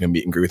experience doing a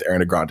meet and greet with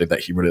Ariana Grande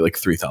that he wrote a like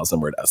 3,000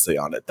 word essay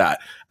on it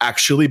that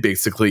actually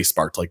basically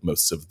sparked like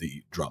most of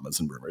the dramas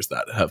and rumors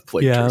that have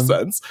plagued her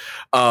since.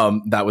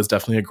 That was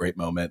definitely a great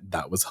moment.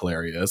 That was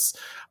hilarious.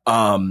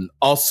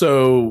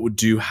 Also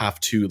do have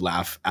to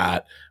laugh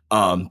at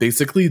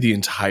basically the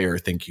entire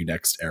Thank You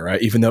Next era,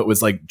 even though it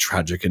was like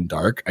tragic and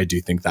dark. I do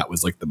think that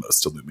was like the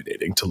most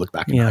illuminating to look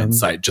back in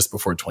hindsight just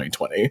before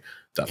 2020.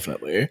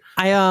 Definitely.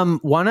 I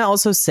want to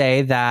also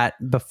say that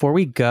before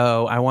we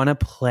go, I want to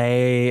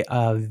play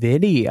a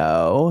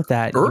video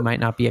that you might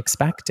not be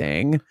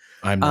expecting.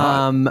 I'm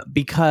not.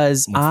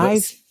 Because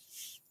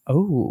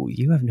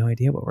you have no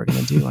idea what we're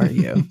going to do, are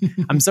you?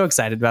 I'm so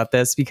excited about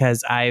this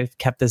because I've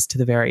kept this to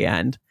the very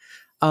end.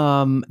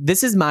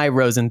 This is my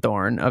rose and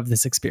thorn of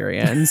this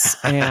experience.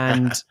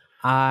 And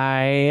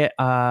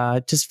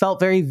I just felt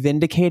very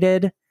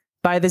vindicated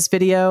by this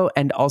video.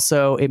 And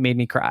also it made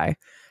me cry.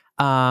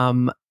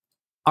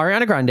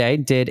 Ariana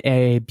Grande did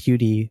a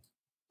beauty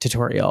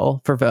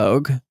tutorial for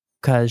Vogue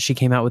because she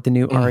came out with the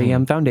new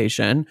REM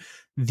foundation,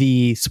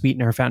 the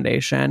Sweetener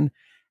foundation.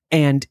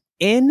 And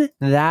in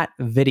that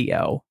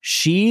video,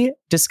 she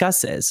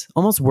discusses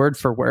almost word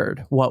for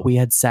word what we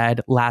had said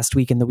last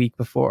week and the week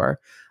before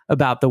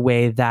about the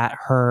way that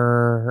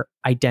her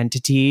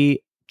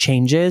identity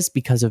changes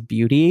because of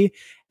beauty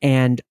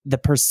and the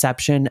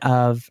perception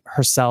of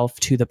herself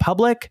to the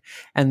public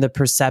and the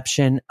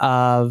perception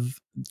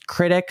of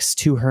critics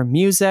to her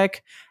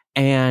music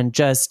and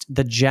just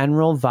the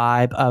general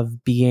vibe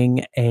of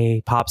being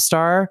a pop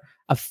star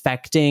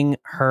affecting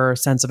her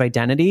sense of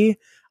identity.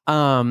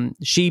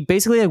 She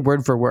basically like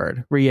word for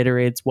word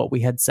reiterates what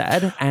we had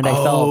said. And I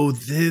felt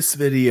this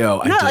video,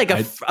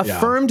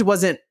 affirmed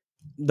wasn't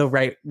the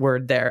right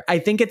word there. I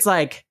think it's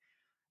like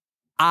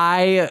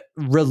I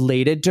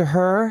related to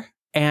her,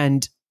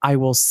 and I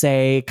will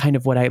say kind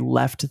of what I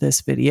left this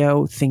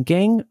video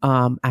thinking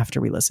after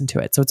we listen to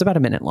it. So it's about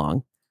a minute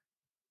long.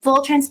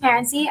 Full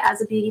transparency,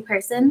 as a beauty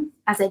person,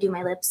 as I do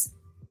my lips,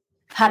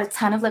 had a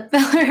ton of lip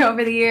filler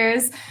over the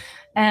years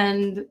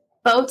and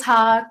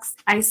Botox.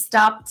 I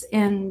stopped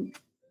in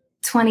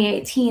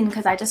 2018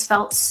 because I just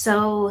felt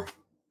so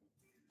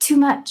too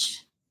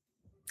much.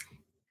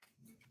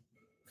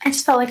 I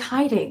just felt like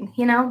hiding,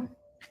 you know?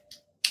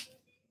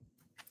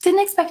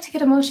 Didn't expect to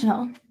get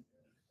emotional.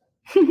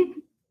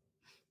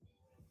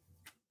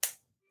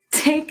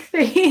 Take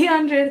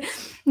 300.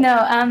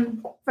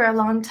 No, for a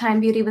long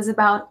time, beauty was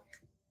about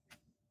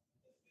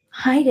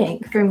hiding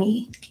for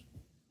me.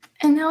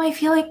 And now I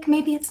feel like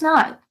maybe it's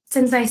not.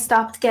 Since I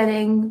stopped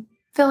getting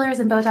fillers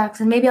and Botox,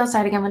 and maybe I'll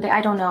start again one day.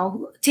 I don't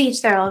know. To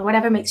each their own.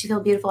 Whatever makes you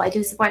feel beautiful, I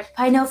do support.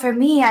 I know for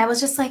me, I was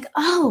just like,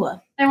 oh,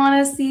 I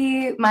want to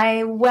see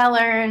my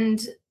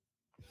well-earned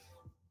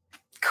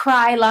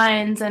cry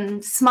lines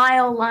and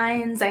smile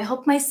lines. I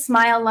hope my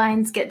smile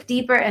lines get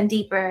deeper and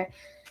deeper,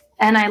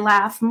 and I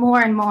laugh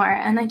more and more.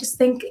 And I just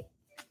think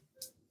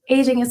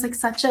aging is like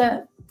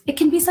it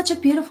can be such a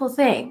beautiful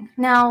thing.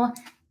 Now,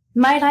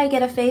 might I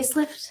get a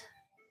facelift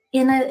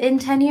in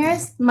 10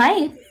 years?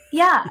 Might.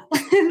 Yeah,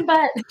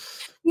 but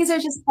these are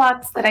just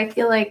thoughts that I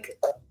feel like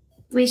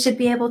we should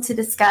be able to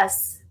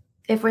discuss.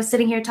 If we're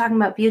sitting here talking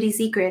about beauty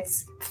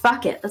secrets,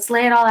 fuck it. Let's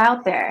lay it all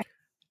out there.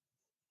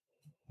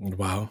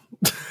 Wow.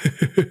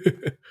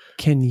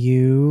 Can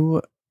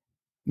you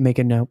make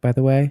a note, by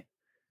the way,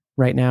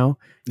 right now?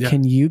 Yeah.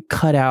 Can you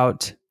cut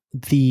out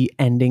the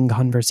ending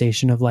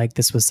conversation of like,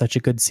 this was such a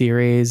good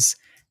series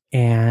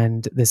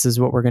and this is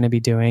what we're going to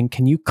be doing?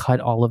 Can you cut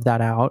all of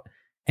that out?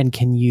 And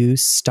can you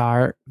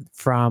start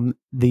from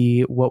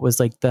what was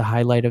like the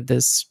highlight of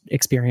this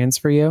experience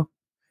for you?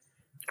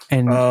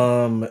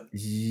 And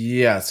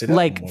yes,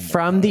 like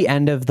from the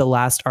end of the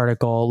last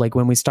article, like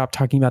when we stopped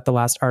talking about the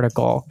last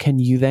article, can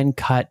you then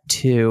cut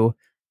to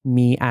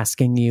me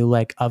asking you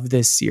like of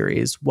this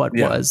series, what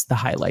was the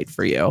highlight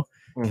for you?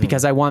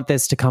 Because I want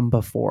this to come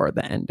before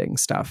the ending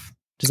stuff.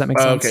 Does that make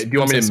sense? Okay. Do you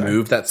want me to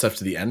move that stuff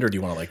to the end, or do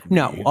you want to like?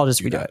 No, I'll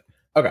just redo it.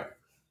 Okay.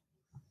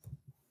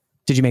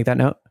 Did you make that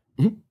note?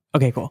 Mm-hmm.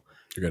 Okay, cool.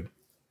 You're good.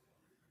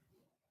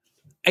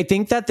 I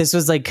think that this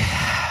was like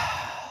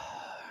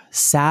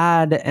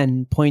sad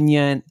and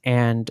poignant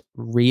and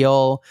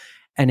real.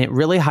 And it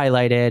really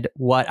highlighted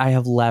what I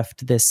have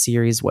left this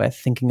series with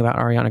thinking about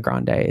Ariana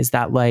Grande is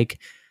that like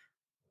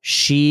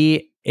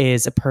she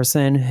is a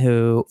person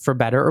who, for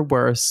better or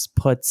worse,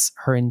 puts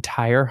her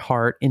entire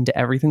heart into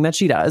everything that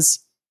she does.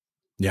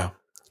 Yeah.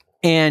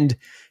 And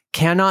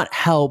cannot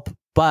help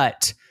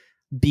but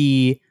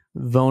be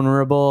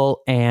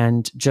vulnerable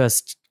and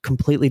just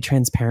completely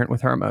transparent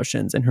with her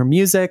emotions and her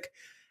music.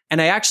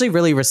 And I actually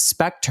really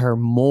respect her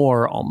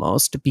more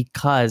almost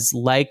because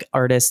like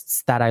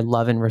artists that I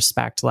love and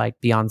respect, like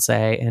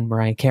Beyonce and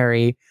Mariah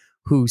Carey,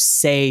 who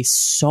say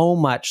so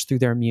much through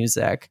their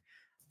music,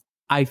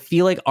 I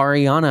feel like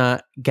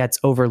Ariana gets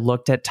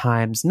overlooked at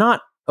times,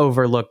 not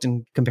overlooked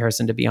in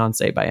comparison to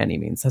Beyonce by any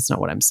means. That's not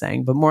what I'm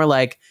saying, but more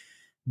like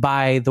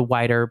by the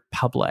wider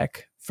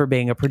public for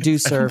being a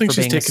producer, I don't think for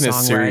being a taking it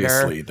songwriter.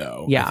 Seriously,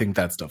 though. Yeah. I think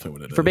that's definitely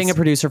what it is. For being a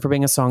producer, for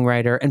being a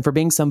songwriter, and for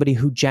being somebody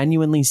who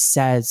genuinely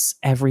says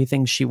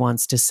everything she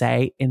wants to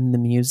say in the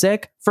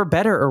music, for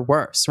better or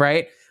worse,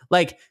 right?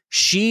 Like,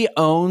 she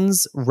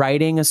owns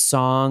writing a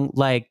song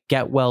like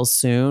Get Well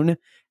Soon,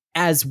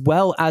 as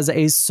well as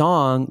a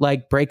song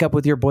like Break Up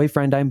With Your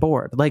Boyfriend, I'm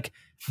Bored. Like,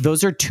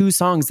 those are two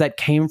songs that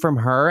came from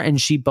her, and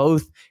she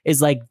both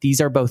is like, these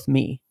are both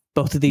me.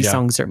 Both of these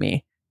songs are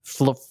me.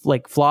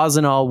 Like flaws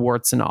and all,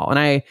 warts and all.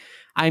 And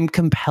I'm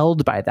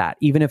compelled by that,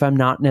 even if I'm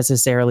not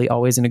necessarily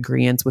always in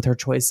agreement with her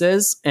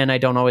choices. And I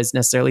don't always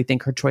necessarily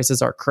think her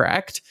choices are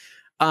correct.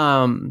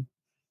 But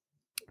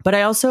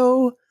I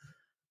also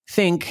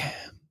think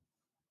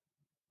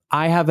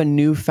I have a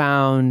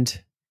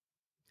newfound,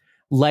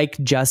 like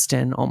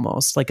Justin,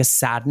 almost like a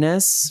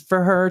sadness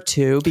for her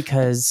too,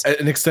 because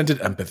an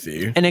extended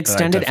empathy,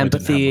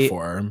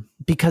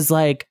 because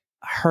like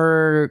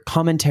her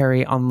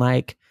commentary on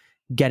like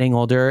getting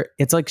older,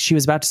 it's like she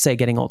was about to say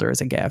getting older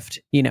is a gift,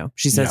 you know,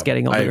 she says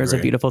getting older is a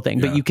beautiful thing,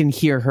 but you can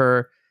hear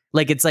her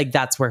like, it's like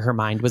that's where her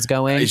mind was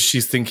going.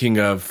 She's thinking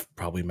of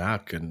probably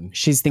Mac, and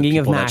she's thinking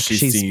of Mac.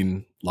 She's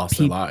seen lost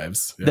their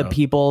lives. The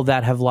people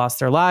that have lost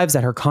their lives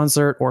at her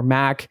concert, or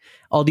Mac,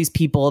 all these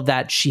people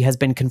that she has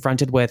been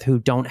confronted with who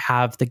don't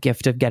have the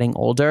gift of getting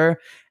older,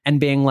 and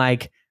being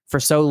like, for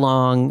so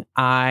long,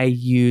 I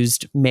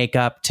used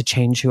makeup to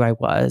change who I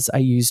was. I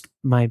used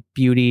my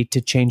beauty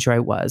to change who I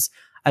was.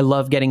 I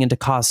love getting into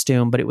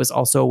costume, but it was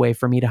also a way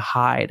for me to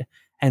hide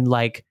and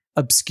like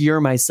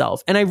obscure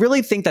myself. And I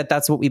really think that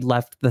that's what we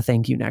left the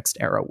Thank You Next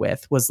era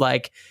with, was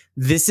like,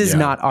 this is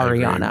not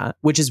Ariana,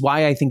 which is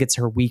why I think it's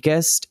her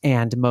weakest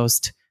and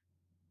most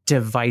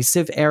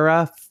divisive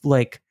era.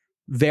 Like,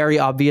 very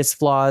obvious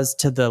flaws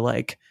to the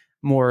like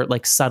more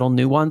like subtle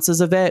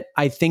nuances of it.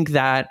 I think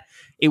that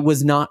it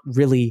was not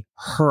really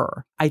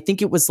her. I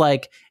think it was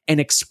like an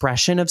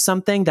expression of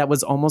something that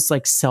was almost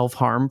like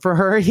self-harm for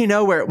her, you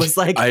know, where it was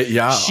like,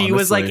 she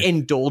was like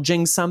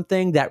indulging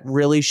something that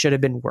really should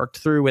have been worked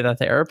through with a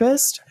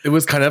therapist. It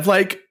was kind of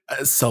like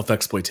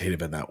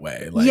self-exploitative in that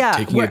way, like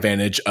taking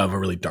advantage of a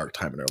really dark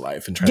time in her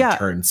life and trying to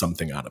turn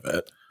something out of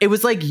it. It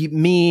was like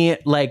me,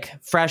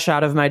 like fresh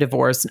out of my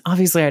divorce. And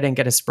obviously I didn't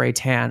get a spray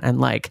tan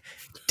and like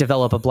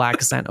develop a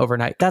black scent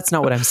overnight. That's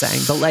not what I'm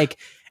saying. But like,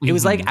 it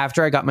was like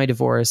after I got my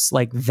divorce,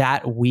 like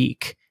that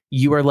week,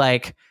 you were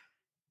like,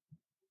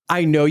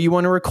 I know you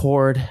want to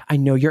record. I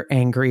know you're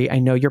angry. I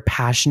know you're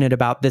passionate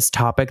about this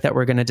topic that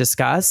we're going to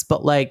discuss,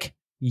 but like,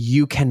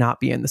 you cannot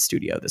be in the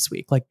studio this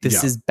week. Like,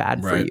 this is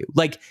bad for you.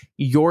 Like,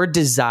 your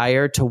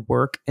desire to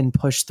work and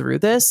push through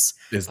this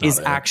is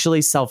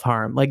actually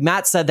self-harm. Like,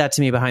 Matt said that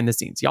to me behind the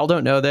scenes. Y'all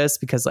don't know this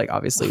because like,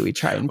 obviously we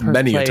try and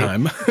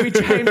we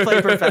try and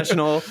play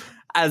professional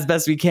as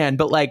best we can.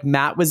 But like,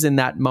 Matt was in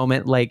that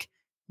moment, like,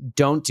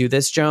 don't do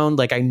this, Joan.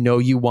 Like, I know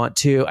you want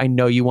to. I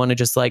know you want to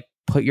just like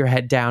put your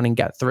head down and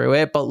get through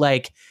it. But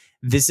like,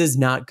 this is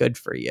not good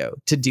for you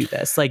to do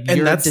this. Like, and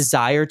your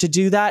desire to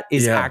do that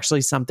is actually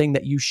something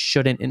that you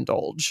shouldn't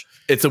indulge.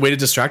 It's a way to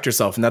distract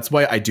yourself. And that's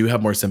why I do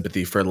have more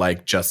sympathy for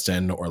like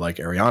Justin or like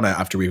Ariana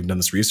after we've done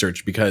this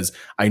research, because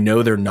I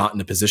know they're not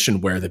in a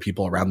position where the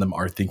people around them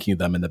are thinking of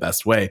them in the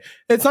best way.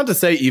 It's not to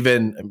say,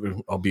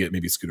 even, albeit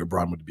maybe Scooter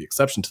Braun would be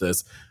exception to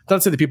this, not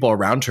to say the people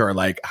around her are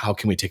like, how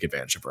can we take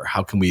advantage of her?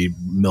 How can we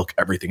milk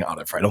everything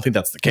out of her? I don't think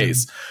that's the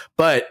case.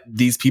 But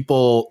these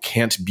people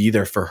can't be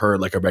there for her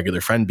like a regular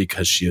friend,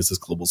 because she is this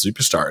global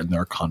superstar and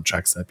there are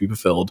contracts that be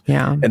fulfilled.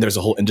 And there's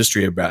a whole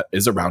industry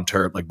is around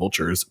her like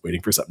vultures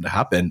waiting for something to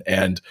happen.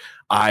 And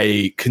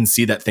I can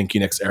see that Thank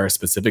You Next era,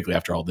 specifically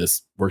after all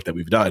this work that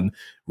we've done,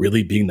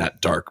 really being that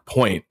dark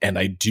point. And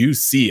I do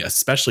see,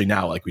 especially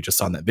now, like we just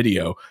saw in that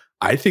video,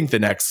 I think the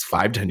next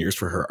 5-10 years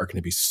for her are going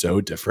to be so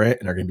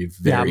different and are going to be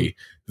very,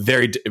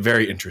 very,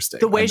 very interesting.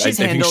 The way she's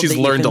handled she's the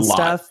learned Ethan a lot.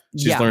 Stuff,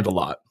 she's learned a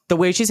lot. The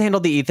way she's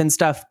handled the Ethan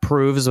stuff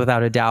proves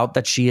without a doubt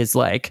that she is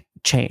like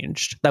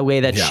changed. The way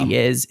that she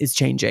is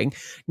changing.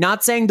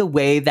 Not saying the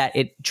way that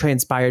it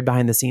transpired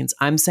behind the scenes.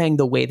 I'm saying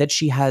the way that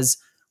she has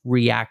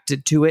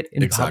reacted to it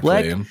in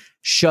public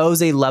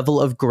shows a level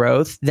of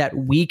growth that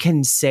we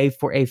can say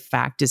for a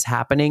fact is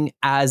happening,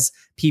 as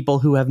people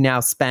who have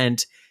now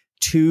spent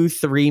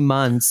 2-3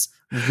 months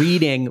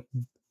reading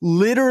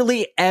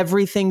literally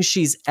everything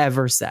she's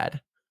ever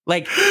said.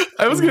 Like,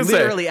 I was going to say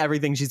literally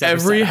everything she's ever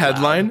every said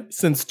headline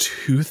since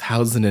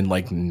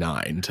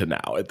 2009 to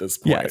now. At this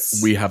point,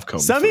 we have come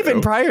some through.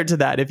 Even prior to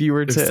that. If you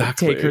were to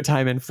take her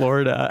time in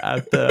Florida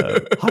at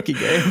the hockey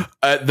game,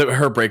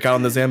 her breakout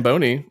on the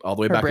Zamboni, all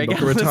the way back in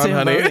Boca Raton,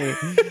 honey.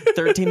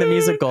 13 the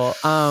musical.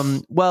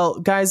 Well,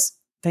 guys,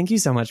 thank you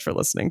so much for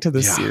listening to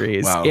this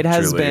series. Wow, it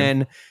has truly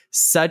been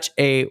such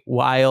a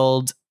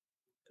wild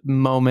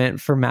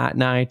moment for Matt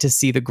and I to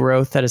see the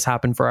growth that has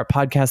happened for our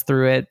podcast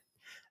through it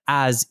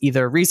as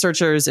either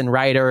researchers and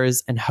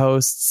writers and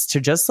hosts, to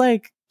just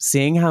like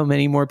seeing how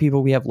many more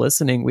people we have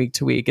listening week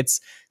to week.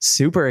 It's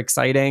super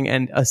exciting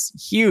and a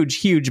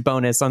huge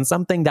bonus on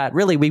something that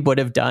really we would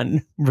have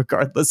done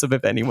regardless of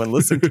if anyone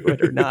listened to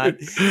it or not.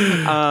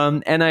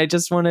 And I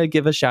just want to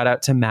give a shout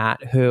out to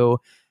Matt, who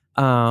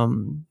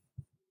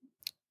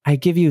I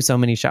give you so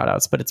many shout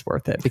outs, but it's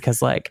worth it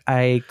because like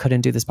I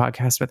couldn't do this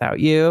podcast without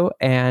you.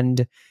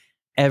 And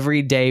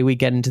every day we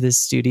get into this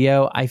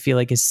studio, I feel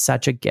like is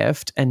such a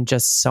gift and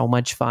just so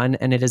much fun.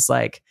 And it is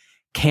like,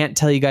 can't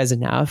tell you guys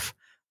enough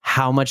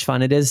how much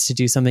fun it is to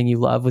do something you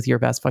love with your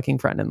best fucking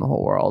friend in the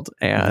whole world.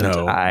 And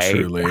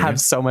truly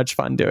have so much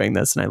fun doing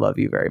this. And I love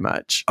you very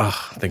much.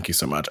 Oh, thank you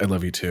so much. I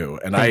love you too.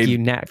 And thank you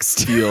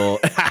next. And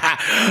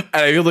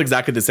I feel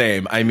exactly the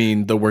same. I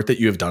mean, the work that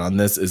you have done on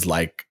this is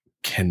like,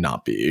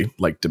 cannot be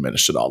like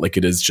diminished at all. Like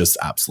it is just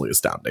absolutely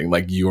astounding.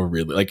 Like you are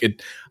really like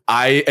it.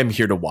 I am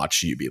here to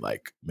watch you be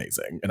like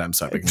amazing, and I'm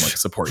so happy I can like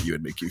support you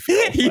and make you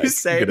feel. You like,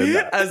 say good in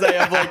that. as I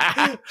have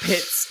like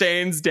pit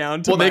stains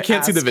down to. Well, they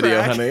can't see the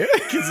video, honey,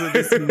 because of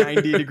this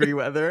 90-degree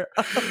weather.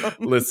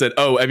 Listen,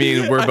 I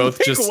mean, we're both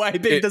like just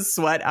wiping the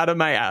sweat out of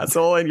my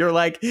asshole, and you're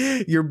like,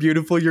 you're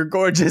beautiful, you're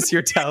gorgeous,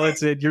 you're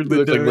talented, you're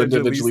look like Linda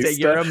Evangelista,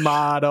 you're a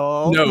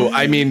model. No,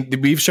 I mean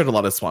we've shared a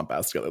lot of swamp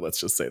ass together. Let's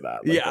just say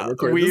that. Like, yeah,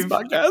 we've this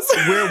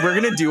podcast. we're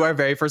gonna do our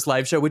very first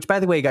live show, which by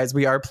the way, guys,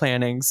 we are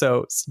planning.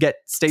 So stay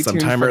tuned.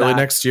 Sometime early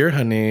next year,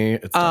 honey.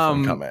 It's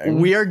definitely coming.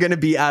 We are going to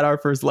be at our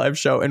first live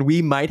show, and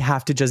we might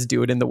have to just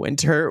do it in the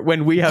winter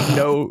when we have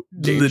no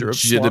danger of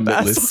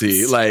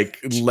legitimacy. Like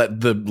let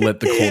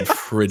the cold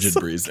frigid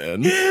breeze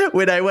in.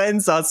 When I went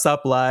and saw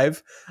Sept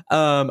live,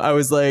 I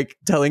was like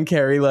telling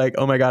Carrie, like,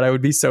 oh my god, I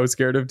would be so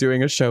scared of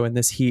doing a show in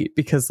this heat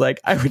because like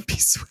I would be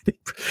sweating.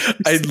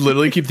 I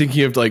literally keep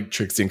thinking of like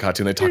Trixie and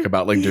Katya, and they talk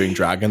about like doing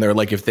drag, and they're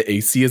like, if the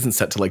AC isn't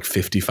set to like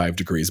 55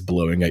 degrees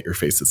blowing at your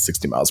face at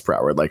 60 miles per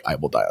hour, like I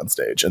will die on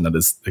stage. And that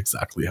is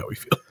exactly how we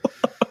feel.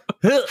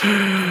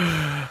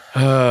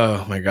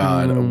 Oh my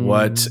god,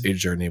 what a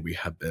journey we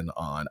have been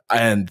on.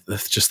 And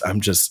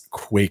I'm just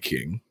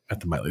quaking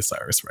at the Miley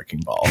Cyrus Wrecking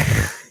Ball.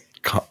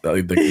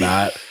 Like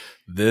that.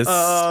 This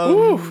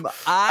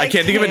I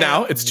can't think of it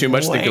now. It's too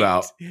much to think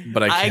about.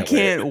 But I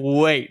can't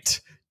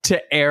wait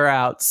to air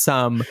out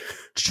some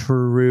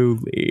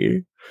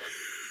truly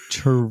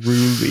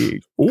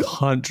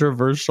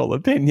controversial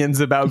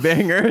opinions about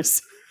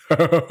bangers.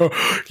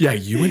 Yeah,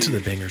 you went to the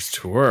Bangers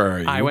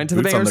tour. I went to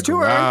the Bangers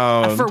tour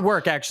for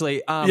work,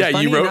 actually. Yeah,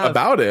 you wrote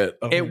about it.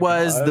 It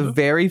was the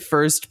very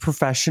first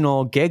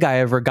professional gig I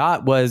ever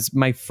got. Was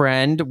my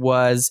friend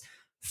was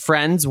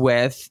friends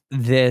with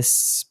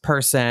this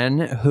person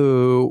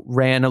who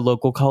ran a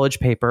local college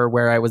paper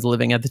where I was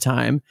living at the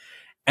time,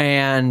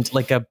 and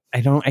like I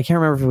can't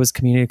remember if it was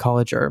community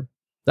college or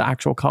the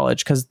actual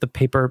college, because the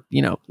paper,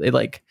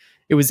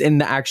 it was in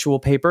the actual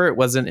paper. It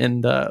wasn't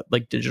in the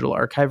like digital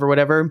archive or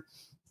whatever.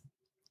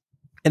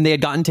 And they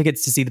had gotten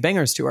tickets to see the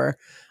Bangers tour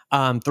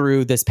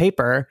through this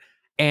paper.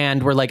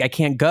 And we're like, I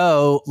can't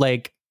go.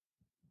 Like,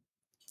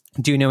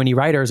 do you know any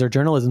writers or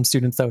journalism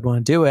students that would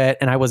want to do it?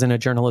 And I wasn't a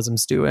journalism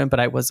student, but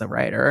I was a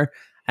writer.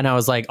 And I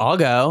was like, I'll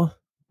go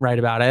write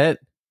about it.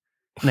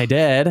 And I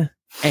did.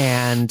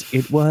 And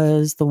it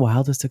was the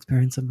wildest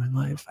experience of my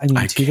life. I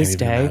mean, to this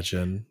day,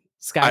 imagine.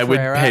 I would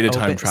pay to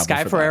time travel.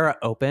 Sky Ferreira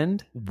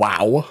opened.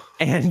 Wow.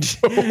 And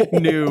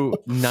knew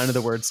none of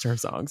the words to her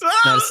songs.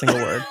 Not a single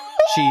word.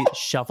 She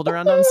shuffled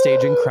around on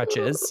stage in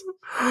crutches.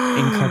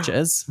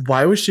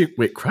 Why was she?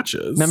 Wait,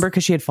 crutches? Remember,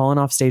 because she had fallen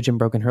off stage and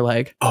broken her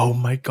leg. Oh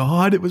my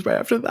god! It was right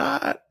after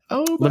that.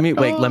 Oh, let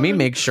me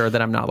make sure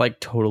that I'm not like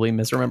totally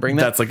misremembering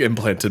that. That's like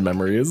implanted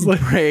memories.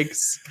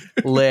 Breaks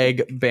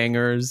leg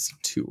Bangers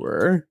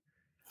tour.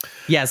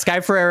 Yeah,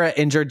 Sky Ferreira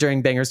injured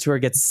during Bangers tour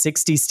gets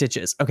 60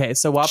 stitches. Okay,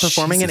 so while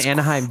performing in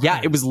Anaheim,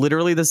 Christ. It was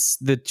literally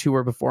the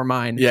tour before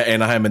mine. Yeah,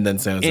 Anaheim and then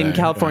San Jose. In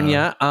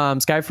California,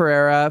 Sky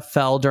Ferreira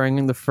fell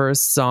during the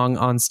first song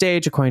on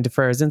stage. According to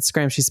Ferreira's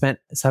Instagram, she spent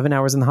 7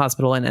 hours in the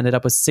hospital and ended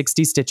up with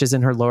 60 stitches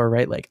in her lower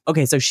right leg.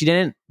 Okay, so she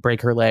didn't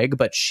break her leg,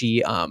 but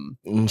she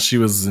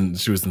was in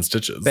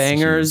stitches.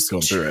 Bangers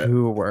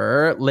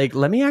tour. Like,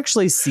 let me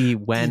actually see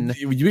when.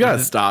 You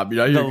gotta stop.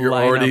 You're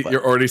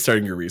already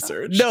starting your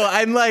research. No,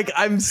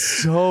 I'm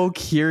so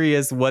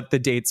curious what the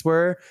dates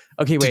were.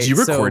 Okay, wait. Did you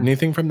record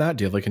anything from that?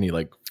 Do you have like any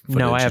like footage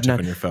no, I have not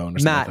on your phone?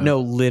 Or Matt, like no,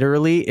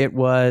 literally it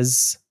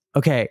was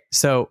okay.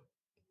 So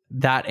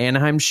that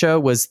Anaheim show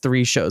was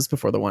 3 shows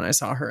before the one I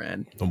saw her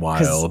in.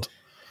 Wild.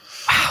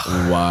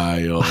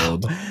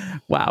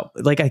 Wow.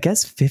 Like I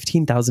guess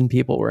 15,000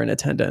 people were in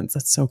attendance.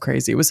 That's so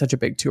crazy. It was such a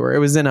big tour. It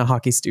was in a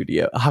hockey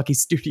studio. We're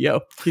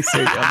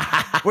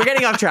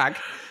getting off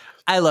track.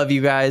 I love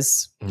you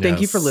guys.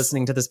 Thank you for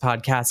listening to this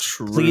podcast.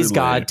 Truly. Please,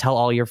 God, tell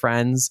all your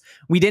friends.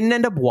 We didn't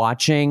end up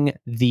watching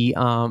the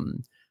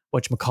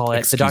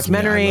whatchamacallit, the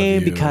documentary,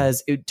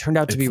 because it turned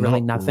out to be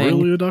really nothing.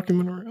 Really a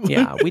documentary?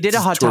 Yeah, we did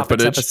a Hot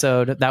Topics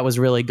episode that was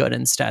really good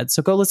instead.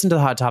 So go listen to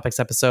the Hot Topics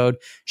episode.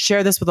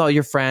 Share this with all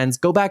your friends.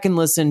 Go back and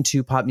listen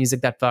to Pop Music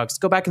That Fucks.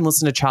 Go back and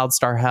listen to Child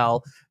Star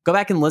Hell. Go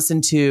back and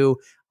listen to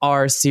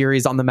our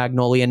series on the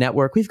Magnolia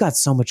Network. We've got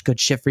so much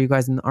good shit for you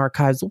guys in the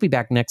archives. We'll be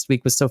back next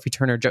week with Sophie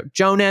Turner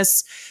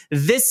Jonas.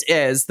 This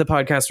is the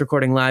podcast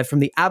recording live from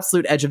the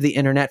absolute edge of the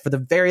internet for the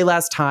very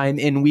last time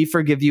in We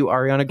Forgive You,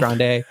 Ariana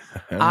Grande.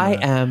 I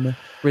am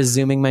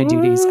resuming my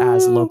duties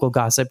as local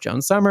gossip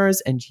Joan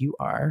Summers, and you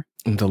are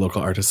the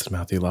local artist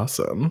Matthew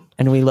Lawson.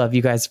 And we love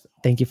you guys.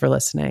 Thank you for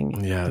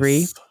listening. Yes.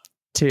 3,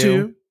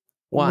 2,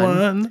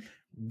 1.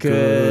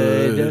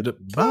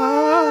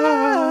 Goodbye.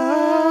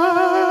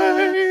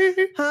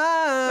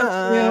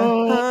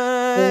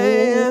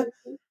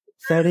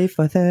 30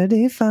 for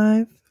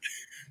 35.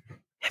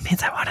 It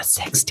means I want a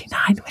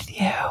 69 with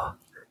you.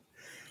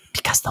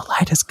 Because the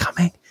light is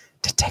coming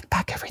to take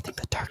back everything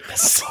the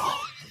darkness stole.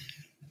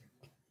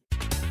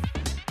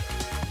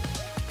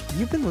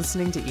 You've been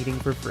listening to Eating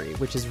for Free,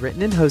 which is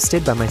written and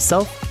hosted by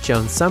myself,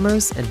 Joan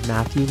Summers, and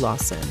Matthew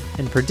Lawson,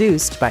 and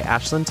produced by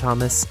Ashlyn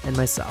Thomas and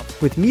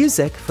myself, with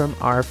music from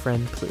our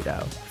friend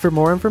Pluto. For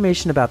more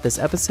information about this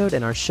episode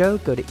and our show,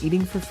 go to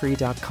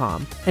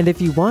eatingforfree.com. And if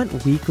you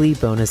want weekly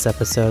bonus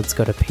episodes,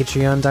 go to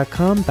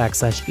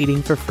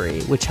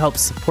patreon.com/eatingforfree, which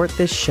helps support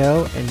this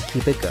show and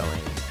keep it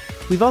going.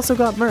 We've also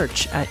got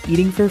merch at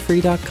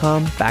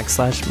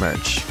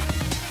eatingforfree.com/merch.